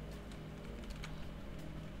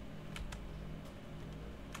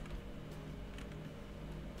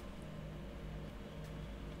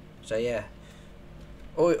 So yeah,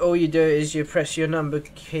 all you do is you press your number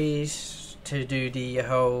keys to do the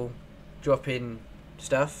whole drop-in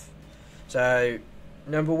stuff. So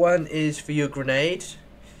number 1 is for your grenade,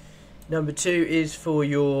 number 2 is for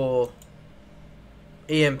your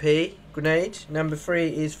EMP grenade, number 3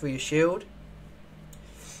 is for your shield,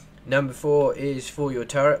 number 4 is for your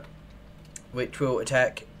turret, which will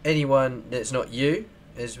attack anyone that's not you,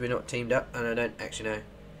 as we're not teamed up, and I don't actually know.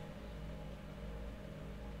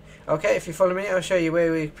 Okay, if you follow me, I'll show you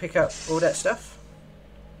where we pick up all that stuff.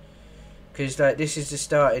 Because like this is the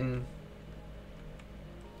starting.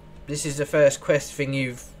 This is the first quest thing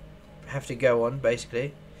you have to go on,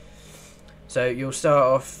 basically. So you'll start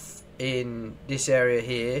off in this area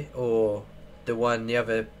here, or the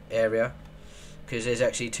other area, because there's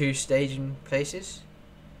actually 2 staging places.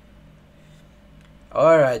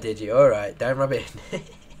 Alright, did you? Alright, don't rub it in.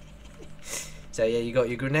 So yeah, you got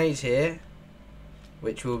your grenades here,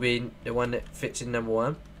 which will be the one that fits in number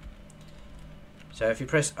 1. So if you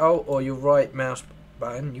press Alt or your right mouse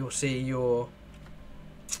button, you'll see your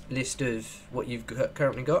list of what you've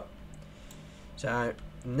currently got. So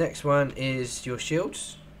the next one is your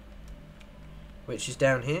shields, which is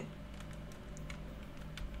down here.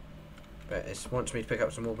 But it wants me to pick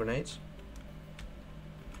up some more grenades.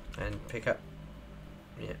 And pick up...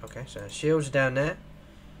 Yeah, okay, so shields are down there.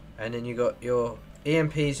 And then you got your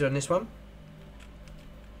EMPs on this one,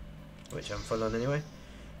 which I'm full on anyway,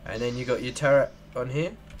 and then you got your turret on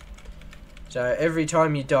here. So every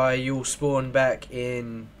time you die, you'll spawn back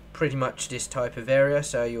in pretty much this type of area.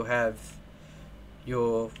 So you'll have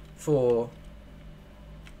your 4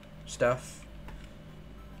 stuff,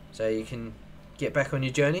 so you can get back on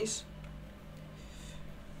your journeys.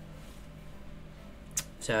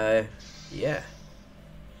 So yeah,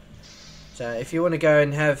 so if you want to go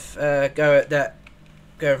and have go at that,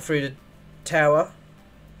 going through the tower.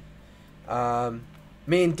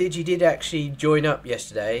 Me and Digi did actually join up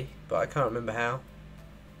yesterday, but I can't remember how.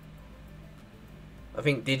 I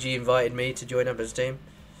think Digi invited me to join up as a team.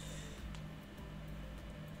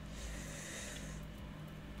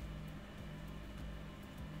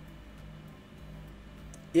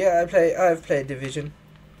 Yeah, I've played Division.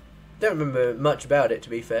 Don't remember much about it, to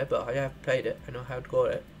be fair, but I have played it. I know how to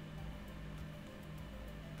got it.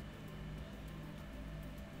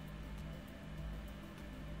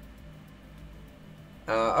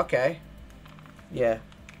 Okay. Yeah.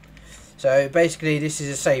 So basically, this is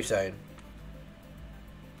a save zone.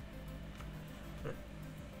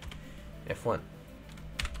 F1.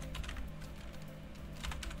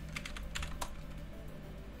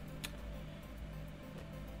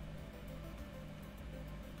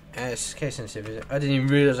 It's case sensitive, is it? I didn't even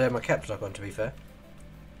realise I had my caps lock on, to be fair.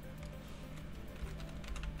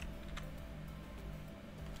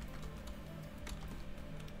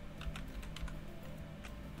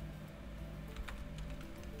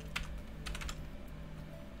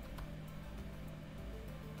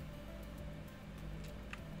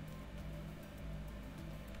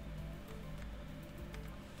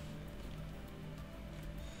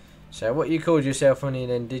 So what you called yourself on here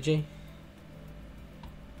then, did you?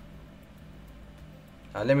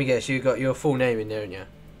 Let me guess, you got your full name in there, haven't you?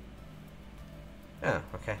 Oh,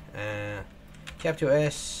 okay. Capital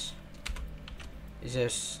S. Is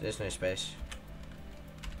this? There's no space.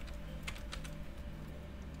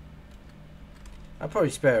 I'll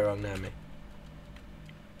probably spell it wrong now, me.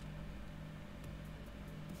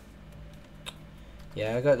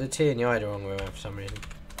 Yeah, I got the T and the I the wrong way around for some reason.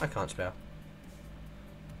 I can't spell.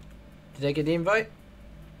 Did I get the invite?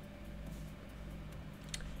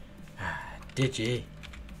 Did you?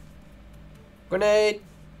 Grenade!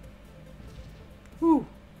 Woo!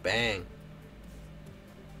 Bang!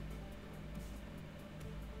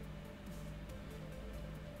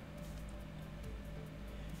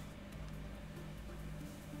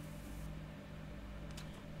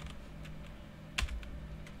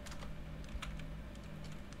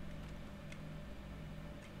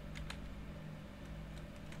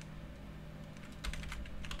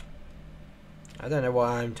 I don't know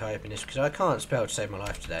why I'm typing this because I can't spell to save my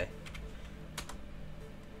life today.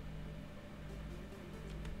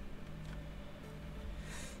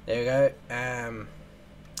 There we go.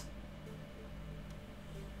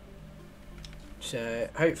 So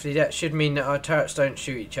hopefully that should mean that our turrets don't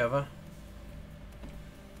shoot each other.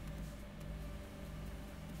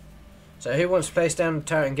 So who wants to place down the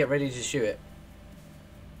turret and get ready to shoot it?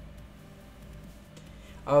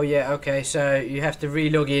 Oh yeah, okay, so you have to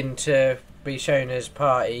re-log in to be shown as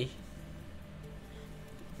party,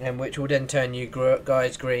 and which will then turn you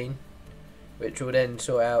guys green, which will then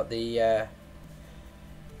sort out the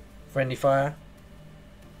friendly fire.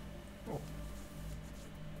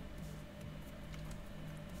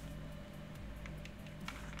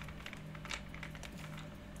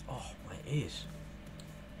 Oh, my ears.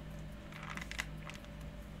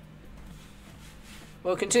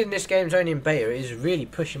 Well, considering this game's only in beta, it is really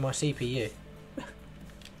pushing my CPU.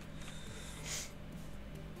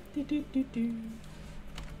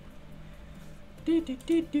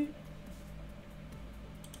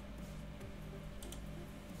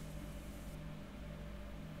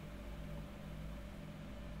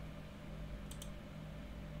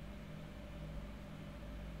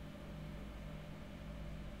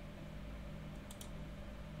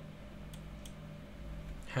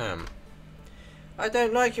 Hum. I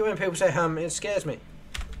don't like it when people say hum, it scares me.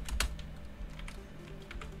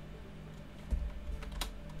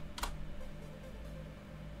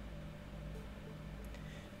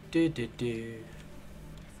 Do do do.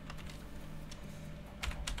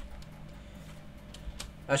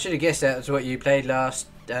 I should have guessed that was what you played last,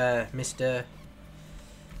 Mr.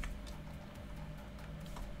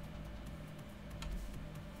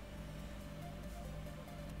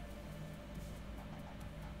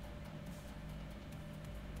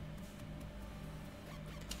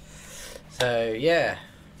 So yeah,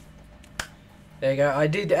 there you go. I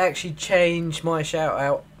did actually change my shout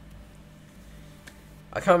out.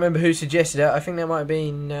 I can't remember who suggested it. I think that might have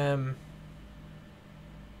been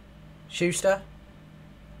Schuster.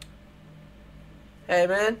 Hey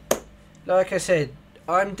man, like I said,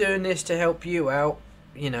 I'm doing this to help you out,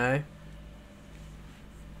 you know.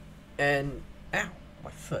 And ow,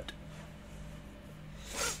 my foot.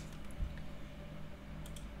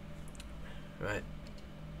 Right.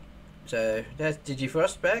 So that's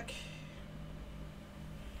Digifrost back.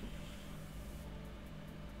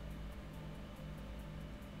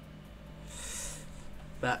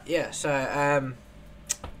 But yeah, so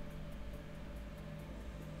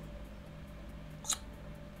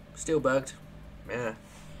still bugged. Yeah.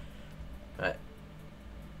 Right.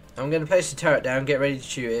 I'm gonna place the turret down, get ready to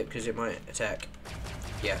shoot it because it might attack.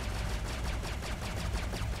 Yeah.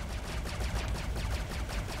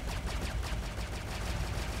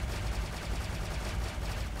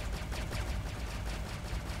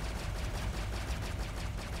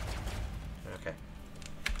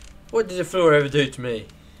 What did the floor ever do to me?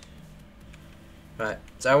 Right,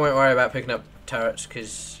 so I won't worry about picking up turrets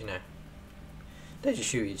because, you know, they just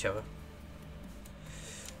shoot each other.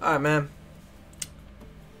 Alright, man.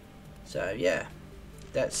 So, yeah.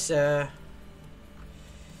 That's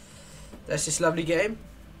this lovely game.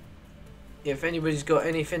 If anybody's got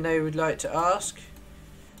anything they would like to ask,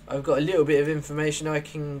 I've got a little bit of information I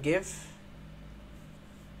can give.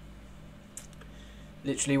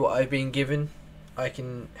 Literally what I've been given, I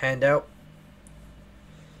can hand out.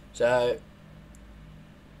 So,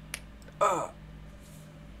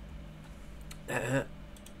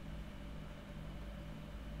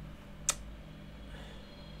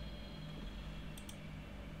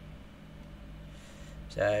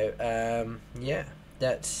 yeah,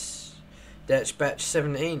 that's batch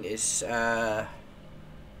 17. Is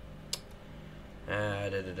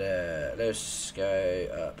let's go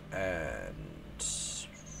up and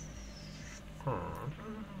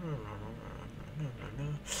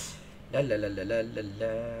la la la la la la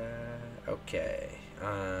la. Okay.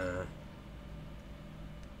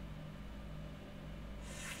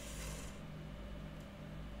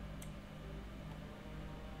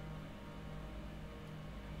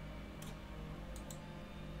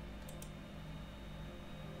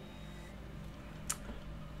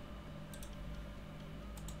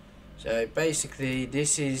 So basically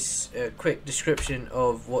this is a quick description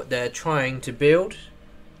of what they're trying to build.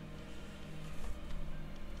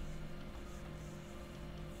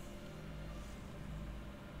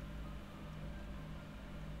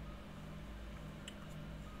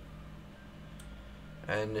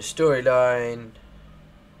 And the storyline,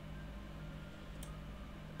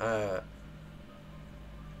 I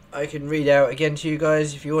can read out again to you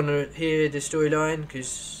guys if you want to hear the storyline,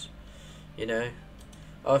 because, you know,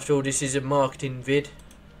 after all, this is a marketing vid.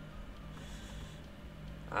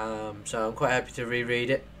 So I'm quite happy to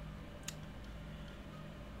reread it.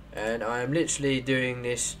 And I am literally doing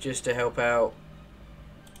this just to help out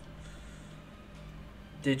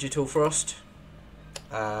Digital Frost.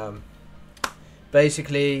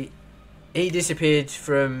 Basically, he disappeared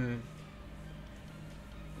from,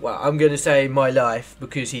 well, I'm going to say my life,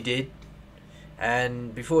 because he did.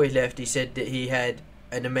 And before he left, he said that he had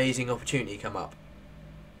an amazing opportunity come up.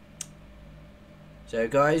 So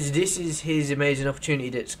guys, this is his amazing opportunity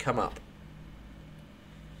that's come up.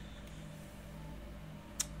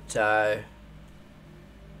 So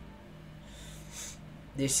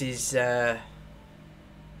this is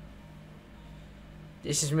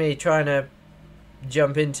me trying to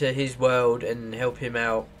jump into his world and help him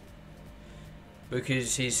out,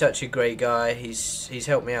 because he's such a great guy. He's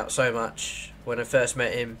helped me out so much. When I first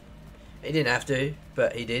met him, he didn't have to,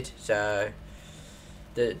 but he did. So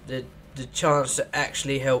the chance to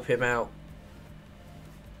actually help him out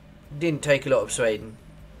didn't take a lot of persuading.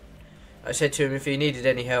 I said to him if he needed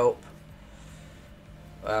any help.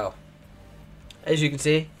 Well, as you can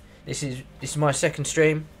see, this is my second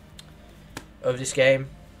stream of this game,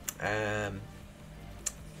 and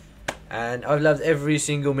I've loved every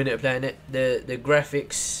single minute of playing it. The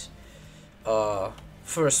graphics are,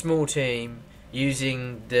 for a small team,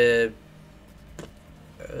 using the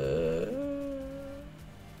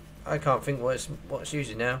I can't think what it's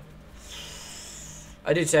using now.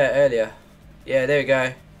 I did say it earlier. Yeah, there we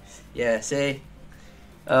go. Yeah, see?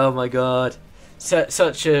 Oh my god.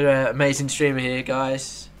 Such an amazing streamer here,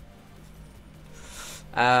 guys.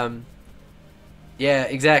 Yeah,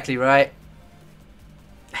 exactly, right?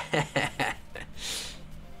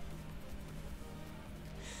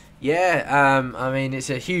 Yeah, I mean,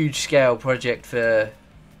 it's a huge scale project for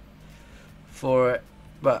it,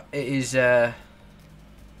 but it is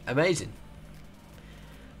amazing.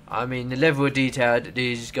 I mean, the level of detail that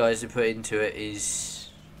these guys have put into it is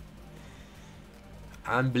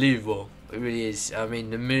unbelievable. It really is. I mean,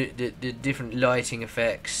 the different lighting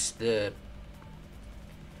effects,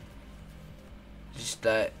 just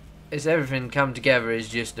that, as everything come together is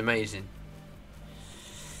just amazing.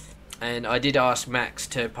 And I did ask Max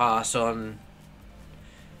to pass on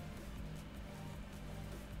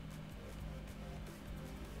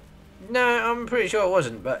no, I'm pretty sure it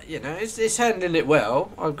wasn't, but you know, it's handling it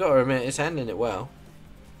well. I've got to admit, it's handling it well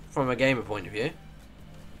from a gamer point of view,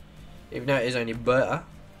 even though it is only better.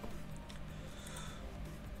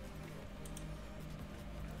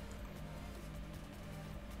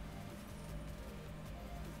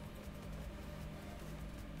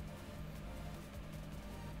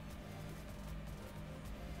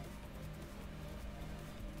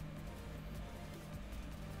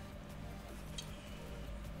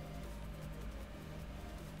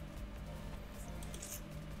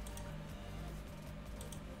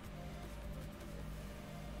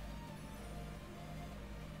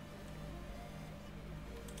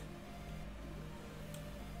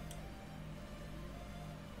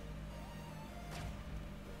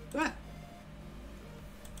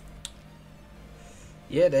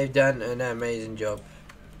 Yeah, they've done an amazing job.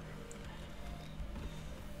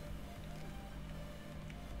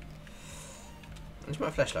 Is my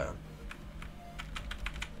flashlight on?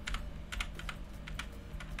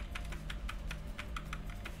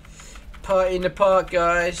 Party in the park,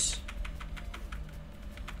 guys.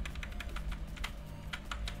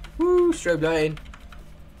 Woo, strobe lighting.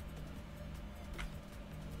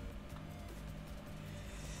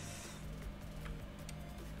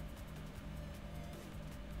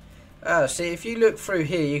 Ah, see, if you look through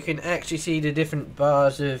here, you can actually see the different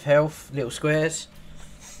bars of health, little squares.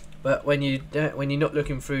 But when you're not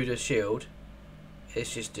looking through the shield,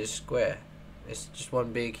 it's just a square. It's just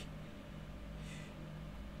one big.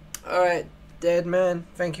 All right, dead man.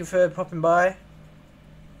 Thank you for popping by.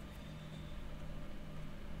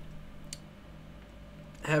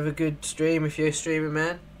 Have a good stream if you're a streamer,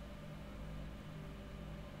 man.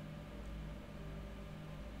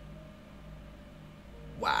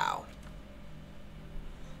 Wow.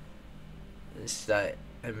 It's like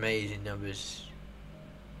amazing numbers.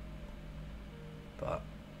 But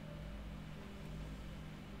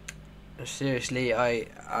seriously, I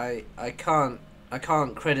can't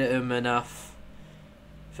credit them enough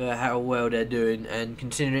for how well they're doing, and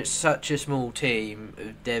considering it's such a small team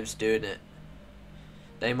of devs doing it,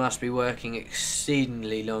 they must be working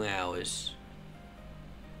exceedingly long hours.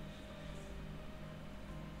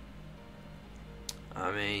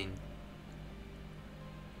 I mean,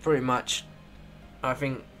 pretty much, I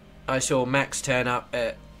think I saw Max turn up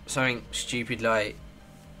at something stupid like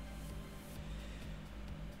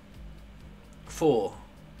 4.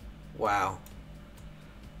 Wow.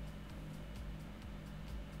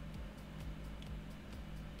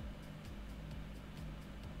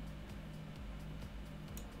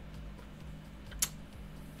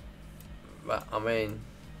 But I mean,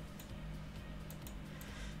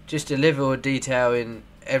 just the level of detail in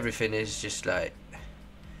everything is just like,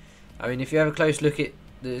 I mean, if you have a close look at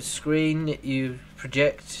the screen that you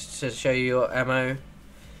project to show you your ammo,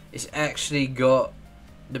 it's actually got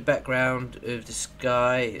the background of the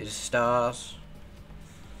sky, the stars.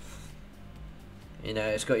 You know,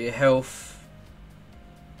 it's got your health.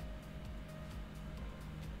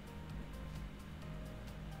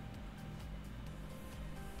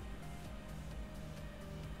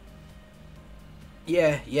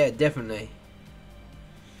 Yeah, definitely.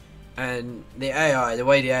 And the AI, the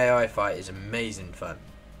way the AI fight is amazing fun.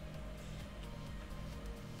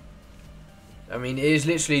 I mean, it is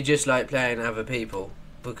literally just like playing other people,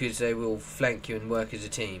 because they will flank you and work as a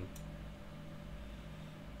team.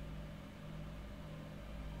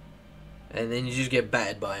 And then you just get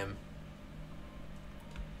battered by them.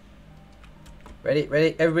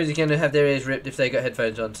 Ready? Everybody's going to have their ears ripped if they got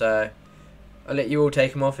headphones on, so I'll let you all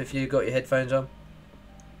take them off if you got your headphones on.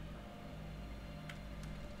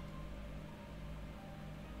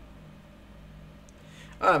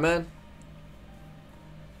 Alright, man.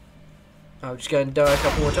 I'll just go and die a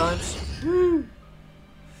couple more times. Woo!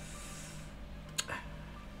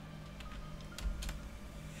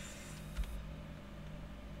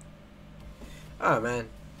 Alright,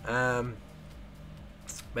 man.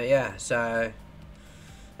 But yeah, so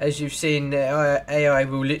as you've seen, the AI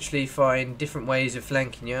will literally find different ways of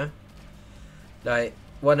flanking you. Like,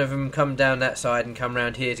 one of them come down that side and come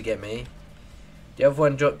round here to get me. The other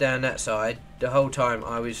one dropped down that side. The whole time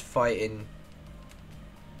I was fighting.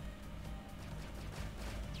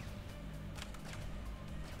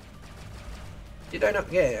 Did I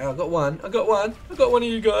not get it? I got one. I got one of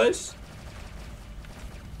you guys.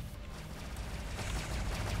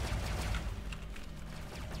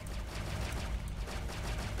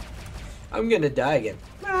 I'm gonna die again.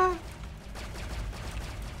 Ah.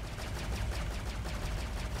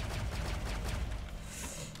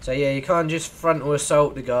 So yeah, you can't just frontal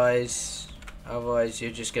assault the guys, otherwise you're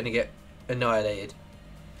just gonna get annihilated.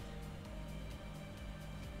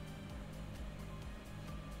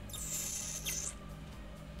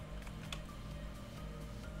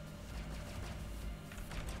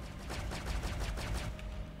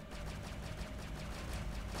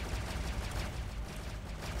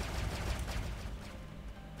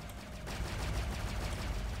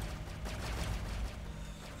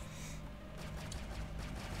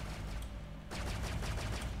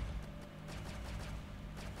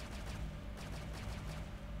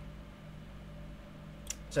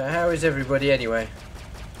 So how is everybody anyway?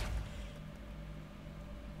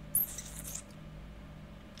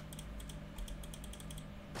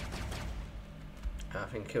 I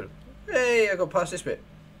think I killed him. Hey, I got past this bit.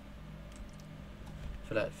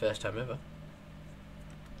 For that first time ever.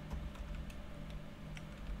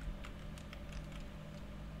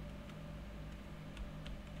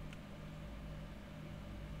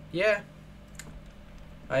 Yeah,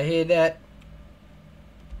 I hear that.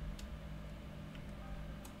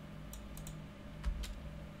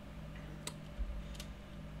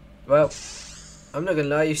 Well, I'm not gonna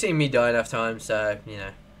lie, you've seen me die enough times, so, you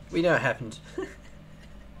know, we know it happened.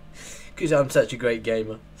 Because I'm such a great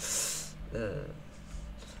gamer.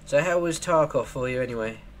 So how was Tarkov for you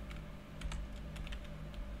anyway?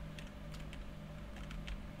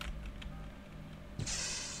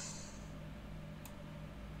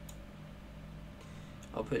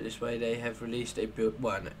 I'll put it this way, they have released a build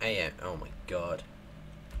 1 AM. Oh my god.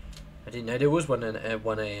 I didn't know there was one at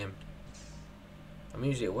 1 AM. I'm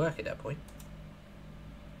usually at work at that point.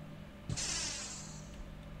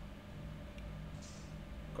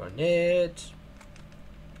 Grenade.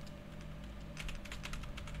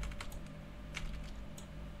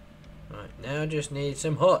 Right, now just need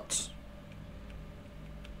some hots.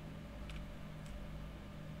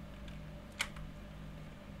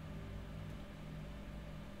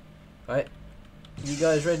 Right, you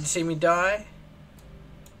guys ready to see me die?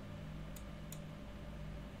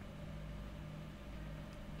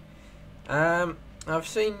 I've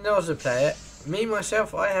seen Nozza play it. Me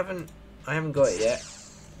myself, I haven't got it yet.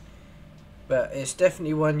 But it's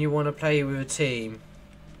definitely one you want to play with a team.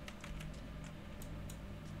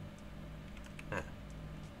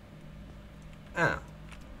 Ah.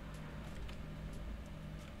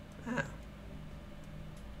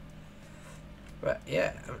 Right,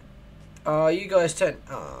 yeah. Oh, you guys turn.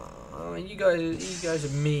 Oh, you guys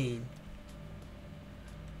are mean.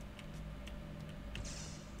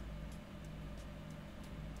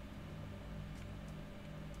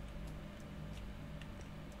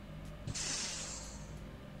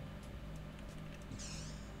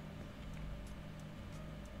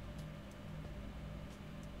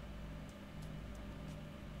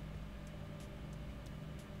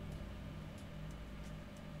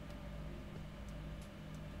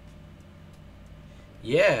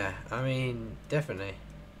 Yeah, I mean, definitely.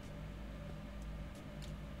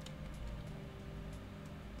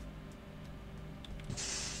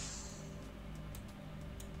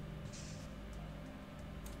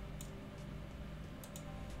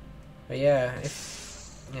 But yeah,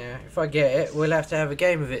 if I get it, we'll have to have a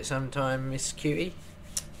game of it sometime, Miss Cutie.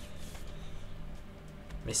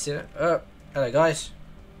 Miss it. Oh, hello guys.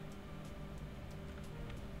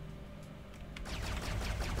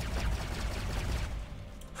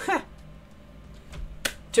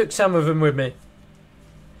 Took some of them with me.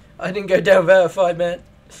 I didn't go down without a fight, man.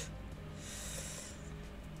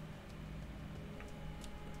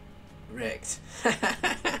 Wrecked.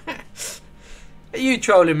 Are you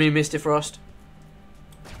trolling me, Mr. Frost?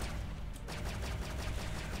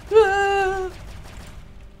 Ah.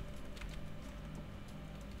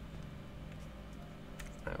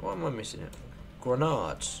 What am I missing?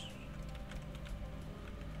 Grenades.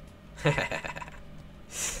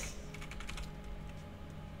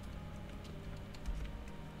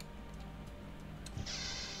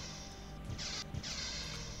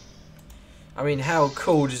 I mean, how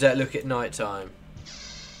cool does that look at night time?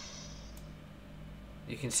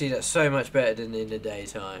 You can see that so much better than in the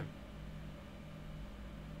daytime.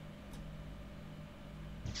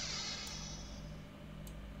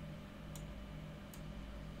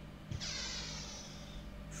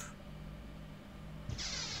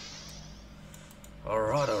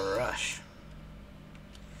 Alright, a rush.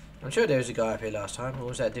 I'm sure there was a guy up here last time, or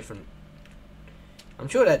was that different? I'm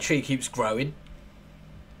sure that tree keeps growing.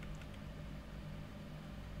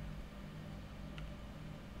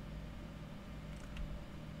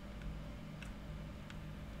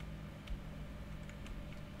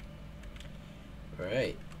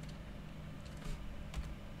 Right.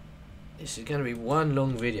 This is going to be one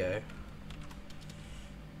long video.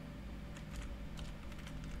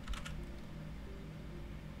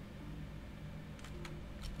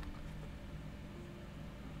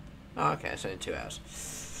 Oh, okay, it's only 2 hours.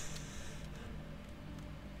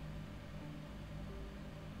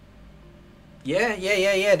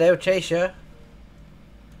 Yeah, they'll chase you.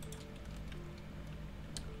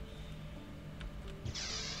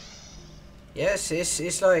 Yes,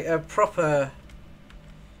 it's like a proper...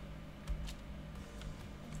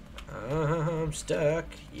 I'm stuck.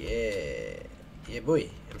 Yeah. Yeah, boy.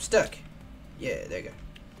 I'm stuck. Yeah, there you go.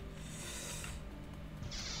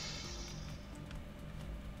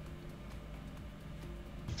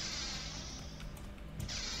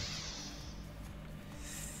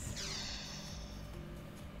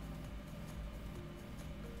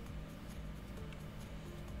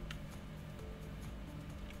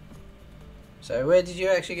 So where did you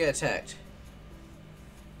actually get attacked?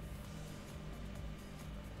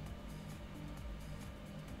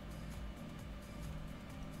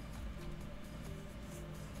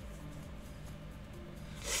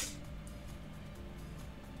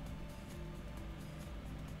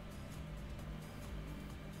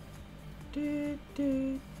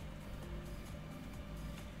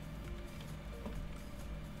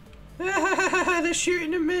 They're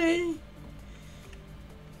shooting at me.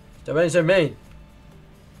 Stop being so mean.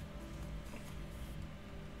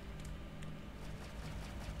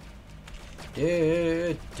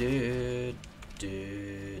 Do, do,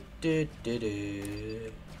 do, do, do,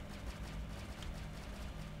 do.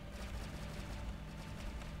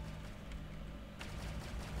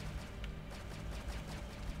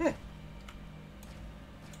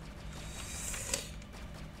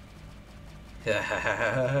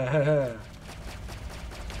 Yeah.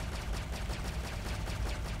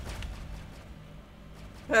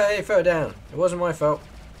 He fell down. It wasn't my fault.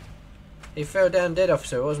 He fell down dead,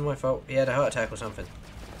 officer. It wasn't my fault. He had a heart attack or something.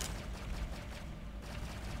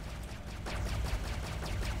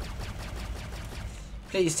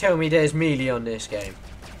 Please tell me there's melee on this game.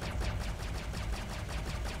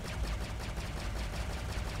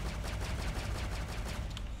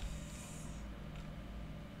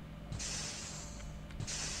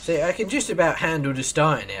 See, I can just about handle the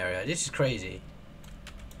starting area. This is crazy.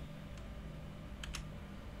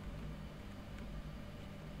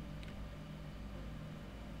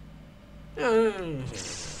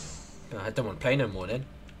 I don't want to play no more then.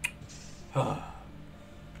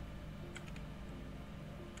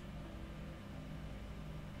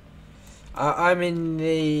 I'm in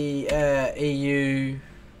the EU.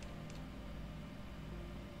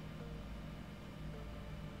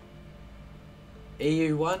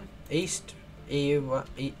 EU1? East? EU1?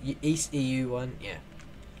 East EU1? Yeah.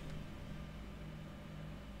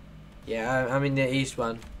 Yeah, I'm in the East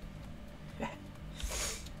one.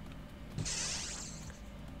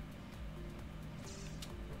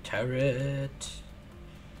 Turret.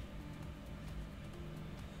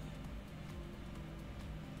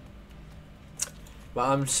 But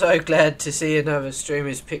I'm so glad to see another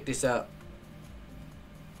streamer's pick this up.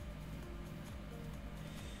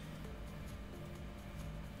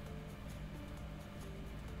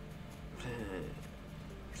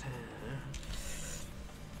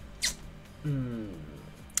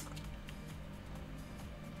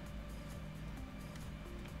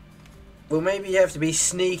 Well, maybe you have to be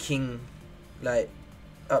sneaking, like,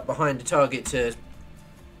 up behind the target to...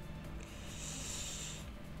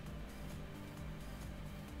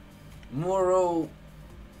 Moral...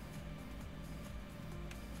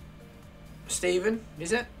 Stephen,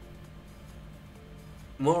 is it?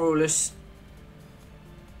 Moralist...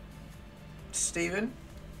 Stephen?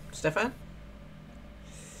 Stefan?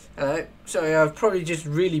 Hello. Sorry, I've probably just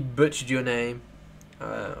really butchered your name.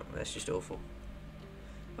 That's just awful.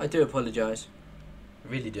 I do apologise. I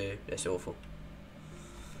really do. That's awful.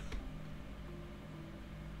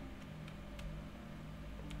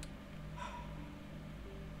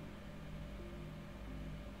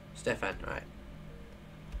 Stefan, right.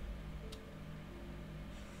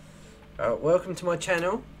 Welcome to my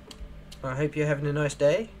channel. I hope you're having a nice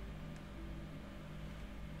day.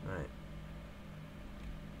 Right.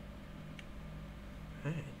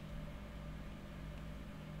 Right.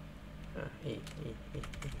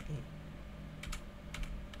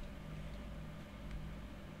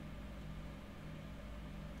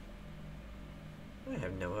 I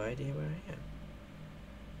have no idea where I am.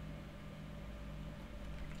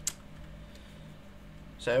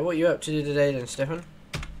 So, what are you up to today then, Stefan?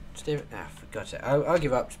 Stephen? Ah, for God's sake. I'll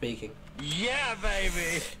give up speaking. Yeah,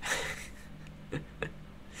 baby!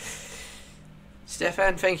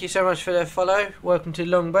 Stefan, thank you so much for the follow. Welcome to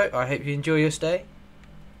Longboat. I hope you enjoy your stay.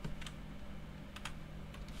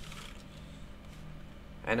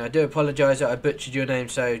 And I do apologise that I butchered your name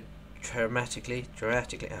so dramatically. Oh,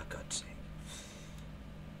 God's sake.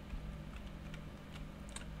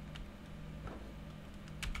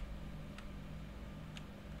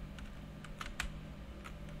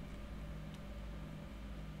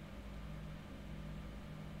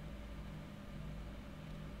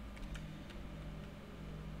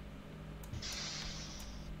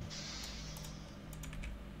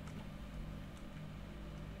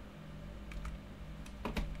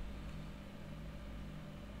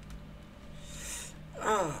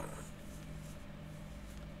 Oh.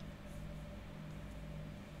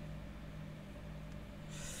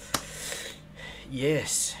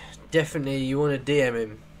 Yes, definitely you want to DM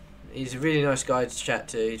him. He's a really nice guy to chat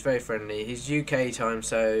to. He's very friendly. He's UK time,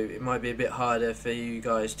 so it might be a bit harder for you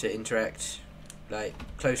guys to interact, like,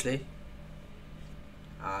 closely.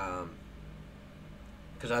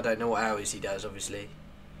 Because I don't know what hours he does, obviously.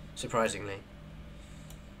 Surprisingly.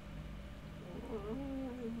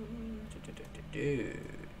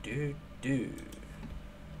 Do.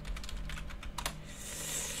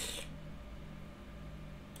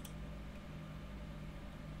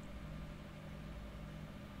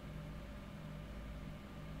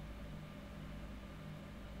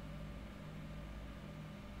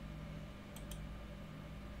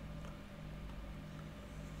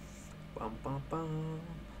 Bum, bum, bum.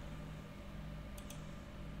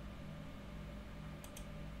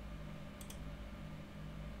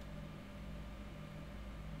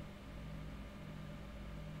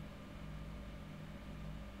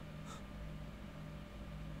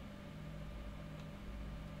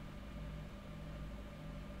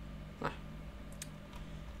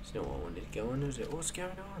 It's not what I wanted to go on, is it? What's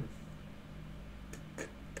going on?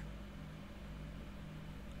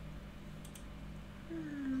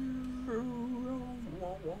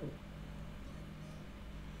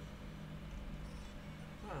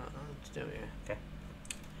 Still here. Okay.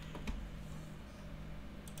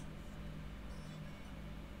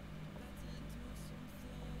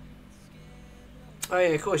 Oh yeah,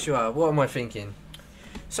 of course you are. What am I thinking?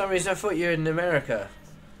 For some reason I thought you were in America.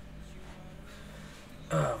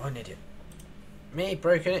 Oh, what an idiot. Me,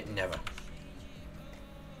 broken it? Never.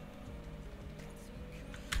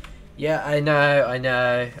 Yeah, I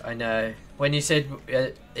know. When you said,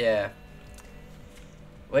 yeah.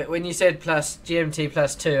 When you said plus GMT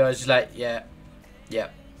plus 2, I was just like, yeah.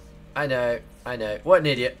 I know. What an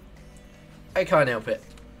idiot. I can't help it.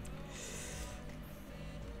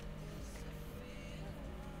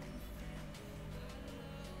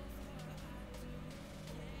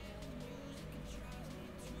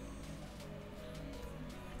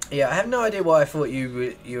 Yeah, I have no idea why I thought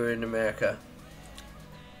you were in America.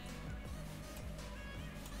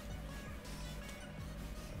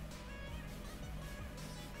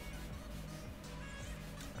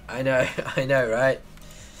 I know, right?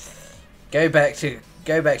 Go back to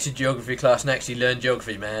geography class and actually learn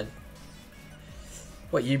geography, man.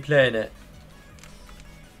 What you playing at?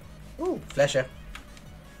 Ooh, Flesher.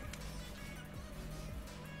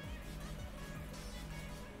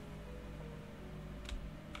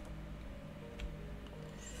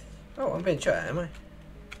 Oh, I'm being shot at, am I? You're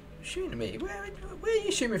shooting at me. Where are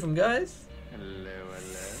you shooting me from, guys? Hello.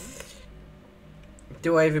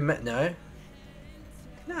 Do I even no?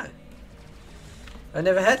 No. I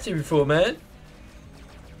never had to before, man.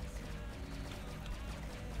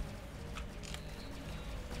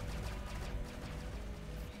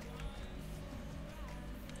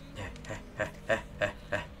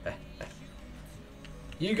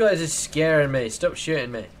 You guys are scaring me. Stop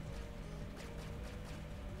shooting me.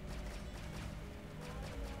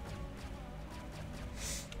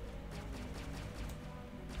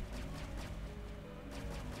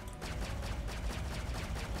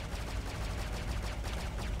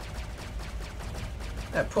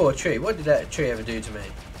 That poor tree. What did that tree ever do to me?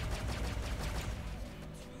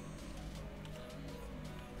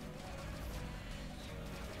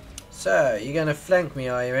 So, you're gonna flank me,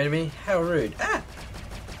 are you, enemy? How rude. Ah!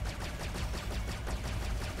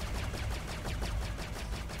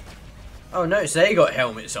 Oh, notice they got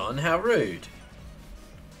helmets on. How rude.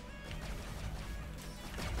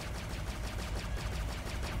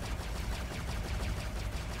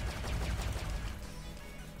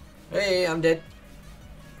 Hey, I'm dead.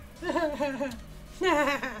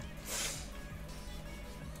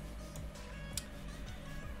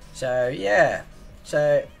 So yeah,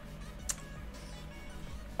 so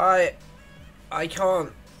I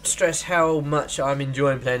can't stress how much I'm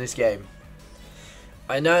enjoying playing this game.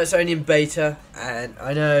 I know it's only in beta, and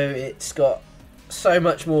I know it's got so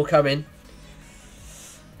much more coming,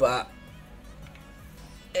 but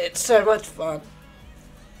it's so much fun.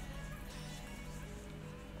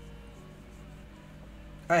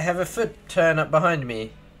 I have a foot turn up behind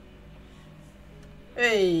me.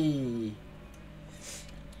 Hey!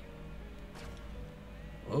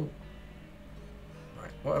 Oh.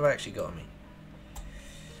 Right, what have I actually got on me?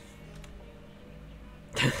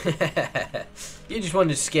 You just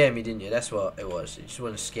wanted to scare me, didn't you? That's what it was. You just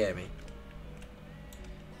wanted to scare me.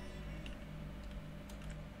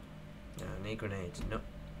 No, I need grenades.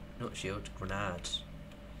 Not shield, grenades.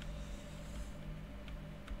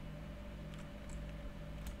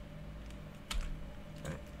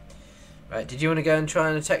 Right, did you want to go and try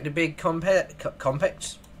and attack the big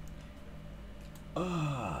compacts?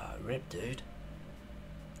 Ah, oh, rip, dude.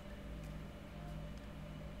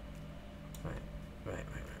 Right.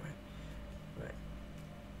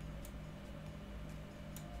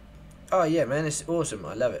 Oh yeah, man, it's awesome.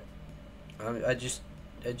 I love it. I just.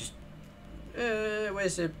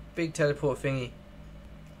 Where's the big teleport thingy?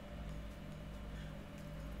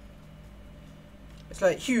 It's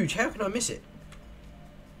like huge. How can I miss it?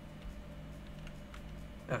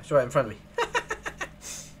 Oh, it's right in front of me.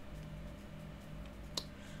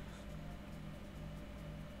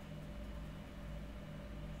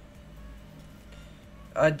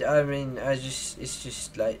 I mean, it's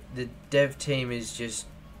just like the dev team is just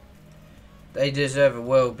They deserve a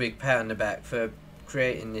well big pat on the back for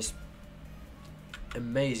creating this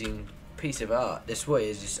amazing piece of art. That's what it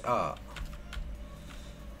is, it's art.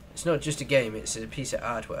 It's not just a game, it's a piece of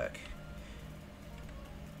artwork.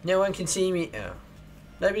 No one can see me. Oh.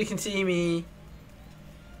 Nobody can see me.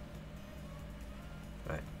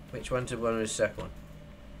 Right, which one's the one with the circle one?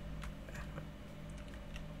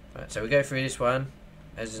 Right, so we go through this one,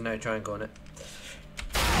 as there's no triangle on it.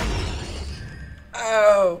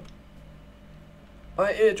 Ow!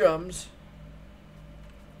 My eardrums.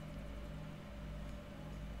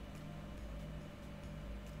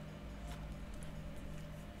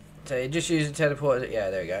 So you just use the teleporter. Yeah,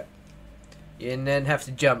 there we go. You then have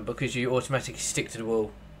to jump because you automatically stick to the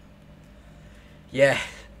wall. Yeah.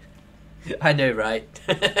 I know, right?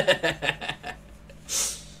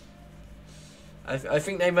 I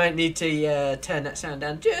think they might need to turn that sound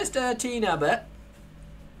down just a teeny bit.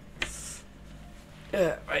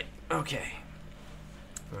 Right, okay.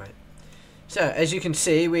 Right. So, as you can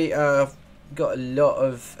see, we got a lot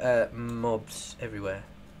of mobs everywhere.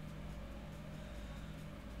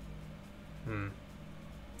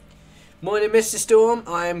 Morning, Mr. Storm.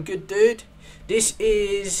 I am good, dude. This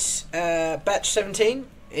is batch 17.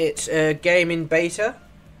 It's a game in beta.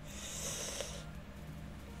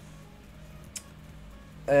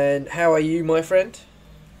 And how are you, my friend?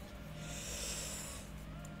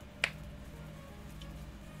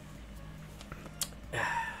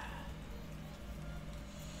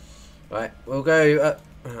 Right, we'll go up.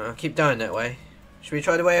 I keep dying that way. Should we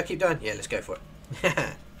try the way I keep dying? Yeah, let's go for it.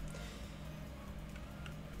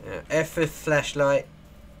 F for flashlight.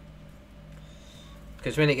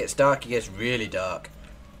 Because when it gets dark, it gets really dark.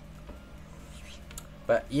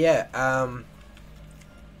 But yeah,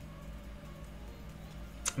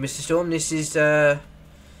 Mr. Storm, this is a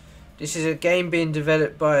game being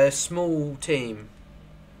developed by a small team.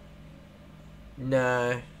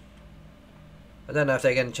 No, I don't know if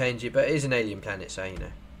they're going to change it, but it is an alien planet, so you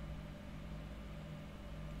know.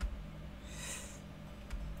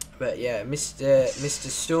 But yeah, Mr.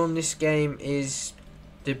 Storm, this game is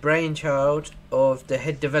the brainchild of the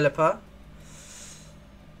head developer.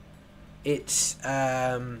 It's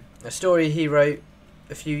a story he wrote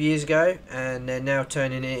a few years ago, and they're now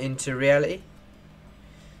turning it into reality.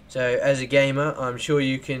 So as a gamer, I'm sure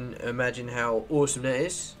you can imagine how awesome that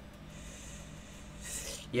is.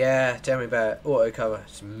 Yeah, tell me about it. Auto cover,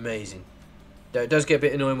 it's amazing. Though it does get a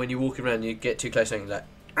bit annoying when you're walking around and you get too close and you're like,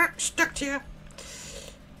 ah, stuck to you.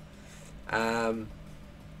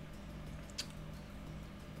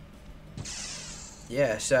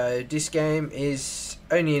 Yeah, so this game is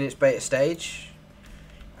only in its beta stage.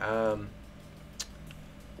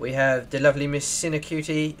 We have the lovely Miss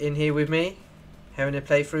Cinecutie in here with me, having a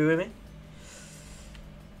playthrough with me.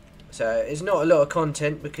 So it's not a lot of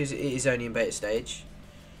content because it is only in beta stage.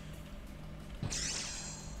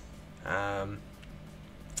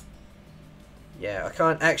 Yeah, I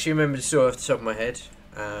can't actually remember the story off the top of my head.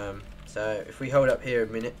 So if we hold up here a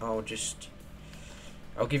minute, I'll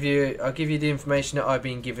give you the information that I've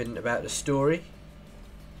been given about the story.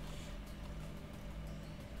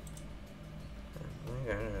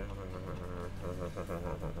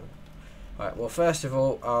 Right, well, first of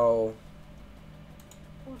all,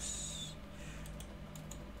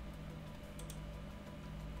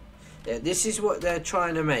 yeah, this is what they're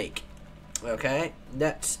trying to make. Okay,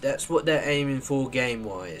 that's what they're aiming for game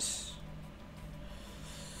wise.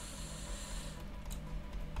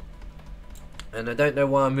 And I don't know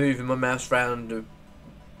why I'm moving my mouse around,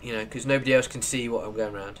 you know, because nobody else can see what I'm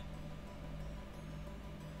going around.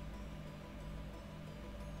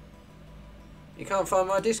 You can't find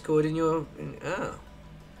my Discord in your... oh.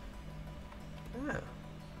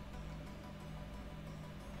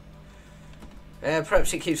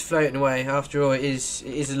 Perhaps it keeps floating away. After all, it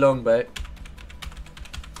is a longboat.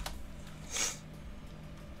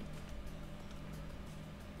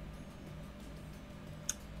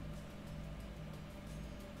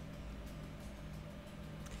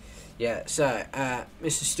 Yeah, so,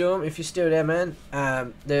 Mr. Storm, if you're still there, man,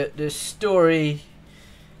 the story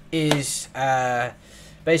is,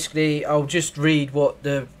 basically, I'll just read what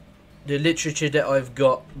the literature that I've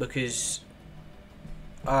got, because,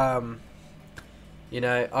 you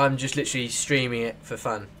know, I'm just literally streaming it for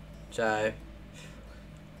fun, so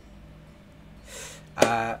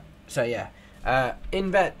yeah, in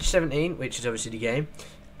batch 17, which is obviously the game,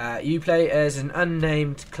 you play as an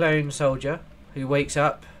unnamed clone soldier who wakes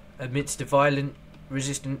up amidst the violent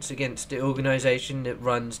resistance against the organisation that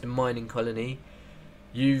runs the mining colony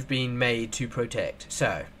you've been made to protect.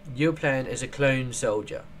 So, you're playing as a clone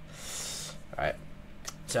soldier. Right.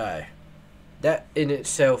 So, that in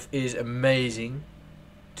itself is amazing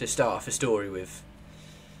to start off a story with.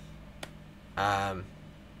 That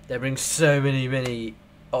brings so many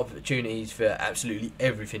opportunities for absolutely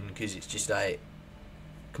everything, because it's just like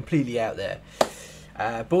completely out there.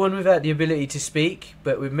 Born without the ability to speak,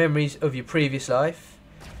 but with memories of your previous life.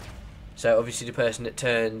 So obviously the person that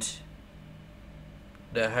turned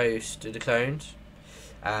the host of the clones.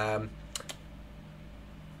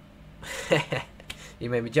 You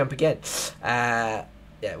made me jump again. Yeah,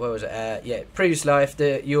 where was it? Yeah, previous life.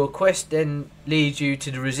 Your quest then leads you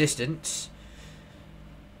to the Resistance,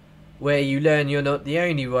 where you learn you're not the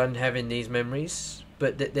only one having these memories,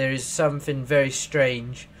 but that there is something very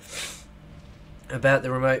strange about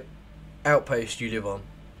the remote outpost you live on.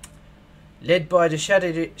 Led by the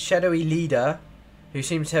shadowy leader, who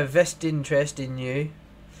seems to have vested interest in you,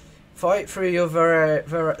 fight through a variety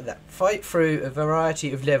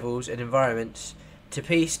of levels and environments to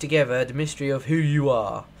piece together the mystery of who you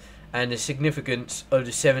are and the significance of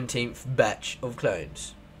the 17th batch of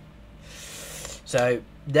clones. So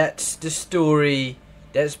that's the story.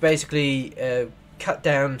 That's basically a cut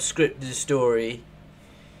down scripted story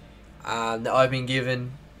that I've been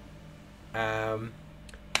given.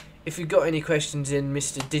 If you've got any questions in,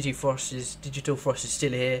 Mr. Digital Frost is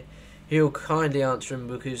still here. He'll kindly answer them,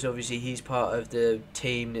 because obviously he's part of the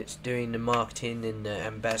team that's doing the marketing and the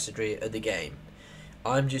ambassador of the game.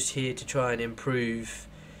 I'm just here to try and improve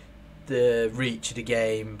the reach of the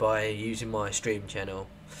game by using my stream channel.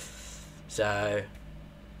 So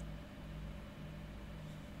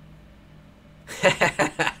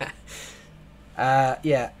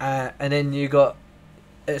and then you got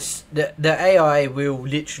the AI will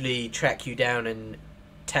literally track you down and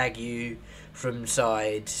tag you from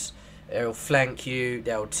sides. They'll flank you,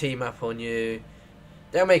 they'll team up on you,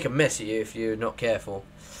 they'll make a mess of you if you're not careful.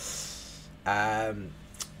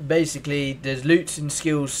 Basically the loots and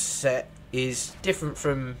skills set is different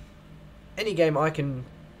from any game I can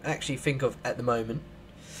actually think of at the moment.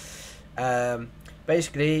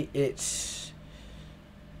 Basically it's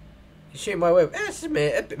shoot my web. That's a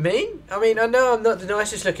bit mean. I mean, I know I'm not the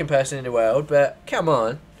nicest looking person in the world, but come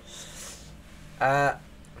on.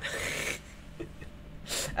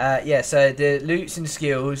 Yeah, so the loots and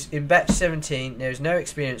skills in batch 17, there's no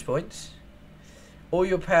experience points. All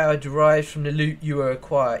your power derives from the loot you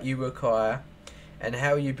acquire and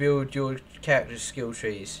how you build your character's skill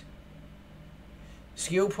trees.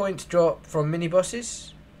 Skill points drop from mini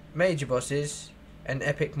bosses, major bosses, and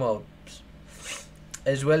epic mobs,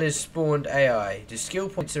 as well as spawned AI. The skill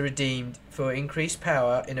points are redeemed for increased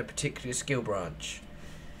power in a particular skill branch.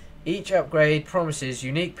 Each upgrade promises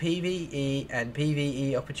unique PvE and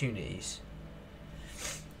PvE opportunities.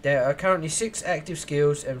 There are currently 6 active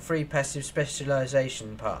skills and 3 passive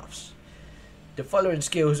specialization paths. The following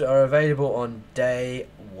skills are available on day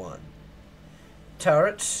 1.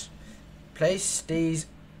 Turrets. Place these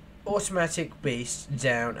automatic beasts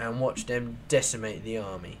down and watch them decimate the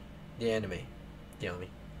enemy. Yeah.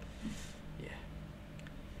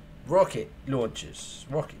 Rocket launchers,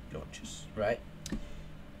 right?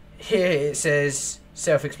 Here it says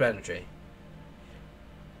self-explanatory.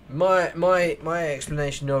 My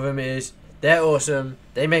explanation of them is they're awesome,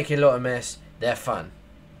 they make a lot of mess, they're fun.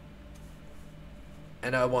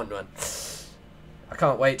 And I want one. I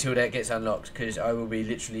can't wait till that gets unlocked, because I will be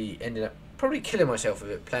literally ending up probably killing myself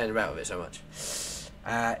with it, playing around with it so much.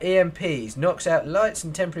 EMPs, knocks out lights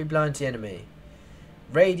and temporarily blinds the enemy.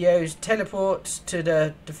 Radios, teleports to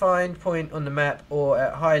the defined point on the map, or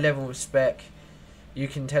at high level of spec, you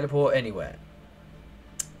can teleport anywhere.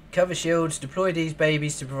 Cover shields, deploy these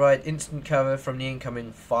babies to provide instant cover from the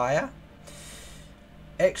incoming fire.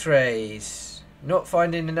 X-rays, not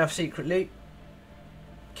finding enough secret loot,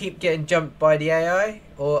 keep getting jumped by the AI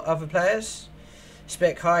or other players.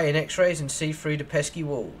 Spec high in X-rays and see through the pesky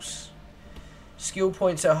walls. Skill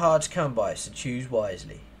points are hard to come by, so choose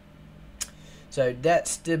wisely. So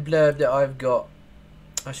that's the blurb that I've got.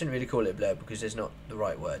 I shouldn't really call it a blurb because there's not the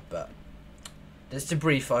right word, but that's the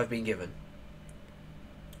brief I've been given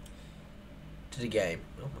to the game.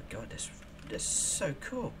 Oh my god, that's so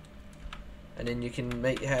cool. And then you can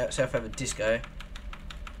make yourself have a disco.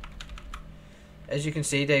 As you can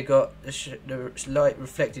see, they've got the light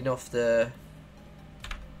reflecting off the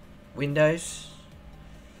windows.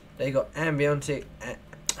 They got ambient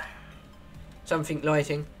something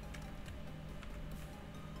lighting.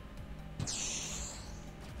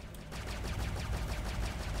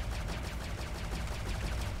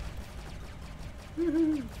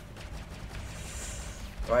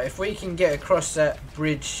 Right, if we can get across that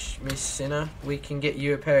bridge, Miss Sinner, we can get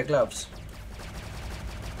you a pair of gloves.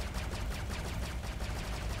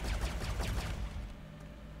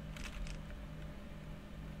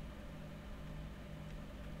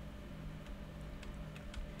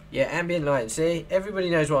 Yeah, ambient lighting. See, everybody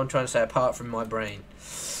knows what I'm trying to say apart from my brain.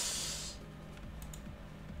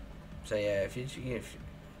 So yeah, if you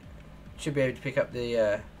should be able to pick up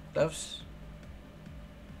the gloves.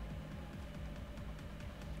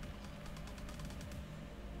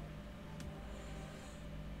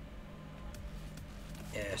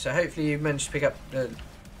 Yeah, so hopefully you managed to pick up the...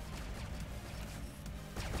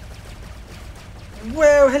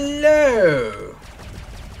 Well, hello!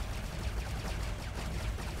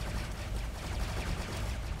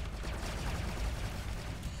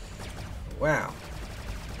 Wow.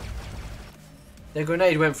 The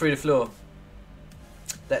grenade went through the floor.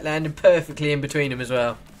 That landed perfectly in between them as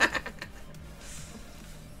well.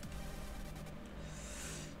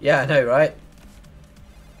 Yeah, I know, right?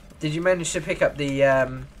 Did you manage to pick up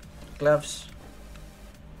the gloves?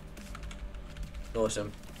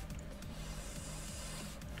 Awesome.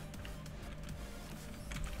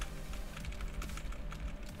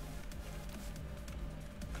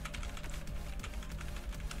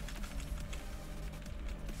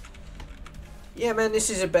 Yeah, man, this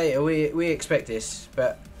is a beta. We expect this,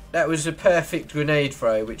 but that was a perfect grenade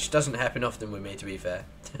throw, which doesn't happen often with me, to be fair.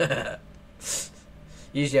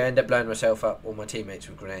 Usually I end up blowing myself up or my teammates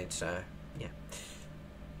with grenades, so yeah.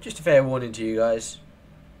 Just a fair warning to you guys.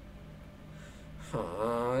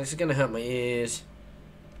 Oh, this is gonna hurt my ears.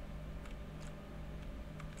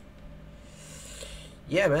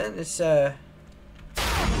 Yeah, man, it's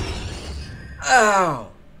Ow!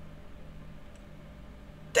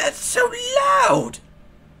 That's so loud!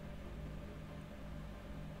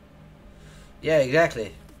 Yeah,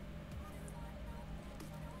 exactly.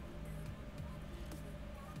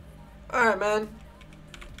 Alright, man.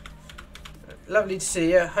 Lovely to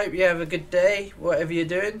see you. Hope you have a good day, whatever you're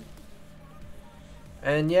doing.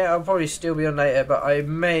 And yeah, I'll probably still be on later, but I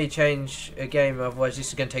may change a game, otherwise this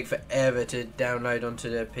is going to take forever to download onto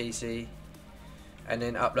the PC and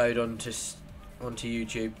then upload onto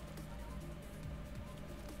YouTube.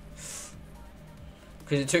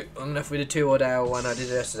 Because it took long enough with the 2 odd hour one I did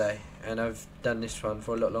yesterday, and I've done this one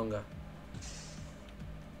for a lot longer.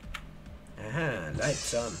 Aha,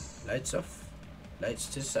 lights on, lights off, lights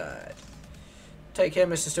to the side. Take care,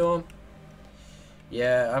 Mr. Storm.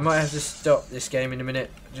 Yeah, I might have to stop this game in a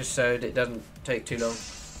minute, just so that it doesn't take too long.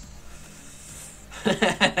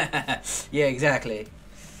 Yeah, exactly.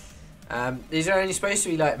 These are only supposed to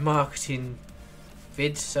be like marketing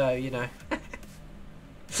vids, so you know.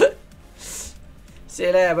 See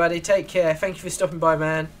you later, buddy. Take care. Thank you for stopping by,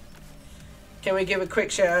 man. Can we give a quick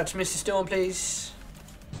shout out to Mr. Storm, please?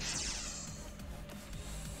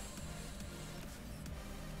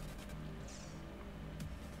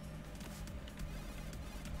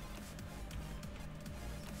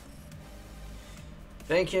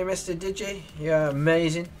 Thank you, Mr. Digi. You're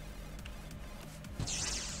amazing.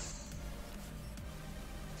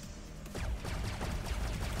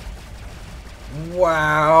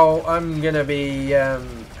 Wow, I'm gonna be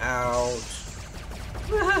out.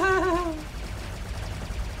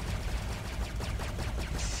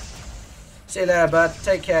 See you later, bud.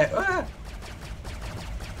 Take care. Ah.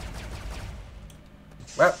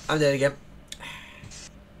 Well, I'm dead again.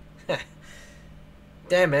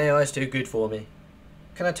 Damn, AI is too good for me.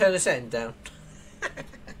 Can I turn the setting down?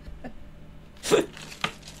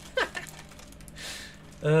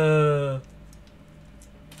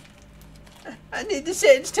 I need the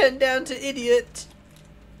settings turned down to idiot.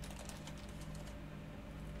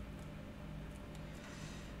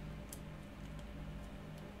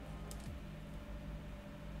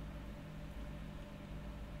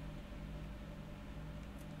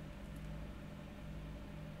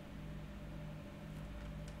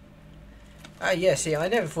 Ah, yeah, see, I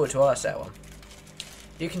never thought to ask that one.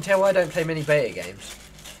 You can tell I don't play many beta games.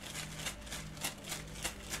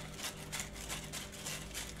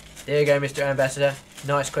 There you go, Mr. Ambassador.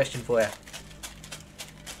 Nice question for you.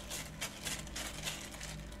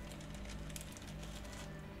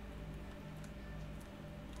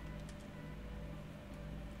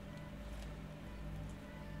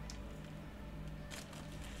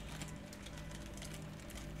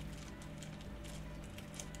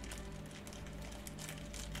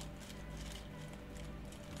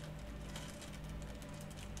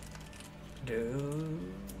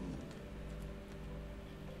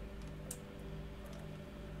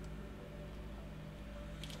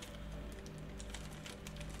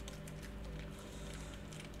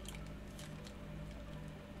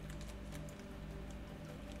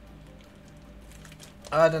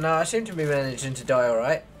 I don't know, I seem to be managing to die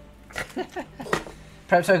alright.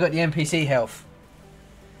 Perhaps I got the NPC health.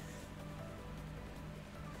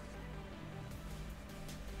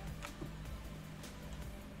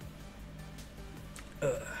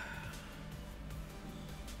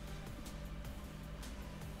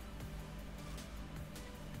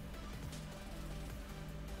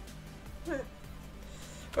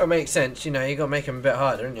 Well, it makes sense, you know, you got to make them a bit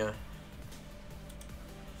harder, haven't you?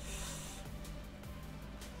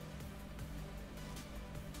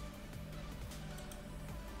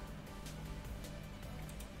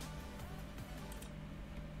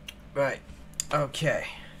 Right, okay.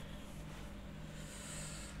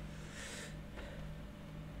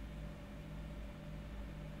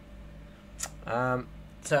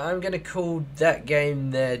 So I'm going to call that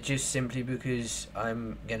game there just simply because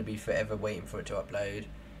I'm going to be forever waiting for it to upload.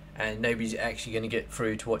 And nobody's actually going to get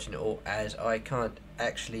through to watching it all, as I can't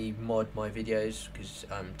actually mod my videos because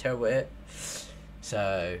I'm terrible at it.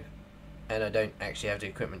 So, and I don't actually have the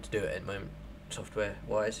equipment to do it at the moment, software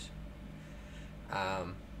wise.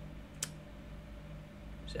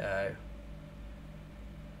 So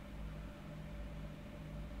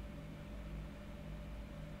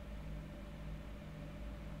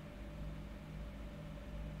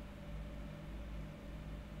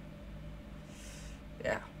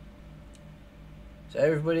yeah. So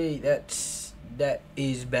everybody, that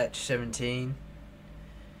is batch 17.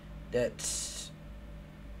 That's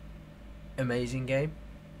amazing game,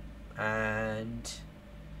 and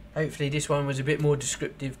hopefully this one was a bit more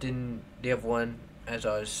descriptive than the other one, as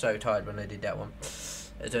I was so tired when I did that one,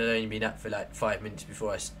 as I'd only been up for like 5 minutes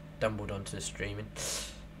before I stumbled onto the streaming.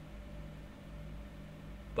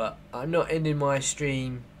 But I'm not ending my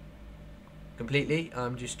stream completely,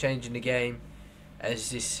 I'm just changing the game,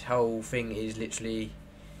 as this whole thing is literally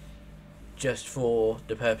just for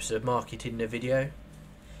the purpose of marketing the video.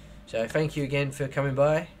 So thank you again for coming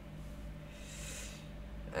by.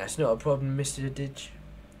 That's not a problem, Mr. Ditch.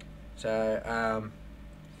 So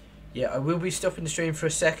yeah, I will be stopping the stream for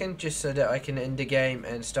a second just so that I can end the game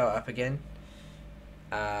and start up again.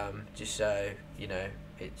 Just so you know,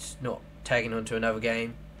 it's not tagging onto another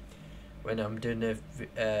game when I'm doing the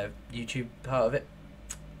YouTube part of it.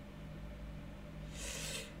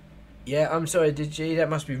 Yeah, I'm sorry, Digi, that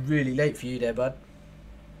must be really late for you there, bud.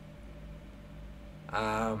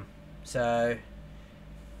 So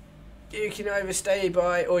you can either stay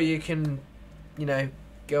by or you can, you know,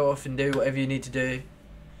 go off and do whatever you need to do.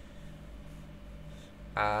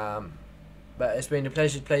 But it's been a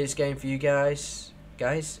pleasure to play this game for you guys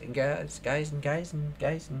and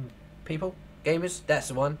people, gamers. That's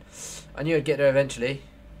the one. I knew I'd get there eventually.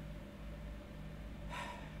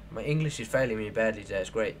 My English is failing me badly today. It's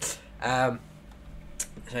great. So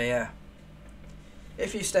yeah,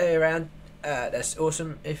 if you stay around, that's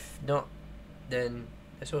awesome. If not, then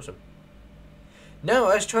that's awesome. No,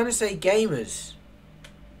 I was trying to say gamers,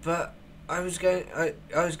 but I was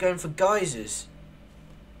going for geysers,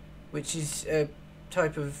 which is a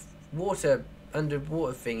type of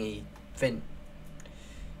underwater thingy vent.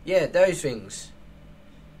 Yeah, those things.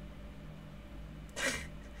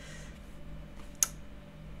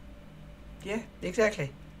 Yeah,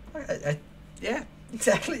 exactly. Yeah,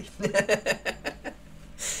 exactly.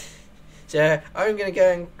 So I'm going to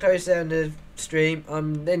go and close down the stream.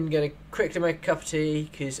 I'm then going to quickly make a cup of tea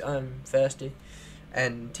because I'm thirsty,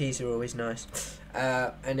 and teas are always nice.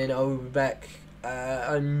 And then I will be back.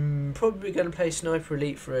 I'm probably going to play Sniper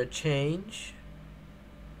Elite for a change,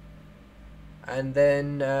 and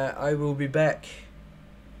then I will be back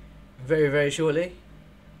very, very shortly.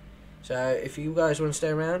 So if you guys want to stay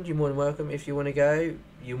around, you're more than welcome. If you want to go,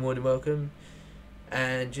 you're more than welcome.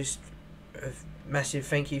 And just a massive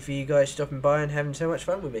thank you for you guys stopping by and having so much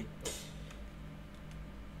fun with me.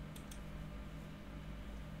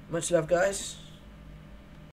 Much love, guys.